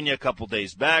Virginia a couple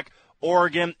days back,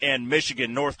 Oregon, and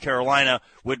Michigan. North Carolina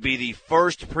would be the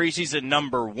first preseason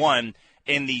number 1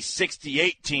 in the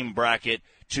 68-team bracket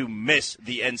to miss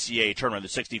the NCAA tournament,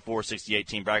 the 64-68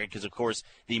 team bracket, because, of course,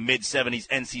 the mid-70s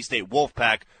NC State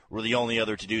Wolfpack were the only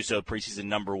other to do so, preseason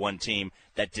number 1 team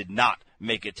that did not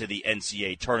make it to the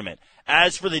NCAA tournament.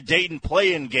 As for the Dayton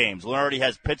play-in games, Lunardi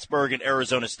has Pittsburgh and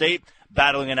Arizona State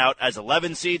battling it out as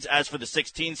 11 seeds. As for the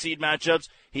 16-seed matchups,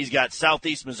 he's got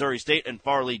Southeast Missouri State and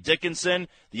Farley Dickinson.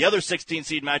 The other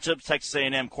 16-seed matchups, Texas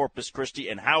A&M, Corpus Christi,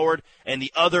 and Howard. And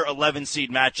the other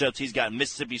 11-seed matchups, he's got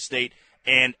Mississippi State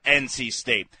and NC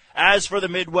State. As for the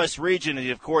Midwest region,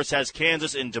 he, of course, has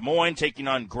Kansas and Des Moines taking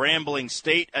on Grambling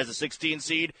State as a 16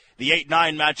 seed. The 8-9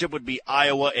 matchup would be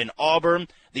Iowa and Auburn.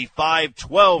 The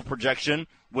 5-12 projection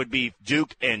would be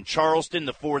Duke and Charleston.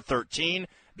 The 4-13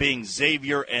 being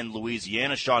Xavier and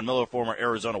Louisiana. Sean Miller, former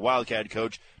Arizona Wildcat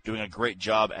coach, doing a great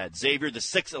job at Xavier. The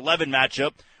 6-11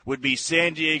 matchup would be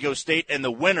San Diego State and the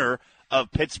winner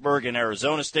of Pittsburgh and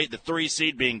Arizona State. The 3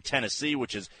 seed being Tennessee,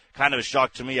 which is kind of a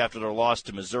shock to me after their loss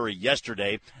to Missouri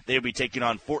yesterday. They will be taking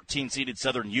on 14-seeded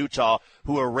Southern Utah,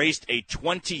 who erased a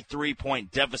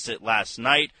 23-point deficit last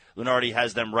night. Lunardi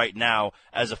has them right now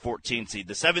as a 14 seed.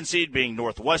 The 7 seed being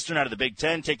Northwestern out of the Big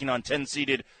Ten, taking on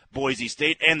 10-seeded Boise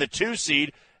State. And the 2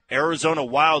 seed, Arizona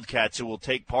Wildcats, who will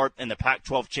take part in the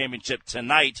Pac-12 championship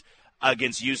tonight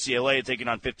against UCLA, taking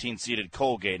on 15-seeded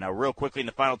Colgate. Now, real quickly in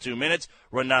the final 2 minutes,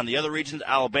 run down the other regions.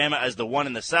 Alabama as the 1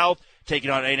 in the South, taking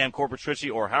on A&M, Corpus Christi,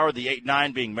 or Howard. The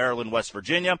 8-9 being Maryland, West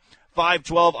Virginia.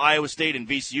 5-12, Iowa State and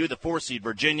VCU. The 4-seed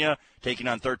Virginia, taking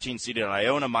on 13-seeded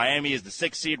Iona. Miami is the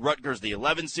 6th seed. Rutgers the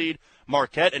 11th seed.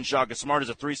 Marquette and Shaka Smart is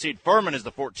a 3-seed. Furman is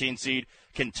the 14th seed.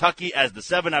 Kentucky as the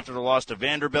 7 after the loss to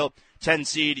Vanderbilt.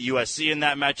 10-seed USC in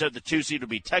that matchup. The 2 seed would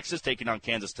be Texas, taking on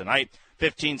Kansas tonight.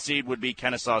 15 seed would be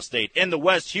Kennesaw State. In the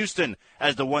West, Houston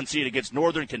as the 1 seed against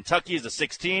Northern Kentucky is the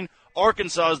 16.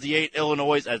 Arkansas is the 8.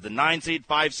 Illinois as the 9 seed.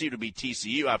 5 seed would be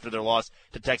TCU after their loss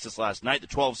to Texas last night. The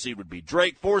 12 seed would be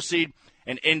Drake. 4 seed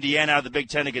and Indiana out of the Big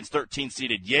Ten against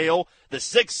 13-seeded Yale. The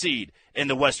 6 seed in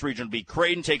the West region would be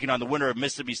Creighton, taking on the winner of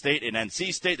Mississippi State and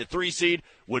NC State. The 3 seed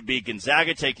would be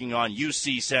Gonzaga, taking on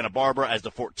UC Santa Barbara as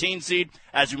the 14 seed.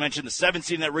 As we mentioned, the 7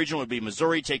 seed in that region would be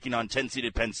Missouri, taking on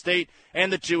 10-seeded Penn State.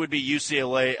 And the 2 would be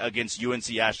UCLA against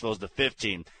UNC Asheville as the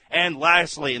 15. And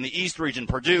lastly, in the East region,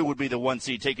 Purdue would be the 1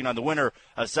 seed, taking on the winner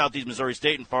of Southeast Missouri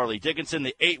State and Farley Dickinson.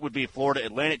 The 8 would be Florida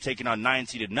Atlantic, taking on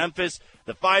 9-seeded Memphis.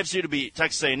 The 5 seed would be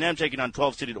Texas A&M, taking on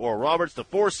 12-seeded Oral Roberts. The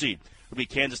 4 seed would be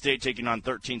Kansas State, taking on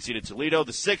 13-seeded Toledo.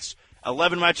 The 6-11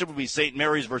 matchup would be St.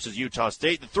 Mary's versus Utah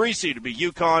State. The 3 seed would be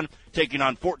UConn, taking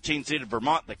on 14-seeded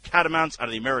Vermont, the Catamounts out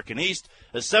of the American East.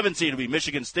 The 7 seed would be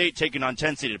Michigan State, taking on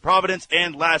 10-seeded Providence.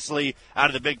 And lastly, out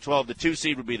of the Big 12, the 2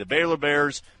 seed would be the Baylor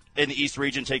Bears in the East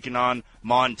region, taking on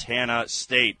Montana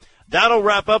State. That'll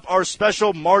wrap up our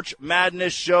special March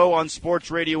Madness show on Sports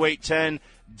Radio 810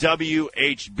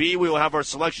 WHB. We will have our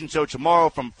selection show tomorrow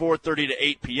from 4:30 to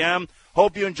 8 p.m.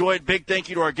 Hope you enjoyed. Big thank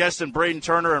you to our guests, Braden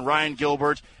Turner and Ryan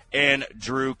Gilbert and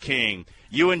Drew King.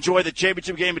 you enjoy the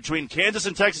championship game between Kansas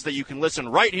and Texas that you can listen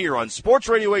right here on Sports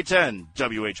Radio 810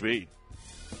 WHB.